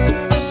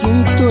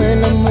 siento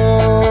el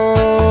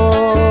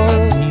amor.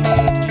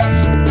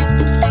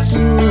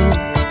 Tú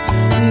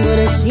no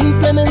eres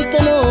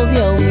simplemente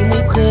novia o mi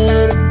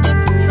mujer,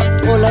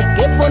 o la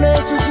que pone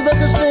sus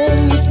besos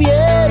en mi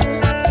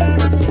piel.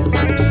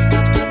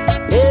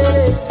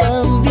 Eres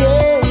también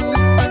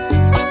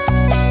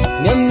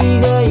mi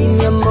amiga y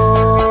mi amor.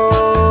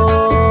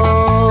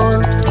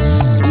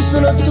 Y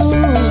solo tú,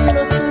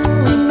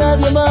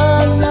 nadie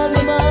más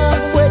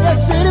puede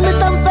hacerme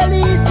tan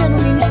feliz en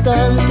un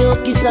instante,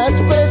 o quizás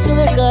preso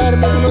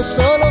dejarme uno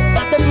solo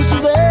de tus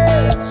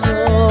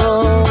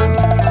besos.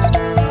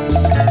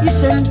 Y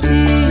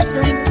sentí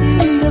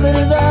de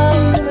verdad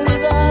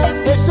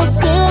eso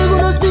que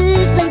algunos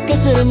dicen que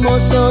es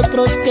hermoso,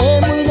 otros que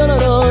es muy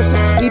doloroso,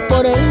 y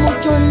por él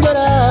mucho han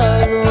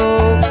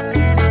llorado.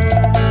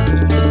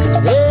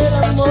 El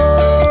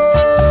amor.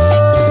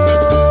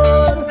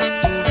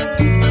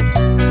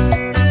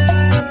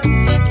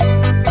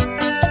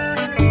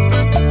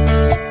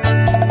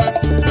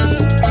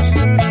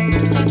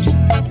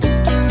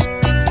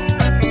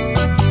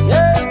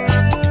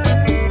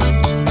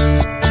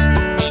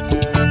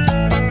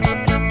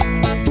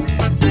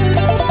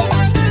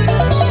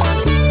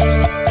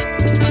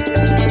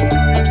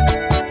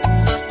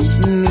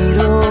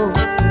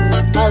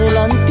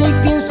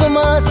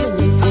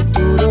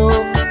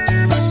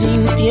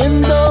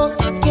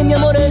 Que mi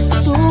amor es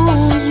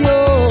tuyo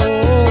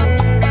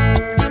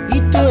y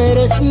tú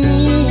eres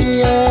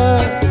mía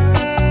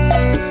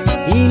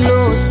y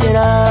lo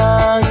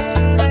serás.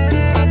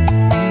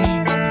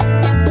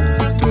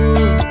 Tú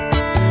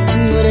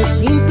no eres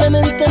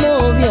simplemente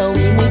novia o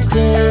mi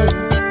mujer,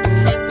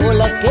 o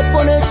la que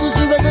pone sus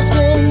besos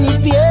en mi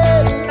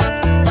piel.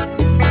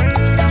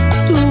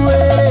 Tú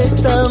eres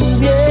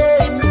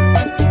también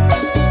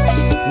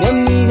mi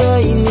amiga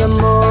y mi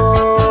amor.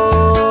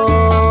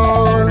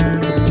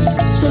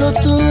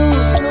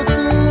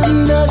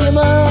 Nadie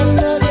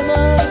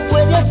más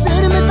puede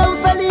hacerme tan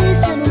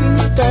feliz en un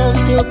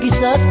instante, o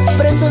quizás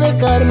preso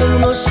dejarme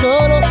uno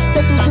solo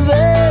de tus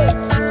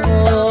besos.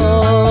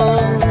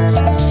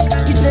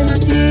 Y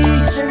sentí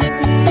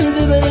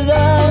de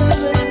verdad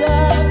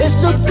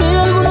eso que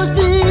algunos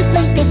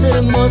dicen que es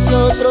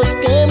hermoso, otros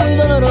que es muy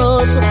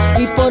doloroso,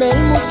 y por él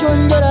mucho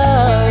han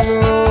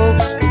llorado.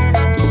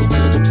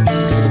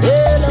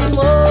 El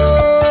amor.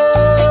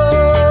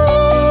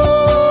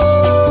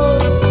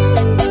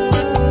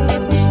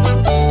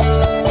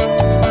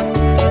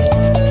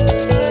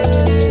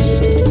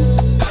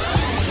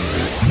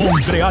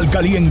 Mtl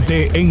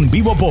Caliente en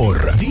vivo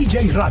por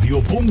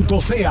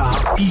djradio.ca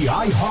y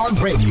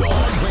iHeartRadio.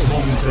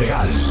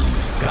 Mtl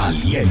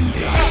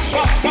Caliente.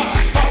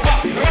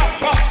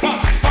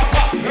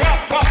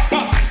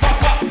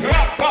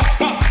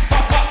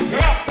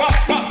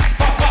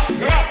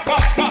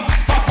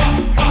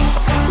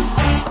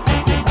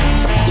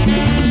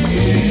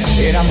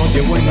 Era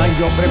noche buena y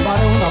yo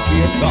preparé una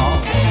fiesta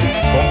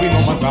con vino,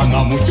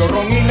 manzana, mucho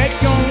ron y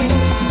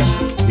lechón.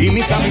 Y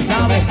mis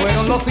amistades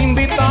fueron los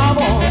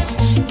invitados,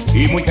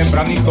 y muy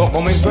tempranito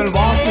comenzó el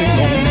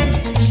vacilón.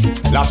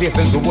 La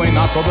fiesta en su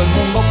buena, todo el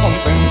mundo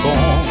contento,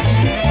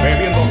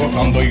 bebiendo,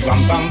 gozando y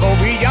cantando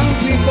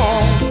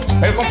villancicos.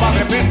 El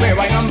compadre Pepe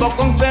bailando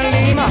con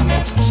Celina,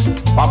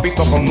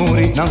 Papito con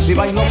Nuris, Nancy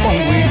bailó con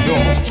Guillo.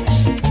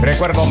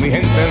 Recuerdo mi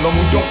gente lo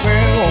mucho que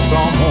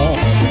gozamos,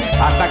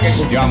 hasta que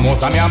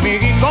escuchamos a mi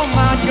amiguito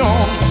Macho,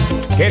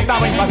 que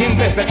estaba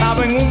impaciente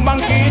sentado en un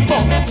banquito,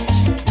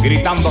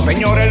 gritando: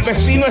 señor, el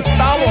vecino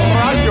está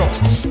borracho.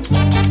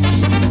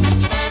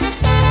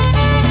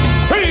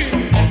 ¡Hey!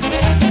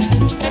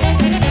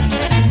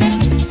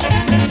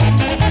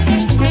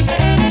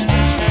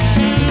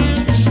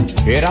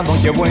 Era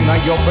noche buena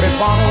y yo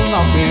preparo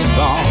una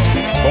fiesta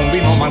con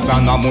vino,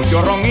 manzana,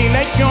 mucho ron y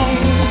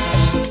lechón.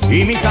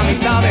 Y mis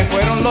amistades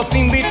fueron los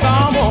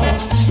invitados,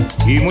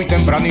 y muy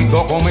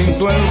tempranito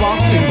comenzó el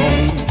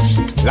vacilón.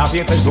 La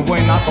fiesta es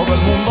buena, todo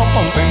el mundo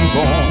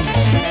contento,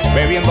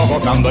 bebiendo,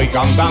 gozando y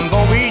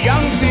cantando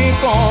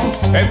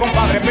villancicos. El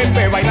compadre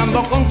Pepe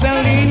bailando con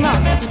Celina,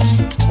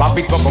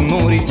 Papito con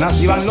Nuris,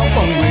 Nancy bailó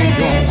con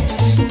Guillo.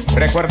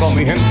 Recuerdo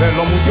mi gente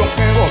lo mucho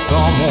que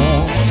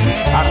gozamos,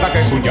 hasta que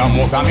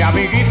escuchamos a mi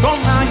amiguito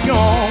Nacho,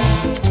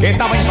 que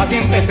estaba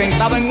impaciente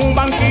sentado en un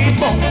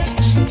banquito,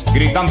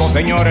 gritando: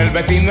 señor, el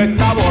vecino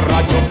está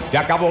borracho. Se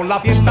acabó la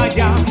fiesta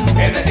ya,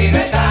 el vecino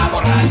está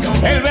borracho.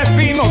 El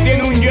vecino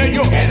tiene un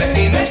yello, el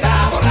vecino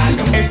está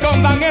borracho.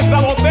 Escondan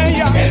esa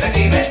botella, el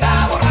vecino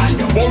está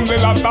borracho. Ponle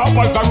la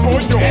tapa al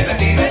sancocho, el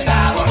vecino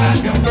está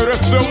borracho. Pero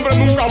ese hombre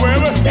nunca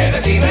bebe, el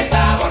vecino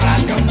está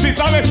borracho. Si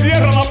sale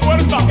cierra la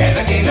puerta, el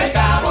vecino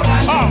está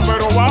borracho. Ah,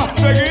 pero va a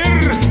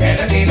seguir, el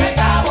vecino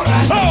está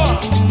borracho. ¡Ah!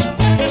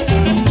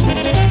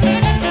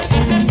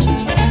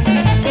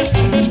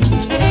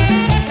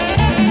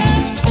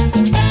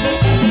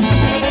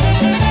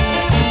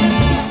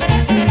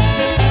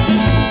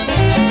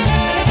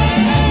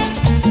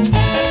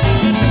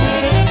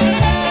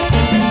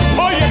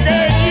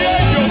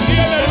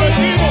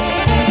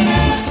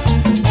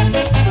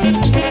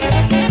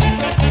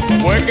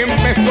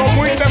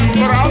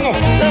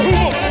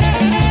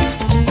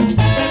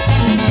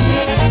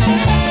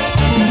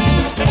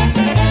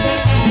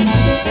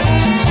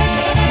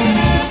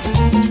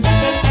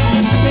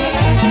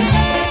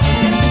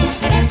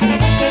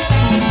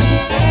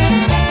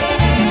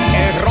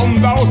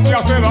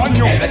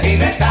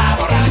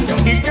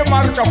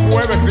 marca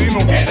fue vecino.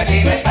 El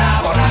vecino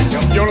está borracho.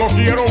 Yo lo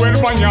quiero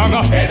ver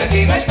mañana. El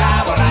vecino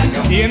está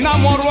borracho. Y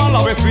enamoró a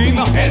la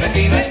vecina. El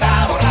vecino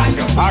está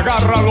borracho.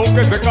 Agarra lo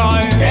que se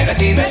cae. El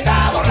vecino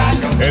está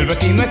borracho. El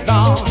vecino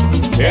está.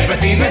 El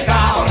vecino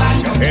está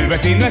borracho. El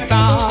vecino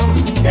está.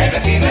 El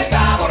vecino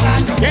está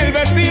borracho. Que el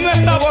vecino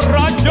está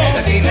borracho. El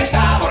vecino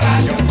está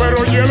borracho.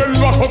 Pero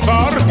llévenlo a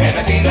jotar. El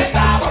vecino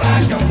está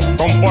borracho.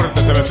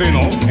 Compórtese,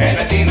 vecino. El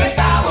vecino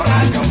está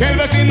borracho. Que el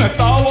vecino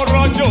está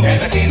borracho. El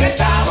vecino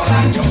está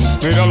borracho.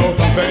 Míralo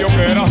tan serio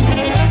que era.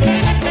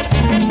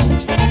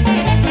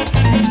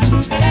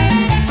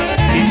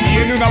 Y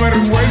tiene una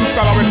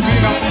vergüenza la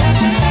vecina.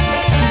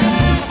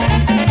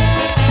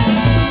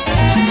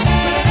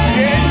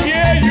 ¡Qué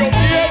yello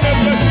tiene el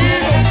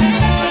vecino!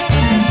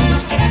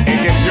 Y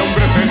que ese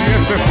hombre se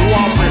diese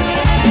suave.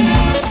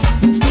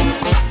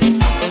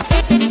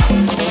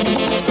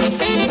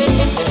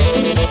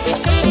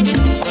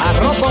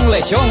 Arroz con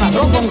lechón,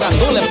 arroz con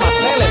gandules,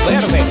 pasteles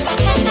verdes,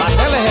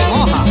 pasteles en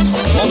hoja,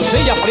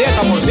 morcilla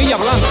prieta, morcilla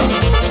blanca.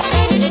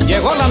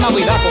 Llegó la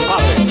Navidad,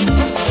 compadre,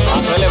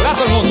 a celebrar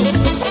todo el mundo.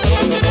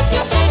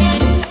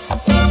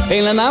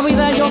 En la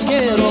Navidad yo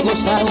quiero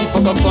gozar un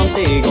poco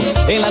contigo.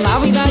 En la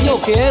Navidad yo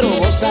quiero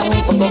gozar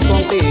un poco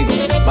contigo.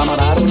 Vamos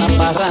a dar una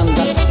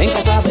parranda en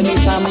casa de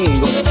mis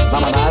amigos.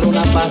 Vamos a dar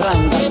una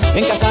parranda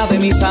en casa de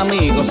mis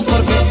amigos.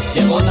 Porque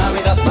llegó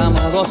Navidad, vamos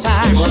a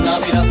gozar. Llegó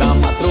Navidad,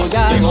 vamos a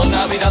patrullar. Llegó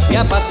Navidad, y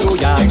a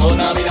patrullar. Llegó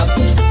Navidad.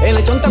 El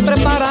lechón está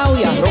preparado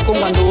y arroz con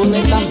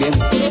gandules también.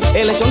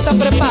 El lechón está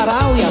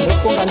preparado y arroz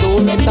con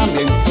gandules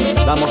también.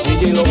 La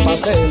morcilla y los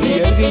pasteles y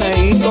el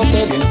guineíto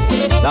que bien.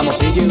 La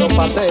morcilla y los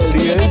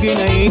pasteles y el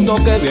guineíto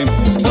que bien.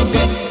 Porque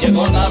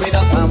llegó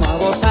Navidad, vamos a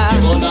gozar.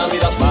 Llegó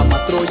Navidad, vamos a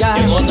patrullar.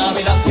 Llegó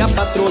Navidad, y a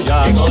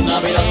patrullar. Llegó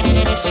Navidad.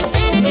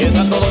 Y en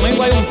Santo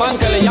Domingo hay un pan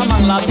que le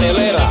llaman la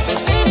telera.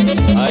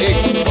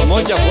 Ahí, con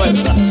mucha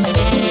fuerza.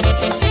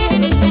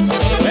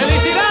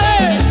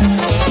 ¡Felicidades!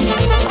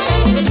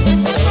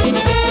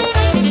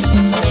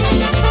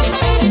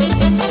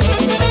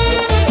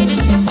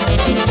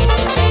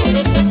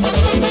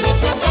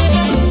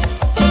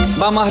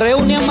 Vamos a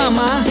reunir a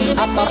mamá,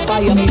 a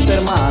papá y a mis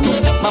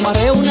hermanos. Vamos a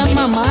reunir a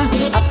mamá,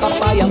 a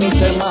papá y a mis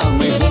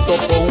hermanos. Y junto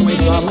con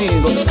mis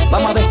amigos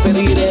vamos a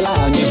despedir el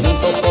año. Y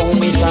junto con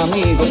mis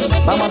amigos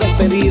vamos a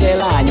despedir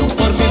el año.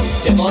 Porque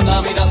llegó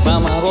Navidad,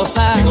 vamos a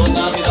gozar. Llegó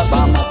Navidad,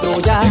 vamos a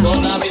patrullar. Llegó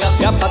Navidad,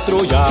 y a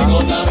patrullar.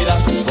 Llegó Navidad.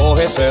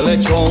 Coge ese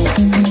lechón,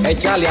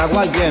 échale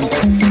agua al diente,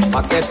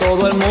 pa' que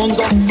todo el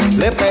mundo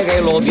le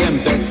pegue los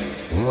dientes.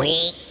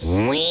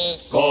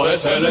 Coge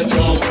ese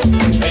lechón,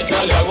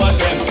 échale agua al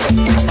diente,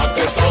 pa'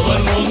 que todo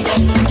el mundo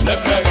le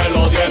pegue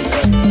los dientes.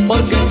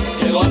 Porque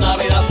llegó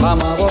Navidad,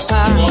 vamos a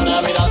gozar. Llegó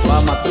Navidad,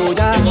 vamos a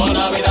patrullar. Llegó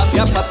Navidad, y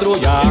a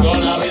patrullar. Llegó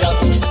Navidad.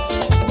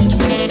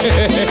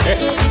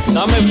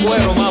 Dame el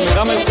cuero, mami,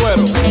 dame el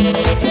cuero.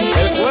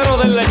 El cuero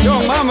del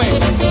lechón, mami.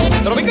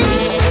 Tropical.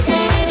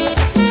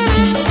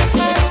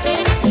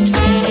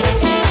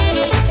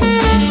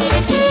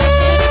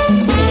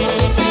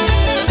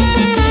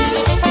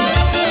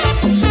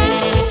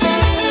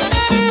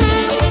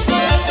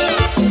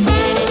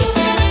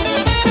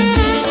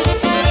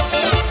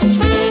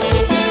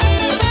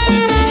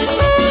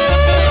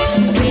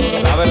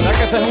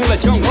 Ese es un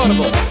lechón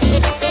gordo.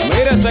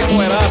 Mira ese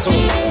cuerazo.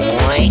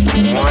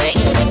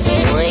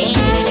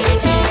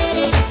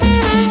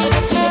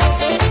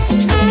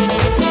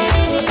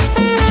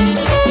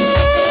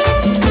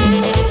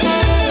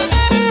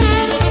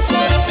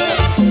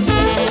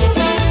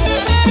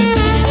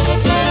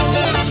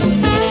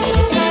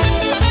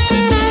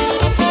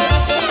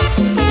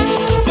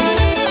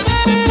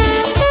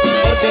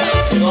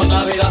 Llegó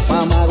Navidad,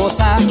 vamos a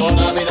gozar. Llegó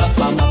Navidad,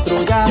 vamos a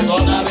patrullar. Llegó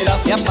Navidad,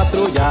 y a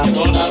patrullar.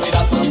 Llegó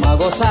Navidad, vamos a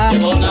gozar.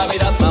 Llegó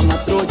Navidad, vamos a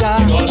patrullar.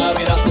 Llegó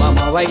Navidad,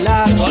 vamos a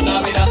bailar. Llegó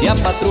Navidad, y a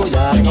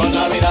patrullar. Llegó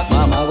Navidad,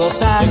 vamos a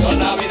gozar. Llegó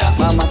Navidad,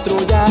 vamos a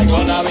patrullar.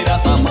 Llegó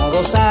Navidad, vamos a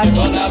gozar.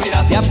 Llegó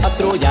Navidad, y a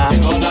patrullar.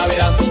 Llegó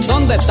Navidad.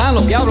 ¿Dónde están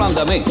los que hablan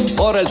de mí?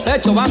 Por el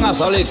techo van a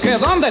salir. ¿Que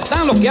dónde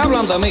están los que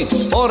hablan de mí?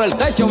 Por el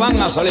techo van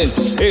a salir.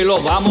 Y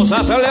lo vamos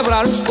a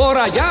celebrar por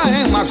allá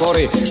en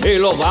Macorís. Y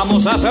lo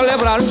vamos a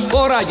celebrar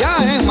por allá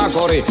en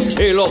Macorís.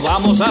 Y lo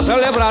vamos a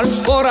celebrar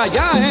por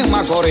allá en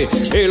Macorís.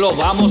 Y lo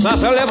vamos a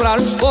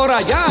celebrar por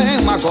allá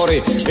en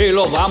Macorís. Y lo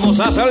vamos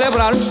a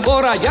celebrar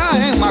por allá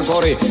en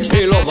Macorís.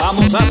 Y lo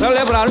vamos a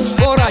celebrar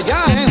por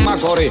allá en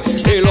Macorís.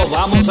 Y lo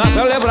vamos a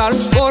celebrar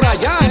por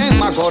allá en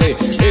Macorís.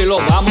 Y lo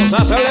vamos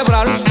a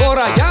celebrar por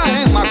allá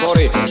en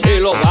Macorís. Y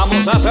lo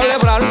vamos a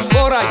celebrar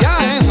por allá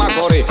en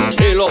Macorís.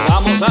 Y lo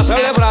vamos a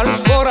celebrar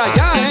por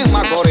allá en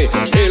Macorís.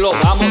 Y lo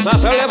vamos a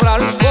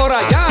celebrar por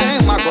allá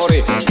en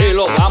Macorís. Y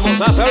lo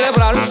vamos a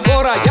celebrar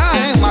por allá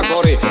en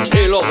Macorís.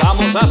 Y lo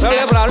vamos a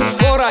celebrar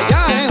por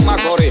allá en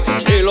Macorís.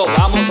 Y lo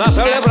vamos a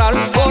celebrar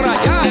por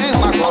allá en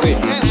Macorís.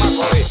 En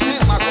Macorís,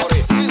 en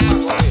Macorís, en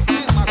Macorís,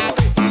 en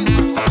Macorís.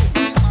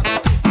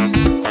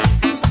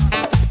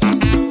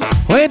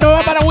 Oye, esto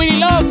va para Willy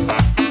Love.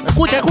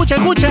 Escucha, escucha,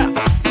 escucha.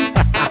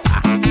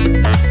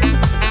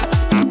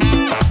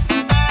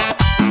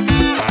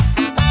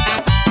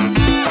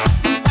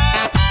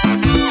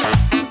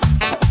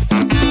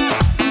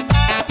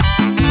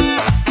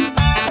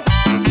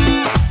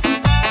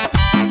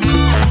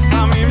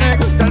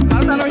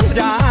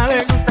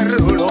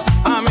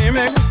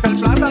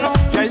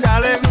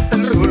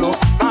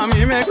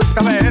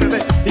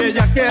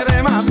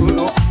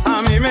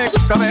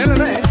 gusta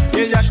verde y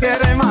ella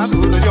quiere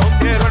maduro. Yo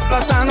quiero el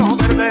plátano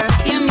verde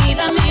y a mí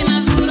dame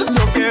maduro.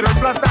 Yo quiero el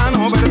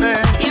plátano verde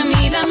y a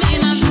mí dame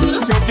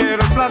maduro. Yo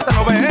quiero el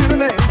plátano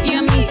verde y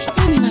a mí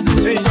dame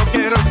maduro. Y yo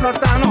quiero el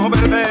plátano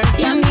verde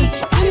y a mí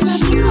dame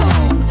maduro.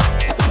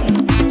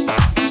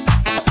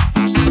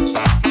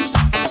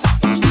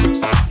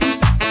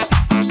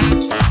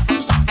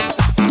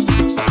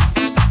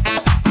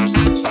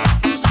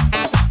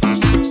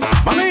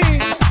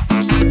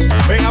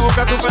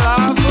 Tu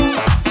pedazo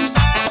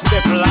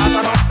de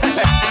plátano.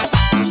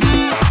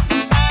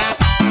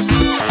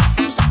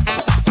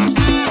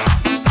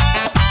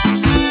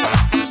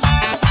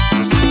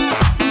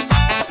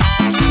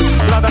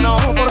 Plátano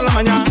por la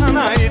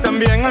mañana y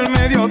también al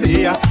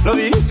mediodía. Lo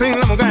dicen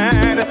las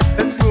mujeres,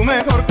 es su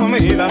mejor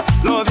comida.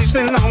 Lo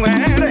dicen las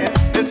mujeres,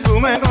 es su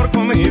mejor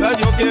comida.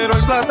 Yo quiero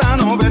el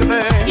plátano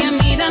verde y a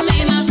mí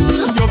dame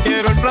maduro. Yo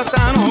quiero el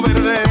plátano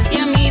verde y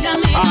a mí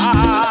dame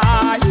maduro.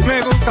 Ay,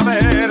 me gusta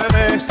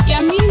verde y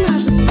a mí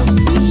maduro.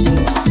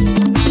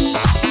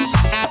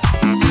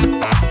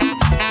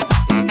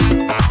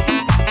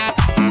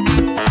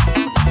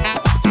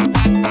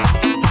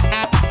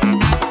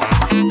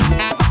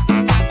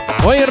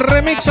 Hoy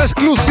remix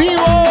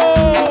exclusivo.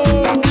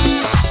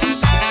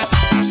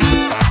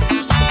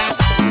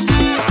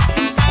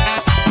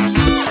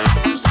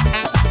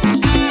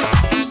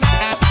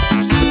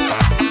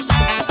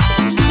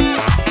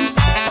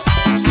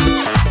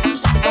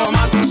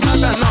 Toma tu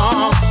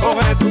plátano,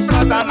 coge tu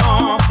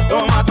plátano.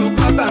 Toma tu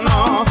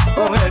plátano,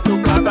 coge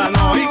tu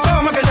plátano. Y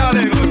como que ya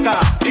le gusta,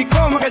 y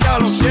como que ya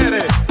lo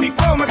quiere, y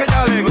como que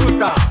ya le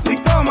gusta, y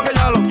como que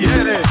ya lo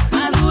quiere.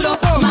 Maduro,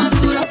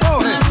 maduro,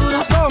 coge, maduro,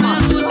 toma,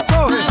 maduro,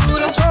 coge,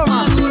 maduro,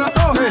 toma, maduro,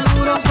 coge,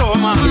 maduro,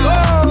 toma.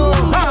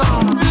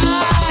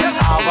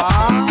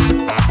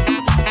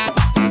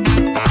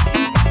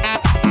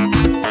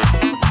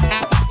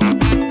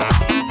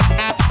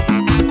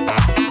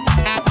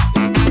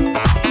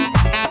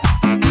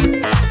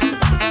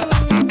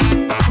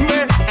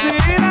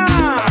 Vecina,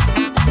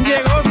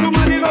 llegó su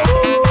marido.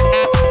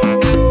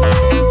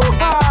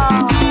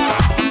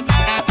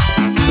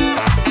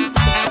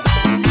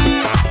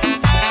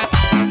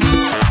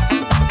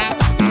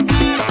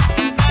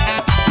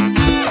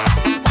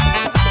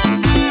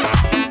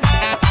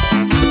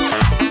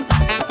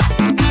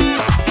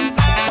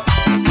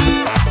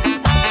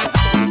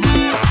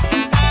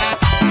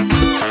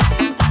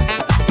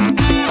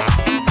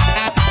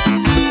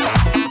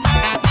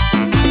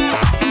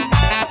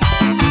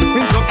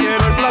 Yo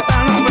quiero el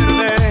plátano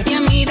verde y a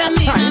mí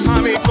dame Ay,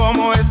 mami,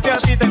 ¿cómo es que a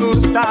ti te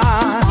gusta?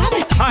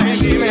 Ay,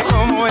 dime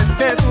cómo es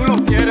que tú lo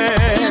quieres.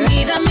 y a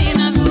mí dame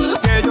maduro.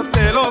 Que yo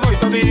te lo doy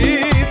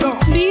todito.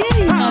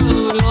 Bien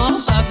maduro,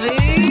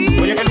 papi.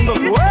 Oye, qué lindo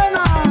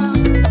suena.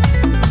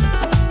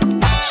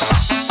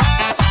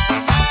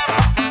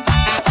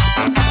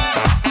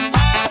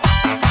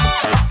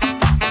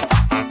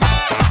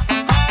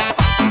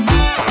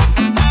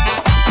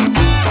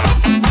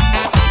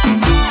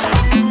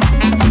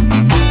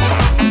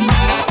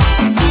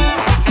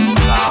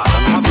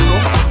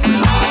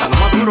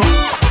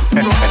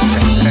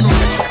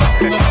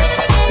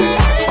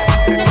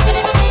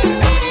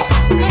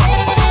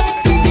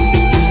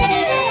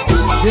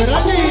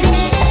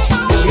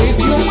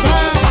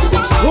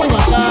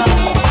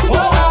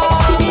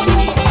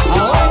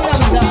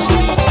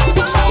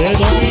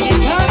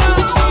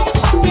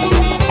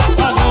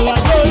 Plátano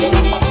maduro.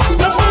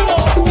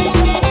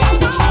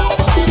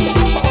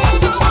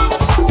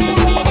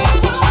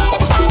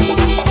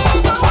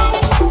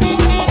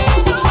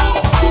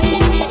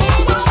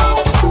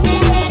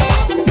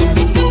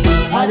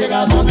 Ha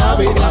llegado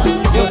Navidad,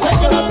 yo sé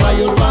que la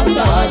trae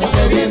Urbanda, año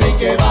que viene y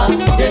que va,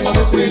 lleno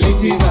de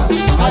felicidad.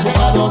 Ha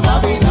llegado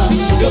Navidad,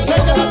 yo sé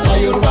que la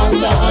trae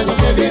Urbanda, año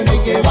que viene y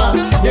que va,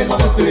 lleno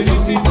de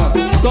felicidad.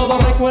 Todo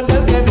recuerda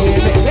el que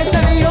viene,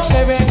 ese niño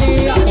que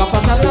venía para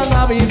pasar la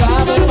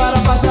Navidad,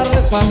 para pasar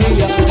en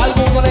familia.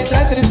 Algunos le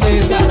trae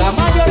tristeza, la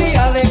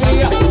mayoría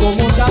alegría.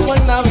 Como estamos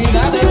en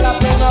Navidad, en la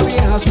plena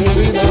vieja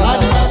subida. Ha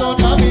llegado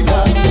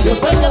Navidad, yo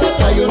sé que la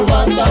trae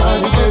Urbanda,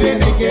 año que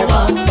viene y que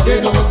va,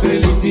 lleno de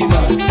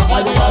felicidad.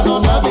 Ha llegado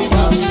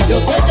Navidad, yo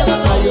sé que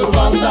la trae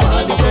Urbanda,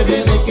 año que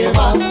viene y que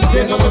va,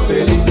 lleno de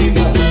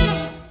felicidad.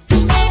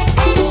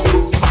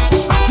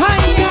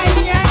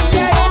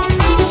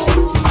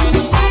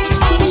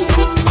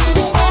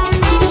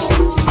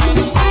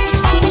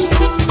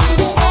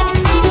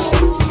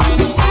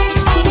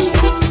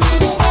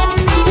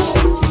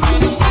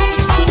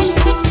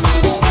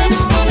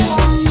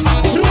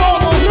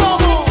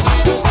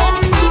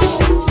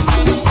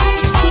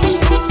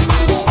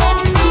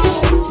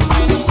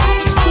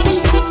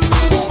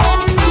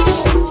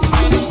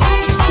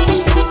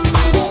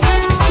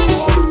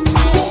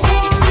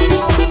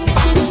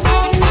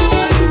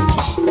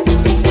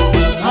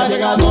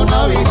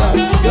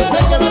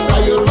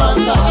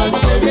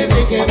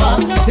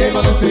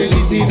 lleno de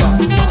felicidad.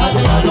 Ha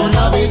llegado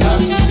Navidad,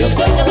 yo sé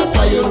que la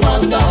trae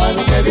Urbanda,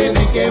 año que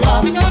viene y que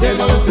va,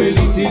 lleno de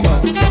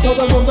felicidad.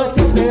 Todo el mundo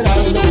está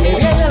esperando que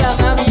viene la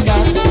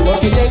Navidad,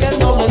 porque llega el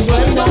doble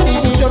sueldo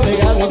y muchos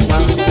regalos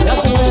más.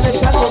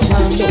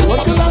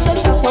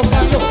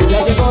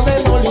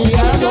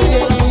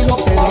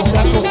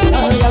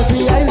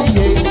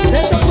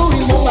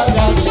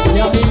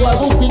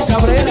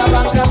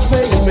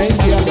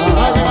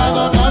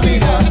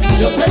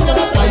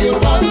 trae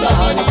Urbanda,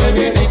 año que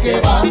viene y que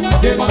va,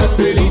 lleno de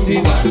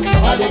felicidad.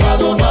 Ha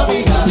llegado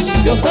Navidad,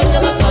 yo sé que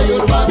la trae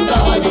Urbanda,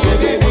 año que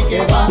viene y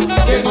que va,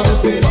 lleno de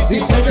felicidad.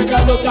 Dice que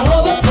Carlos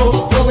trajo de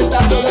todo,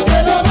 comentando de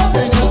que lo no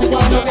tenía hace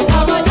cuando que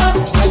estaba allá.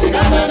 Ha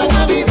llegado la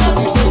Navidad,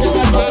 dice que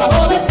Carlos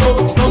trajo de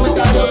todo,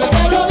 comentando de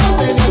que lo no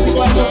tenía hace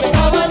cuando que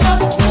estaba allá.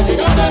 Ha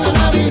llegado la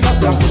Navidad,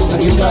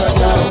 aquí está la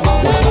clave,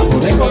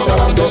 estamos de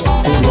contrabando,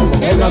 como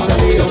que no ha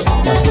salido,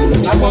 lo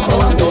están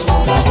comprobando.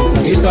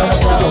 Aquí está la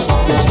clave,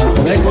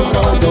 estamos de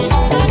contrabando,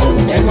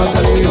 como que no ha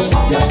salido,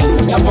 lo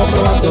están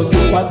comprobando.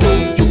 Chupa tú,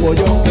 chupo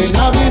yo, en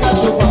Navidad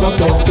chupamos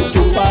todo,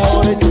 chupa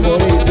ahora y chupo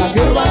ahorita, que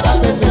Urbanda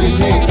te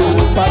felicita.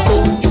 Chupa tú,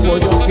 chupo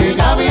yo, que en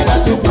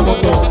Navidad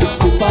chupamos todo,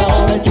 chupa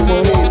ahora y chupo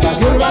ahorita,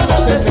 que Urbanda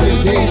te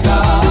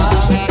felicita.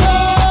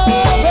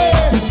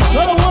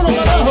 ¡Solo bueno,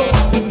 carajo!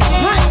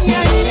 ¡Ay, ay,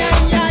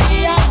 ay,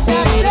 ay,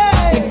 ay,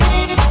 ay!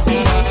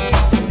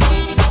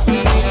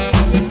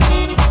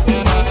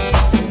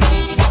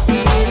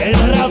 El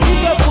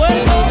rabito de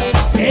puerco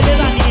es de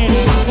Daniel.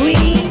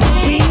 Uy,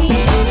 uy.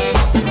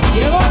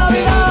 Llegó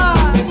Navidad.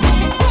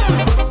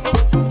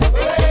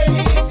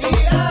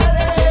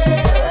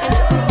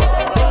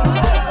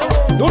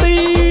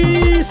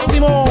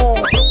 ¡Durísimo!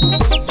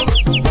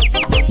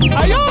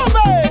 ¡Ay,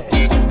 hombre!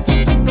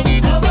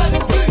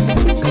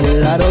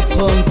 Claro,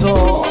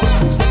 tonto.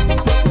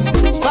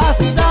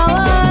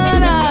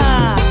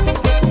 Pasabana.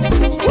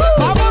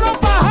 ¡Vámonos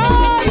pa'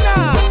 Jaina!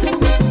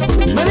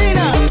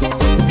 Medina.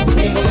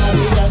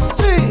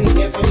 Sí.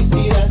 ¡Qué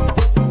felicidad!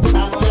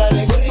 Amor,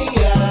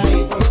 alegría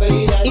y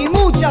prosperidad. Y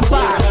mucha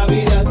paz.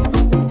 Navidad,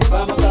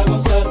 vamos a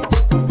gozar.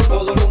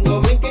 Todo el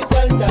mundo brinca y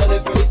salta de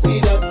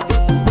felicidad.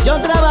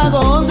 Yo trabajo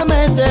 11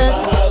 meses.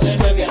 Bajado de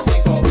 9 a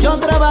 5. Yo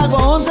trabajo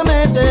 11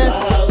 meses.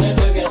 Bajado de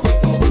 9 a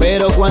 5.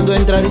 Pero cuando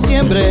entra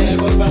diciembre. Me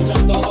voy pa'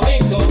 Santo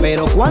Domingo.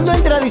 Pero cuando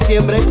entra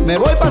diciembre, me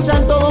voy pa'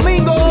 Santo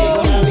Domingo.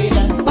 Llegó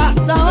Navidad. Pa'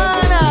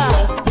 Sabana.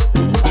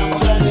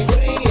 Amor,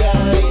 alegría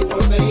y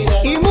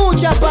prosperidad. Y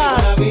mucha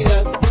paz.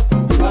 Navidad,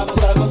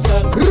 vamos a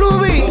gozar.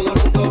 Rubí, Todo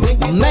el mundo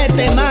brinca y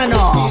mete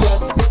mano.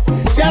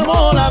 Se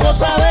armó la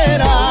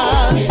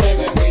gozadera.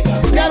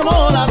 Se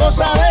armó la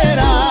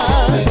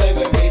gozadera.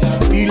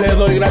 Y le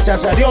doy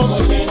gracias a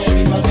Dios.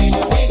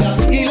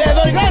 Y le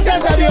doy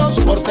gracias a Dios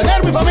por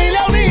tener mi familia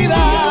unida.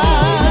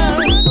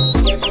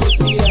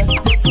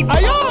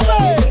 ¡Ay, hombre!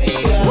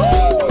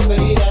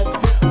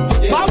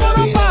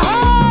 ¡Vámonos pa'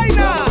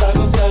 Jaina!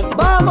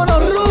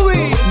 Vámonos,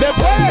 Rubí.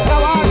 Después de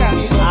Sabana.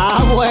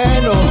 Ah,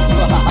 bueno.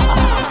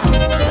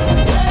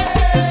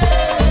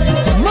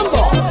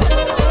 Mambo.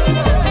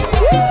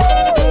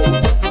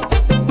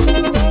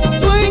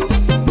 Swing.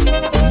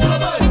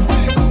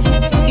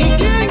 ¿Y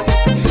quién?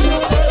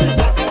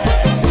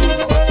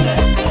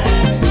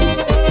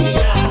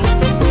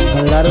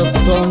 Claro,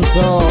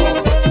 tonto.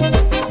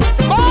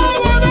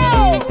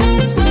 ¡Vámonos!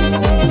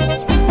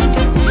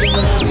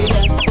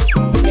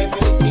 Qué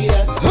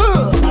felicidad.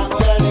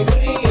 Amor,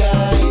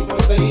 alegría y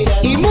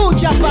prosperidad. Y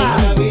mucha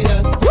paz.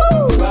 Navidad,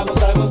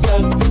 vamos a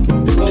gozar.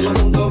 Todo el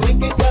mundo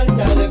brinca y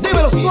salta de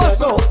Dímelo, felicidad.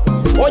 Suazo.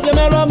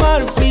 Óyemelo a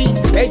Murphy,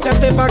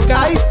 échate pa'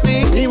 acá. Ay,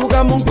 sí. Y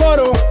buscamos un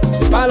coro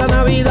pa' la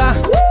Navidad.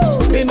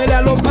 Dímele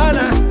a los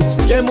panas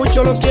que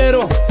mucho lo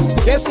quiero.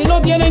 Que si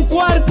no tienen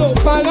cuarto,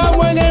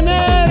 pagamos en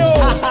enero.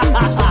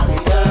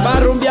 Pa'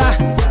 rumbear,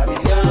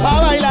 pa'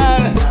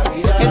 bailar,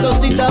 Esto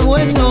sí está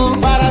bueno.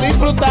 para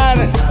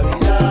disfrutar.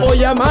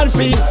 Oye a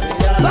Murphy,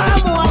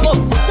 Vamos a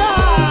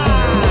gozar.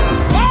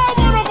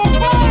 ¡vámonos,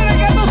 compadre,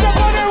 que esto se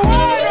pone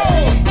bueno!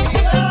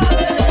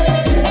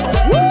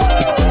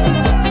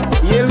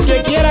 Y el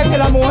que quiera que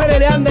las mujeres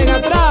le anden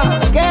atrás,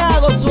 ¿Qué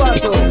hago,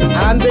 Suazo?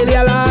 ándele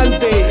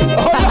adelante.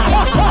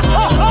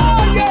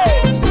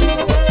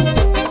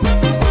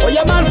 Oye,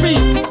 Murphy,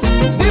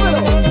 Dímelo.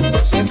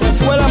 se te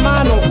fue la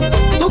mano.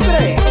 ¿Tú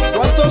crees?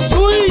 ¿Cuánto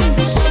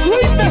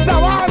swing de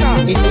Sabana?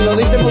 Y si lo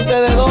dicen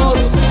ustedes dos.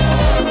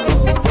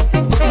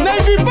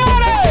 Navy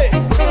Pare,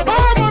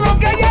 vámonos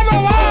que ya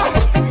no va.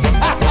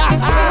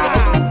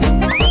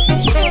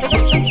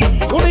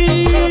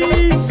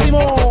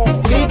 Durísimo.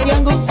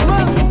 Cristian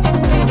Guzmán.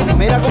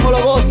 Mira cómo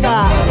lo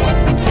goza.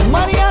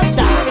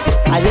 Marianta.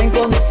 Allá en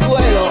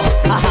Consuelo.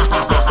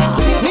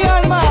 Mi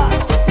alma.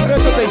 Pero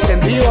esto te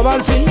incentiva,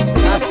 Murphy.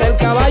 Hasta el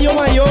caballo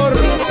mayor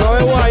lo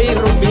veo ahí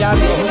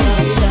rumbeando.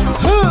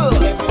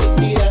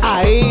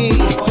 Ahí.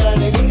 Amor,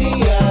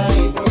 alegría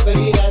y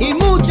prosperidad. Y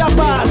mucha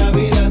paz.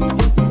 Navidad,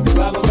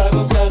 vamos a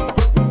gozar.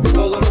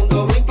 Todo el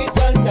mundo brinca y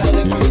salta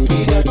de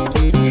felicidad.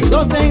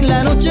 Gocen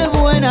la noche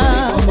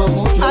buena.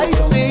 Ay,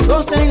 sí.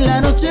 Gocen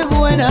la noche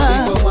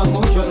buena.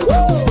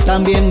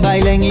 También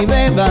bailen y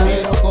beban.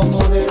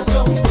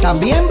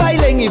 También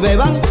bailen y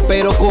beban,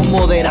 pero con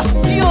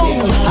moderación.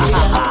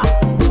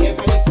 Qué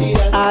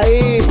felicidad.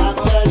 Ahí.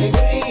 Amor,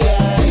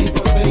 alegría y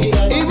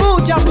prosperidad. Y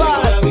mucha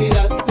paz.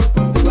 Navidad,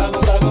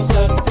 vamos a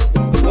gozar.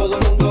 Todo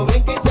el mundo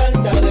brinca y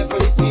salta de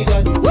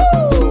felicidad.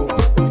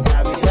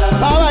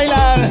 Navidad, A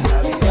bailar,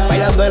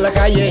 bailando en la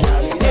calle,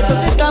 Esto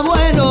sí está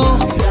bueno.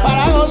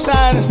 para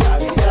gozar,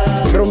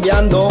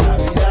 rumbeando.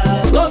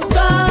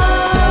 Gozando.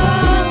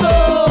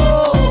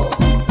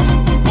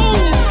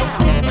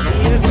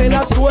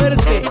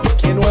 fuerte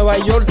que Nueva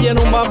York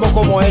tiene un mambo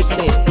como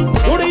este.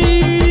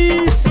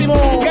 ¡Durísimo!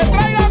 ¡Que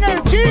traigan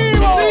el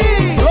chivo!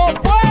 ¡Sí! ¡Los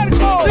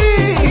puercos!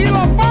 ¡Sí! ¡Y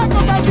los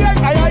pacos también!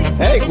 ¡Ay, ay!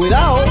 ¡Ey,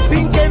 cuidado!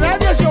 Sin que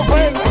nadie se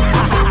ofenda.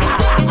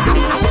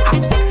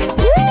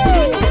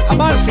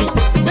 Amalfi,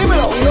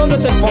 dímelo, ¿y dónde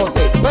te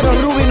ponte? Pero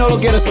Ruby no lo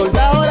quiere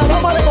soltar, ahora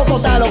vamos a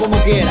descocotarlo como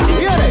quiera.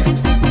 ¿Viene?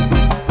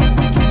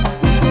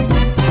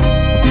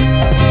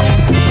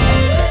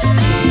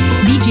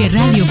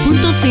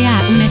 DJRadio.ca,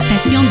 una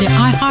estación de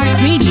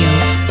iHeartRadio.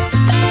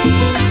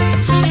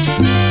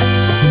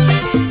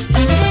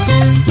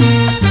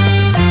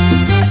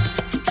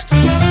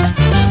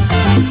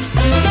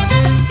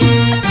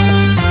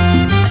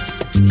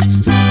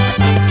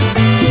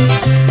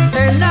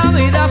 En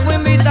Navidad fui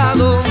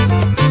invitado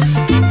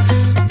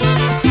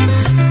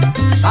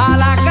a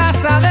la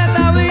casa de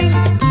David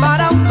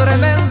para un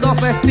tremendo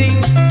festín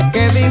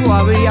que mi hijo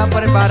había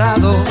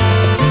preparado.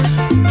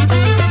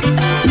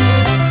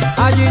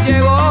 Allí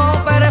llegó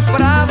Pérez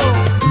Prado,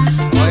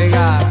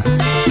 oiga,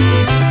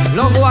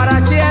 los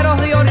guaracheros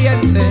de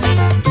Oriente.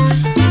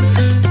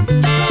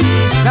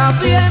 La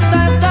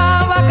fiesta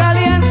estaba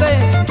caliente,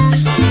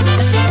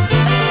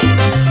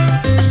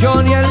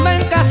 Johnny el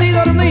men casi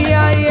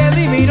dormía y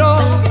Eddie Miró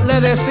le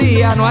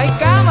decía: no hay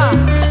cama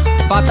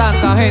pa'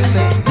 tanta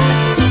gente.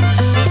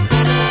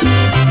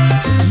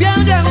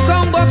 Bien un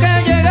combo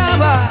que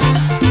llegaba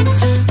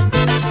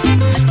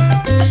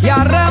y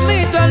a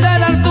Ramito el de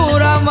la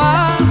altura,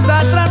 más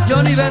atrás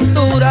Johnny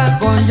Ventura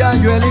con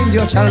Yayo el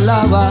indio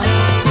charlaba.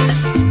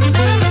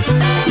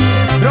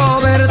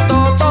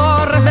 Roberto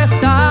Torres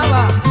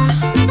estaba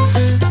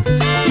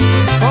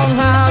con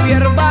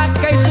Javier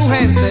Vázquez y su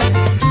gente,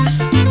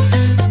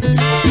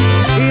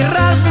 y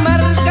Ras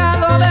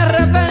Mercado de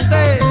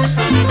repente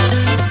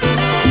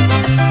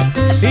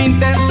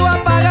intentó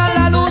apagar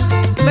la luz,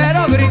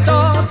 pero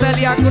gritó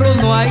Celia Cruz: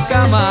 no hay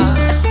cama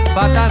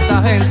pa'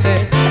 tanta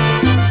gente.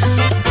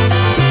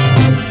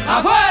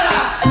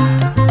 ¡Afuera!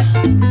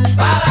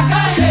 ¡Pa' la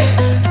calle!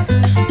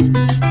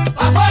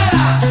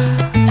 ¡Afuera!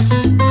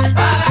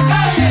 ¡Pa' la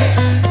calle!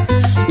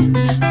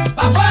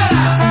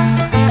 ¡Afuera!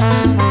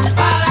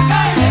 ¡Pa' la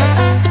calle!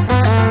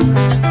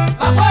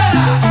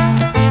 ¡Afuera!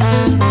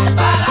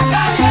 ¡Pa' la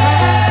calle!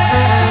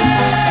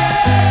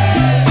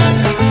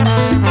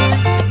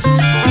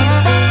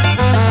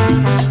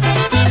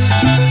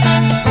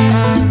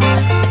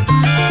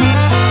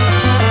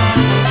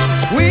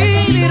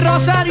 Willy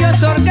Rosario en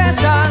su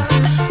orquesta,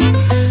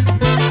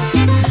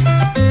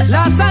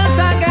 la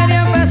salsa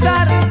quería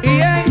empezar y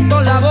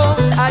Héctor Lavoe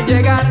al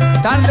llegar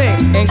tarde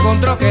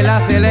encontró que la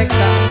selecta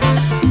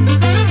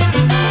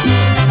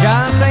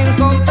ya se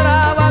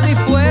encontraba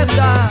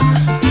dispuesta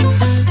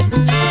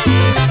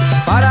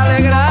para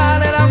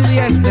alegrar el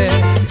ambiente.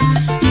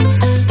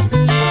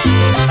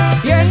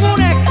 Y en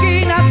una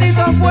esquina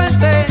Tito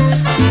Fuente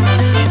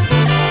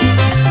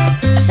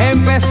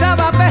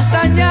empezaba a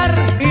pestañear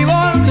y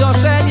volvió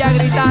Celia a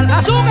gritar: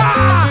 ¡azúcar!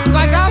 ¡No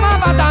hay cama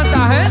para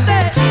tanta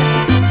gente!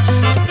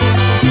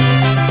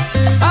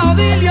 A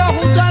Odilio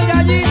junto al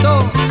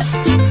gallito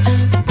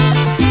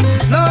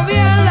lo vi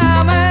en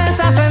la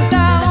mesa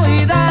sentado,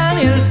 y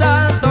Daniel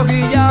Santos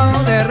guillao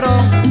de ron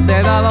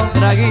se daba un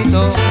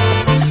traguito.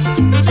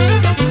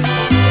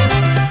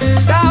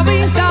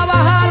 David estaba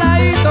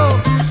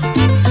jaladito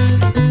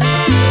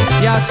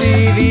y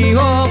así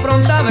dijo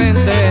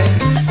prontamente: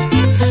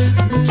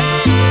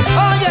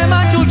 oye,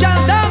 machuchan,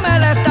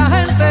 dámele esta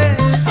gente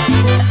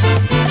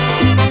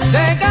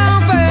de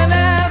café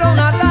negro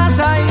una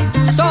taza y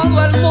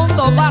todo el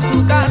mundo pa'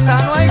 su casa.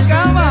 No hay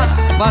cama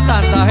pa'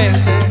 tanta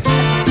gente.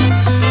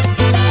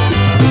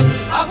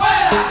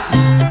 ¡Afuera!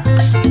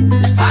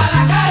 ¡A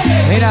la calle!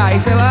 Mira, ahí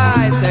se va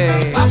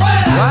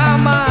 ¡afuera!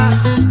 Guama,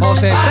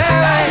 José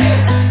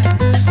Teve,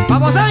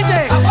 Papo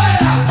Sánchez.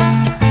 ¡Afuera!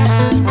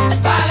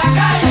 ¡A la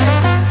calle!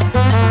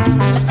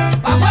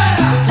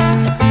 ¡Afuera!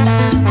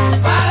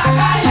 ¡A la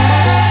calle!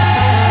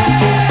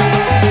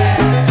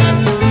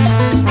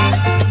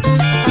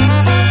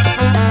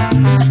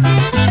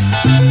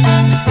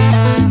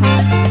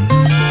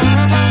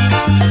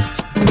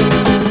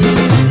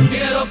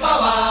 Tírenlo pa'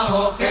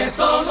 abajo, que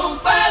son un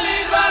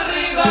peligro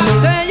arriba.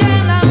 Se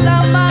llenan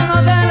las manos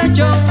de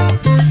lechón,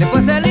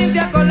 después se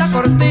limpia con la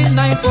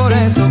cortina y por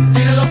eso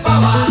tírenlo pa'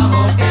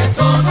 abajo, que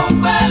son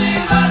un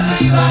peligro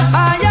arriba.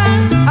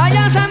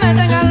 Allá se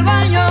meten al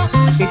baño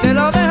y te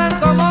lo dejan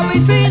como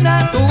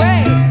piscina, tú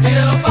ves.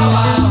 Tírenlo pa'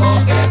 abajo,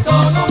 que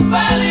son un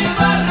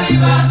peligro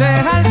arriba. Se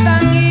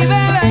jaltan y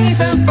beben y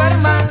se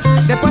enferman,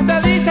 después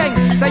te dicen: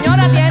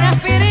 señora, ¿tiene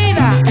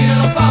aspirina?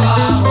 Tírenlo pa'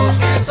 abajo,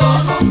 que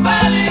son un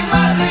peligro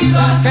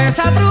arriba. Que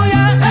esa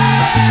trulla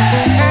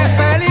es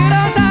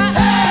peligrosa.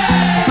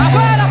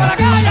 ¡Afuera, para la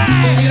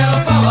calle! Tírenlo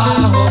pa'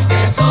 abajo,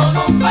 que son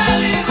un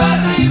peligro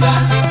arriba.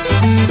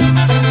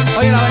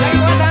 Oye, la verdad que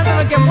con esa gente no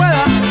hay quien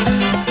pueda.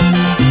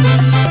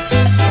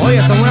 Oye,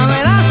 son una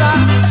amenaza.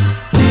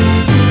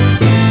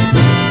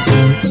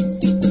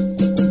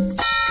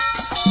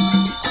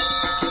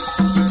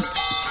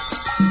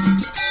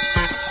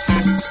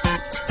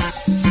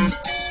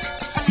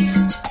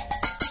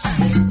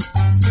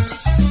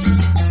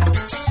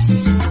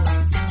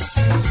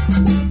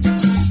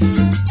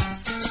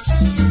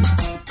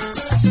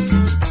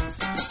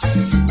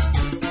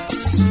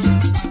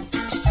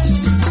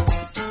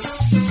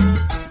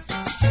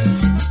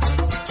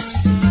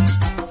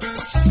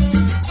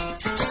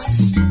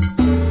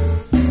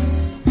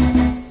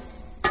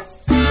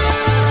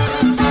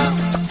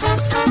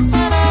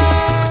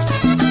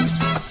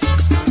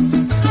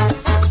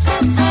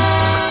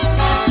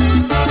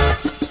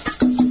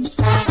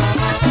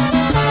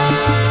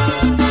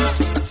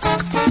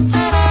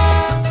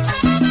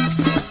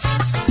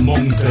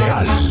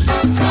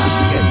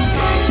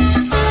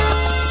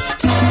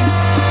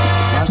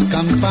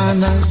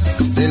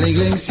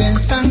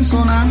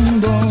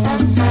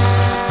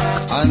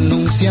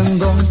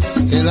 diciendo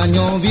que el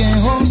año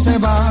viejo se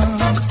va.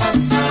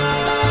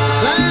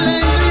 La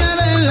alegría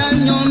del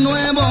año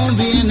nuevo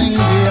viene en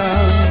día.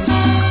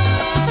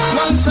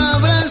 Los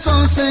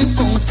abrazos se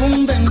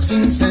confunden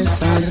sin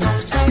cesar.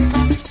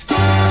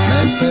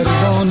 Me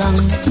perdonan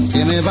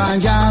que me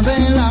vaya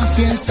de la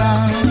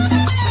fiesta,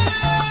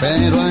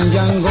 pero hay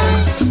algo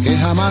que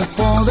jamás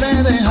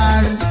podré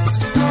dejar.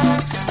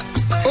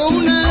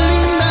 Una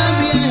linda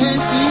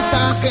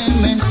viejecita que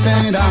me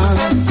espera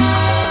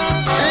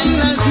en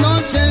las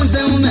noches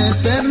de una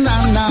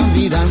eterna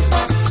Navidad.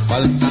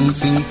 Faltan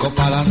 5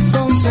 para las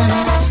 12,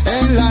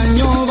 el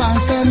año va a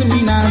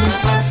terminar.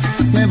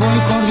 Me voy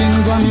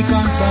corriendo a mi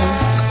casa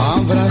a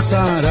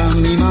abrazar a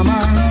mi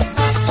mamá.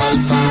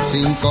 Faltan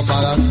 5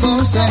 para las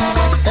 12,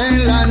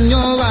 el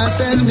año va a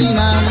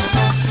terminar.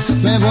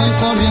 Me voy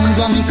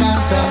corriendo a mi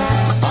casa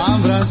a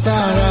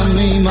abrazar a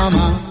mi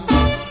mamá.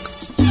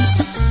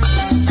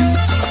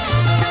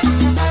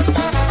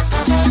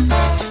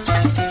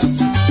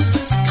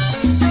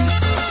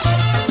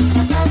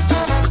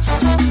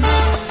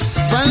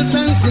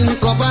 Faltan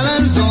 5 para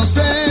las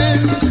 12,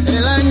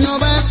 el año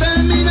va a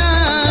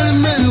terminar.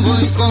 Me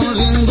voy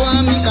corriendo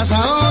a mi casa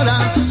ahora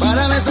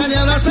para besar y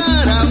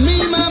abrazar a mi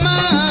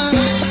mamá.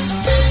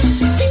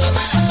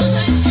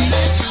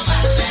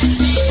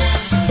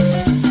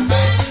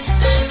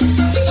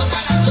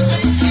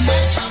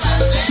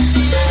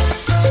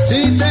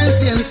 Si te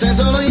sientes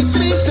solo y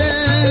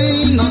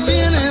triste y no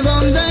tienes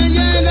dónde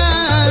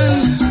llegar,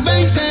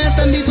 ven que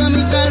te invito a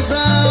mi casa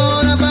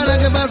ahora para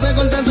que pase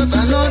contento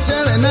esta noche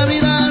de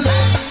Navidad.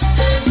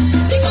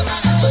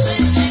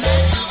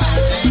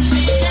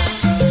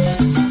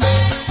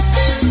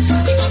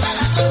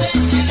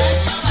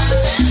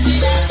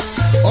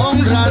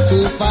 Honra a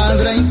tu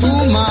padre y tu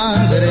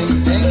madre,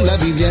 en la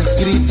Biblia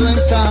escrito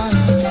está.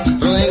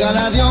 Ruégale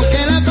a Dios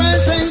que la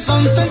pasen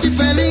contenta y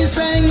feliz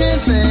en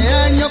este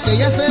año que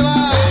ya se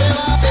va.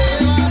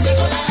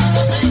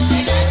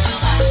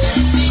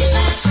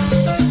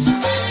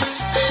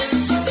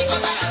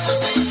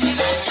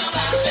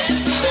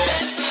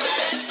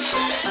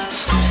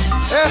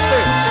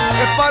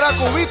 Este es para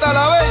Cubita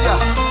la Bella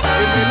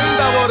y mi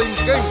linda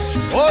Borinquén.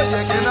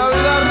 Oye, qué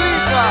Navidad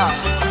rica.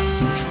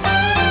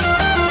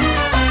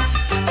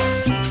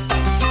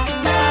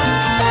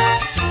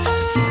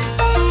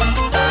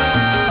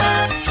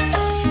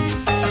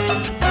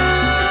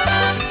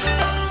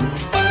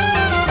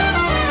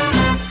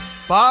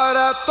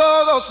 Para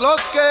todos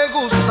los que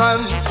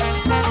gustan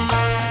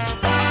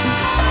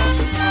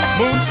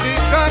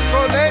música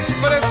con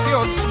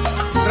expresión,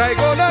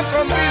 traigo una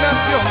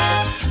combinación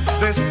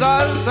de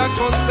salsa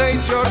con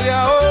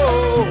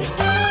seichorreao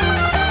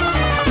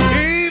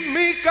y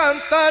mi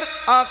cantar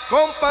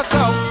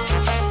acompasado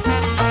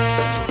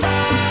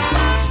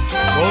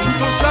con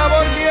tu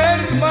sabor, mi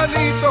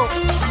hermanito,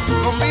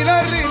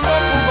 combina el ritmo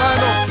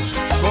cubano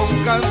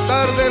con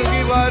cantar del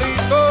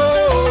jibarito.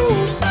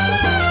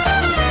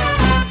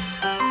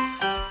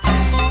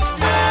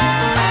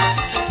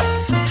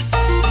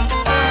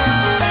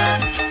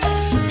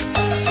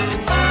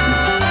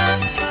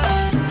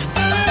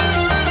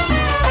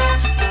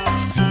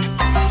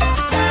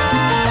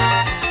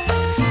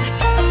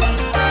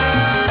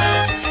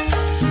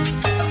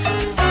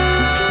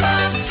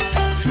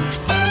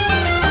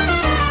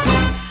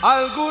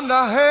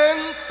 Alguna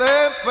gente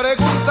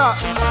pregunta,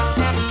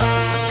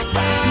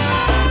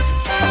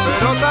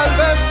 pero tal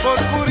vez por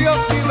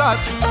curiosidad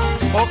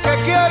o que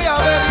quiere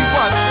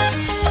averiguar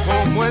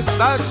cómo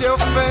está Cheo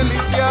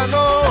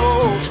Feliciano.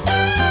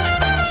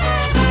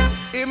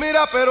 Y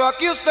mira, pero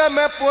aquí usted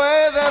me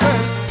puede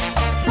ver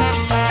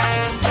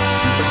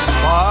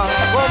para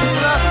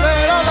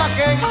complacer a la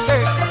gente,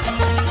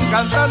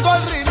 cantando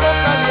al ritmo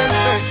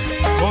caliente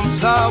con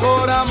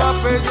sabor a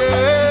mapelle.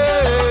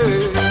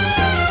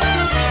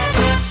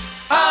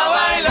 A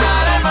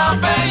bailar el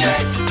mapelle,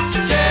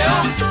 Cheo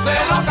se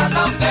lo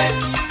canta a usted.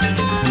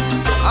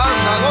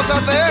 Anda,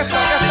 gózate esta,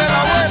 que esta es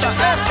la buena,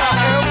 esta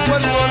es un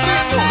Puerto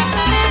Rico.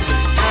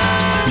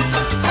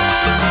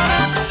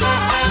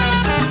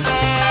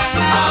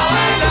 A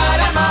bailar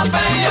el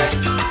mapelle,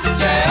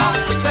 Cheo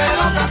se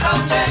lo canta a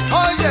usted.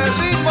 Oye, el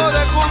ritmo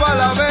de Cuba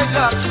la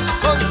Bella,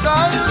 con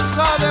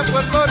salsa de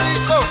Puerto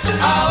Rico.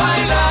 A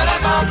bailar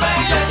el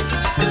mapelle,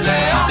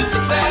 Cheo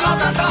se lo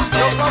canta a usted.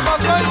 Yo como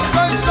soy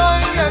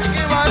el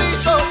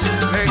jibarito,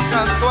 le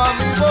canto a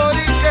mi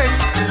Borinquén.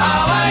 A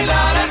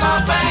bailar el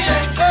mapelle,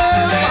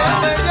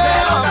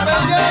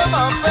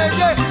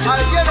 mapelle,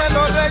 ahí vienen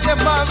los Reyes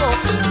Magos,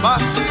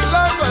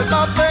 vacilando el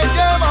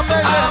mapelle.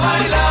 A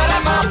bailar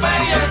el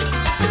mapelle,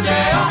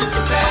 Cheo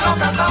se lo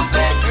canta a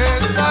usted.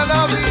 Esta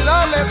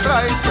Navidad le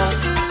traigo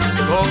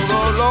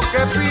todo lo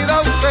que pida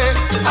usted.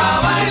 A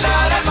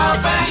bailar el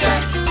mapelle,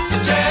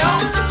 Cheo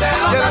se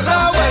lo Y el canta a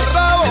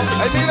rabo,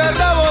 usted. ahí mira el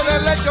rabo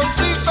del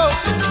lechoncito,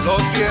 lo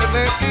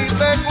tiene y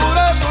te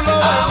cura tu lo.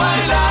 A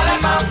bailar el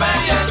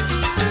mapelle,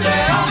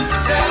 Cheo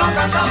se lo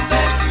canta a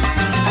usted.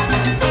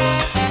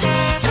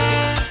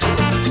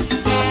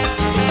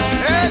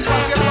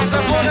 Que esto se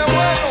pone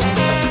bueno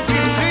y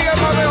sigue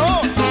más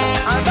mejor.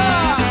 Anda.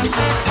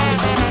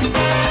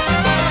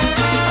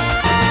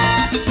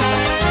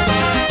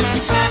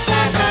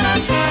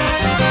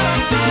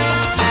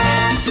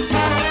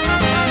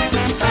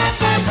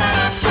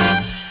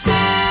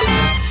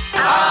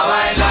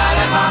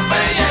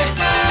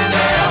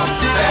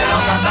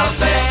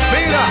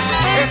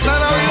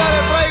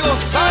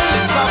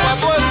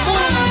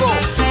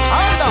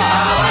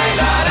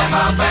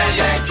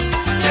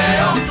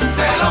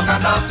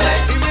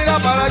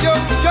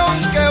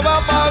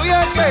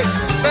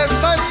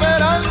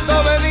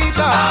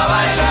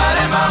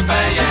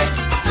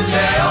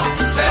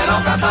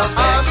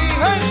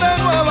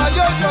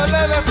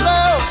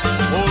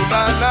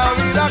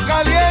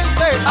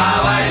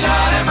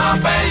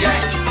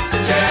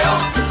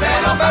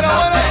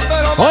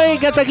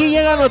 Oye, hasta aquí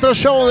llega nuestro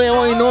show de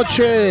hoy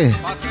noche.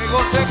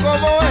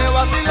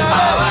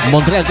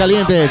 Mtl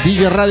Caliente,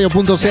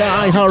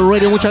 DJRadio.ca,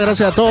 iHeartRadio. Muchas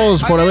gracias a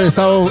todos pour avoir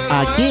estado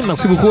aquí.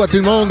 Merci beaucoup à tout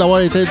le monde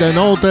d'avoir été des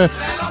nôtres.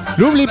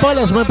 N'oublie pas,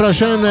 la semaine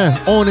prochaine,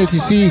 on est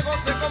ici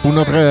pour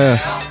notre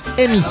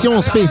émission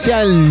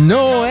spéciale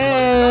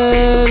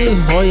Noël.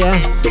 Oh yeah.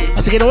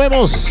 Así que nos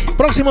vemos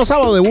próximo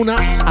sábado de 1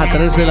 a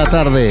 3 de la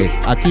tarde,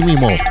 aquí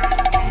mismo.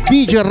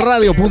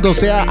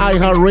 DJRadio.ca,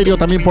 iHeartRadio,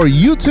 también por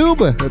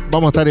YouTube.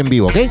 Vamos a estar en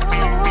vivo, ¿ok?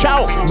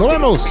 Chao, nos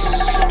vemos.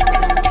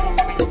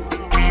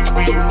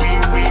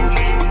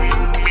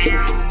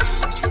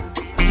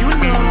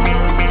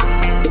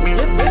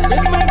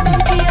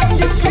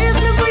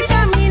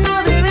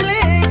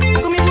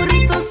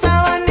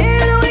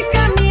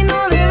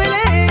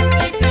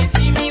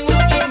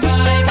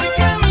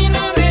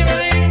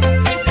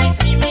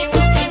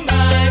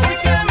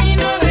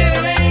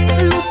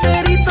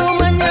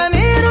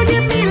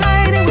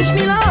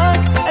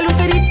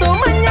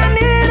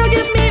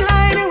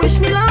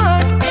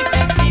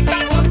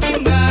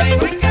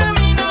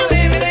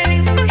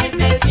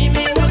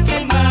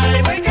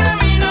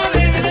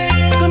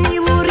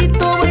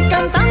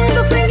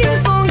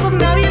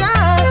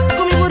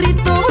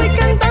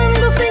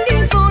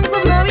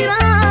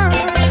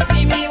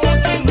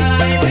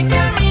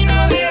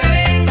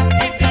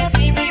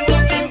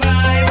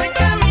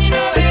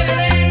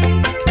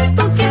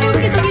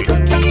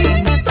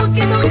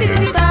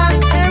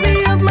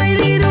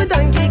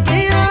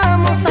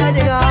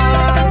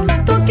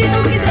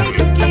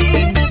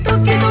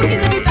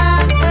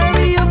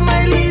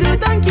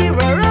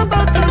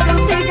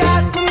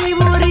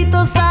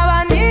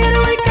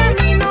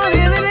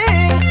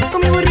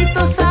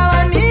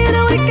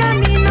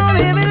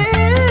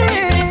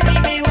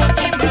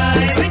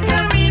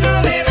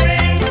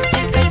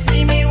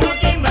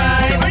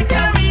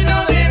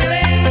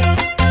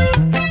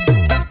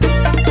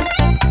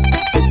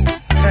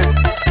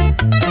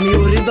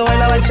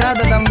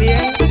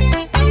 También,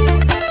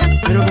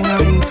 pero con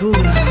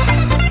aventura.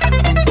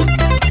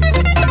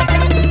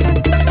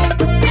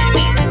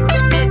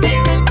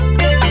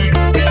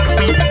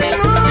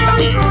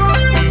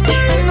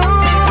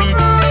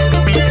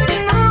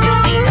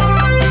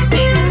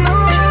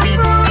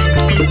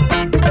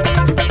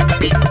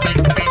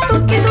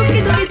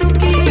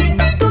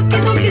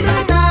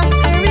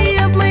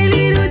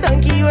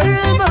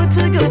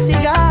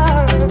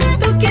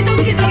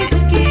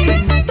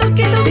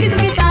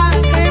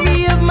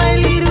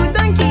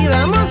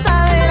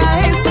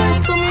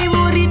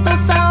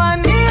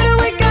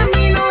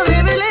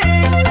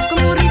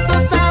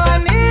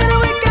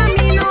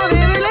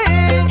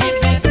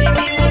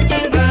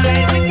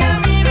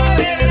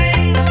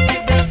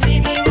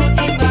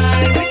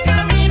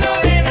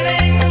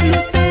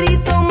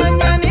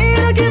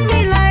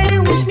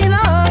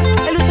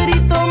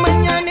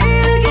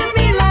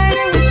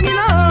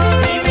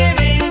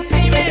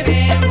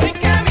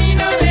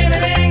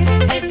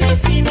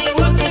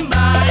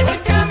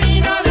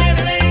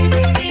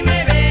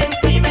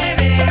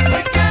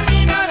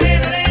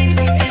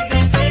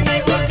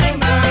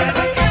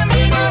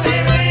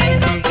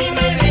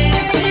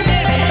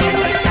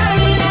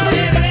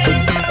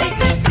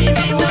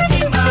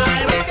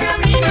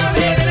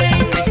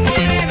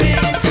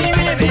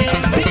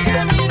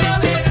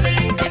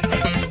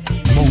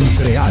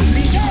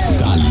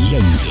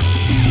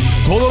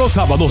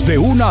 Sábados de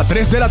 1 a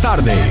 3 de la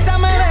tarde.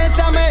 Bésame,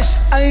 bésame,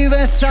 ay,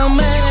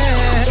 bésame.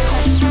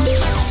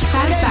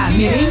 Salsa,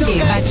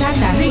 merengue,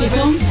 bachata,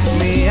 reggaetón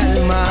Mi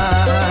alma.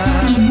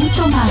 y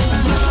mucho más.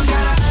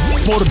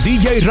 Por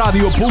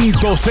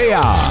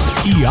DJRadio.ca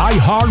y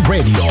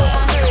iHeartRadio.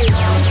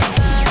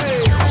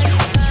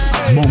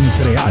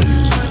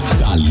 Mtl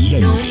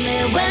Caliente. No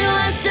me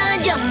vuelvas a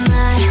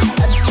llamar,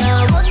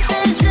 acabo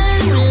el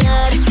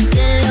celular,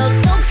 de lo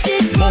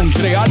tóxico.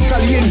 Mtl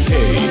Caliente.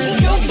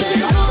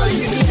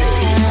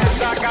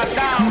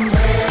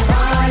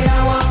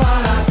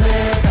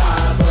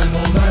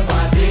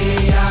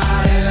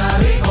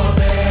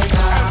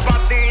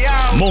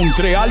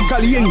 Mtl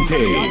Caliente.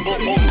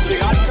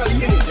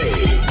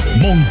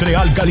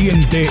 Mtl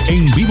Caliente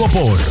en vivo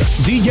por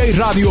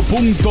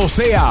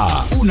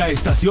DJRadio.ca, una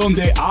estación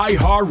de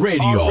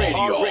iHeartRadio.